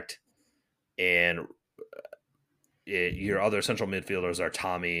contract, and your other central midfielders are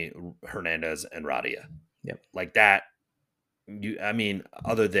Tommy, Hernandez, and Radia. Yep. Like that. I mean,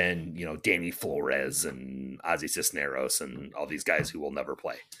 other than Danny Flores and Ozzy Cisneros and all these guys who will never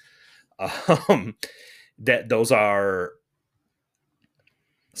play, that those are.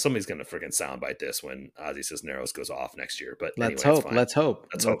 Somebody's gonna freaking soundbite this when Ozzy Cisneros goes off next year. But Let's anyway, it's hope. fine. Let's hope.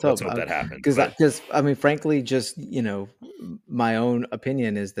 Let's hope that happens. Because I mean, frankly, just my own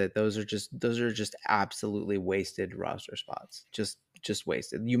opinion is that those are just absolutely wasted roster spots. Just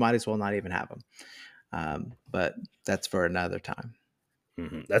wasted. You might as well not even have them. But that's for another time.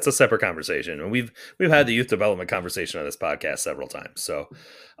 Mm-hmm. That's a separate conversation, and we've had the youth development conversation on this podcast several times. So,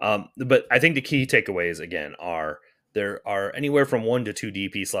 but I think the key takeaways again are there are anywhere from 1 to 2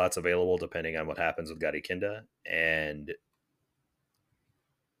 DP slots available depending on what happens with Gadi Kinda, and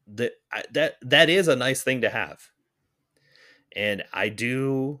that is a nice thing to have. And I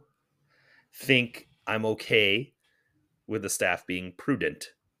do think I'm okay with the staff being prudent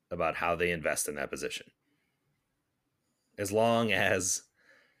about how they invest in that position, as long as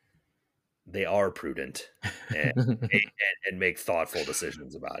they are prudent and make thoughtful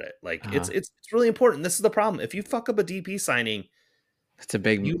decisions about it. Like it's really important. This is the problem. If you fuck up a DP signing, it's a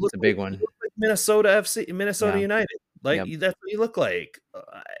big one. You look like Minnesota FC, Minnesota United. Like that's what you look like.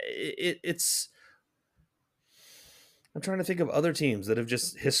 It's. I'm trying to think of other teams that have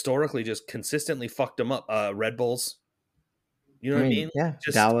just historically just consistently fucked them up. Red Bulls. You know what I mean? Yeah,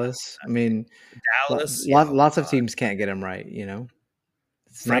 Just, Dallas. I mean, Dallas. Lots of teams can't get them right.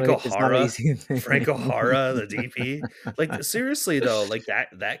 It's Franco it's not an easy thing. Franco Hara, the DP. Like seriously though, like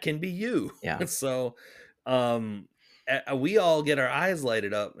that can be you. Yeah. So, we all get our eyes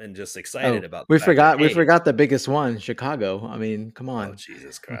lighted up and just excited about. We forgot the biggest one, Chicago. I mean, come on. Oh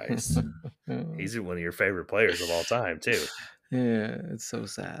Jesus Christ! He's one of your favorite players of all time too. Yeah, it's so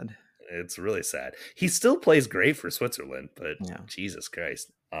sad. It's really sad. He still plays great for Switzerland, but Jesus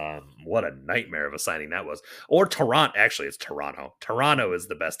Christ. What a nightmare of a signing that was. Or Toronto. Actually, it's Toronto. Toronto is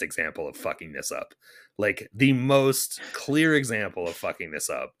the best example of fucking this up. Like the most clear example of fucking this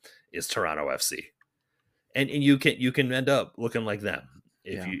up is Toronto FC. And you can end up looking like them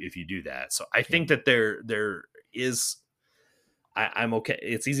if you do that. So I think that there is I'm okay.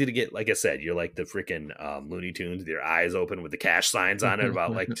 It's easy to get, like I said, you're like the freaking Looney Tunes with your eyes open with the cash signs on it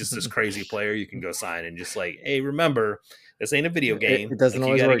about like just this crazy player you can go sign and just like, hey, remember, this ain't a video game. It doesn't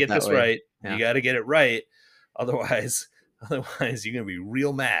always work. You got to get get this way. right. Yeah. You got to get it right. Otherwise you're going to be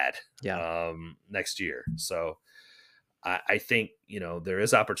real mad next year. So I think, there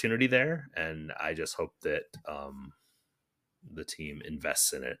is opportunity there, and I just hope that the team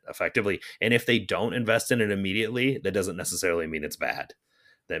invests in it effectively. And if they don't invest in it immediately, that doesn't necessarily mean it's bad.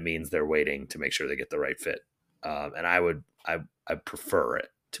 That means they're waiting to make sure they get the right fit. And I prefer it,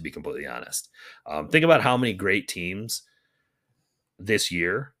 to be completely honest. Think about how many great teams this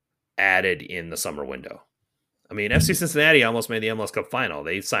year added in the summer window. I mean, FC Cincinnati almost made the MLS Cup final.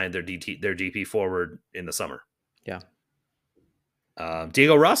 They signed their DP forward in the summer. Yeah.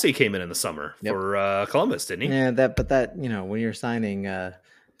 Diego Rossi came in the summer for Columbus, didn't he? Yeah, but when you're signing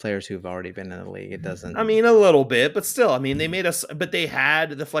players who've already been in the league, it doesn't. I mean, a little bit, but still, I mean, they made us, but they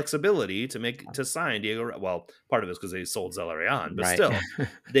had the flexibility to sign Diego. Well, part of it is because they sold Zelarian, but still,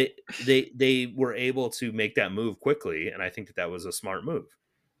 they were able to make that move quickly, and I think that was a smart move.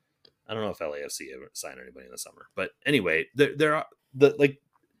 I don't know if LAFC ever signed anybody in the summer, but anyway, there are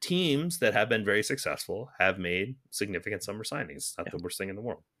teams that have been very successful have made significant summer signings. It's not the worst thing in the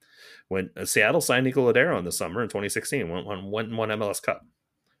world. When Seattle signed Nico Ladero in the summer in 2016, won MLS Cup.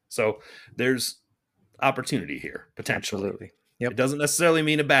 So there's opportunity here, potentially. Absolutely. Yep. It doesn't necessarily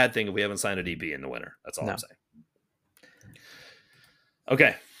mean a bad thing if we haven't signed a DP in the winter. That's all I'm saying.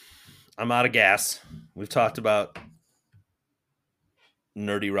 Okay. I'm out of gas. We've talked about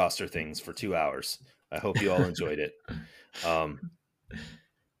nerdy roster things for 2 hours. I hope you all enjoyed it.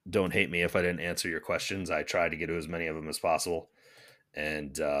 Don't hate me if I didn't answer your questions. I tried to get to as many of them as possible,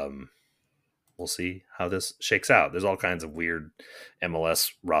 and we'll see how this shakes out. There's all kinds of weird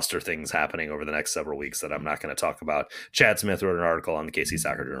MLS roster things happening over the next several weeks that I'm not going to talk about. Chad Smith wrote an article on the KC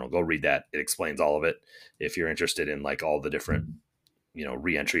Soccer Journal. Go read that. It explains all of it. If you're interested in like all the different,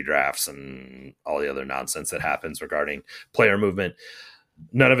 re-entry drafts and all the other nonsense that happens regarding player movement,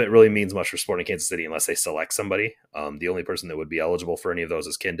 none of it really means much for Sporting Kansas City unless they select somebody. The only person that would be eligible for any of those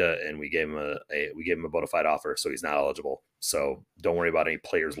is Kinda, and we gave him a bona fide offer, so he's not eligible. So don't worry about any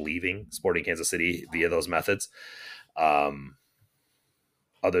players leaving Sporting Kansas City via those methods. Other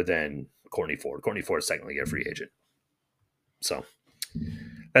than Courtney Ford. Courtney Ford is technically a free agent. So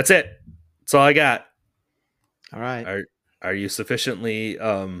that's it. That's all I got. All right. Are you sufficiently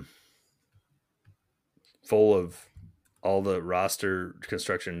full of all the roster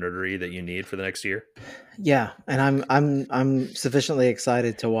construction nerdery that you need for the next year? Yeah, and I'm sufficiently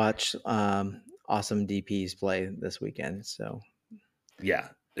excited to watch awesome DPs play this weekend. So Yeah,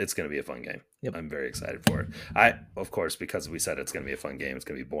 it's going to be a fun game. yep. I'm very excited for it. Of course, because we said it's going to be a fun game, it's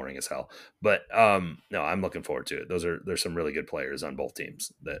going to be boring as hell. But no, I'm looking forward to it. There's some really good players on both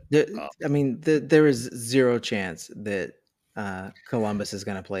teams. I mean, there is zero chance that Columbus is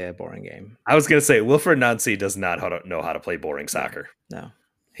going to play a boring game. I was going to say Wilfred Nancy does not know how to play boring soccer. No.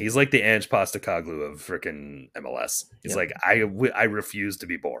 He's like the Ange Postecoglou of freaking MLS. He's like, I refuse to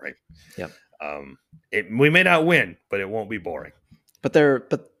be boring. Yep. We may not win, but it won't be boring. But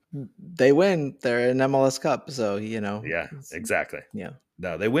they win. They're in MLS Cup, so Yeah, exactly. Yeah.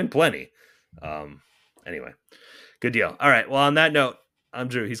 No, they win plenty. Anyway, good deal. All right. Well, on that note, I'm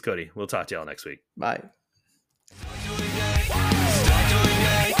Drew. He's Cody. We'll talk to y'all next week. Bye.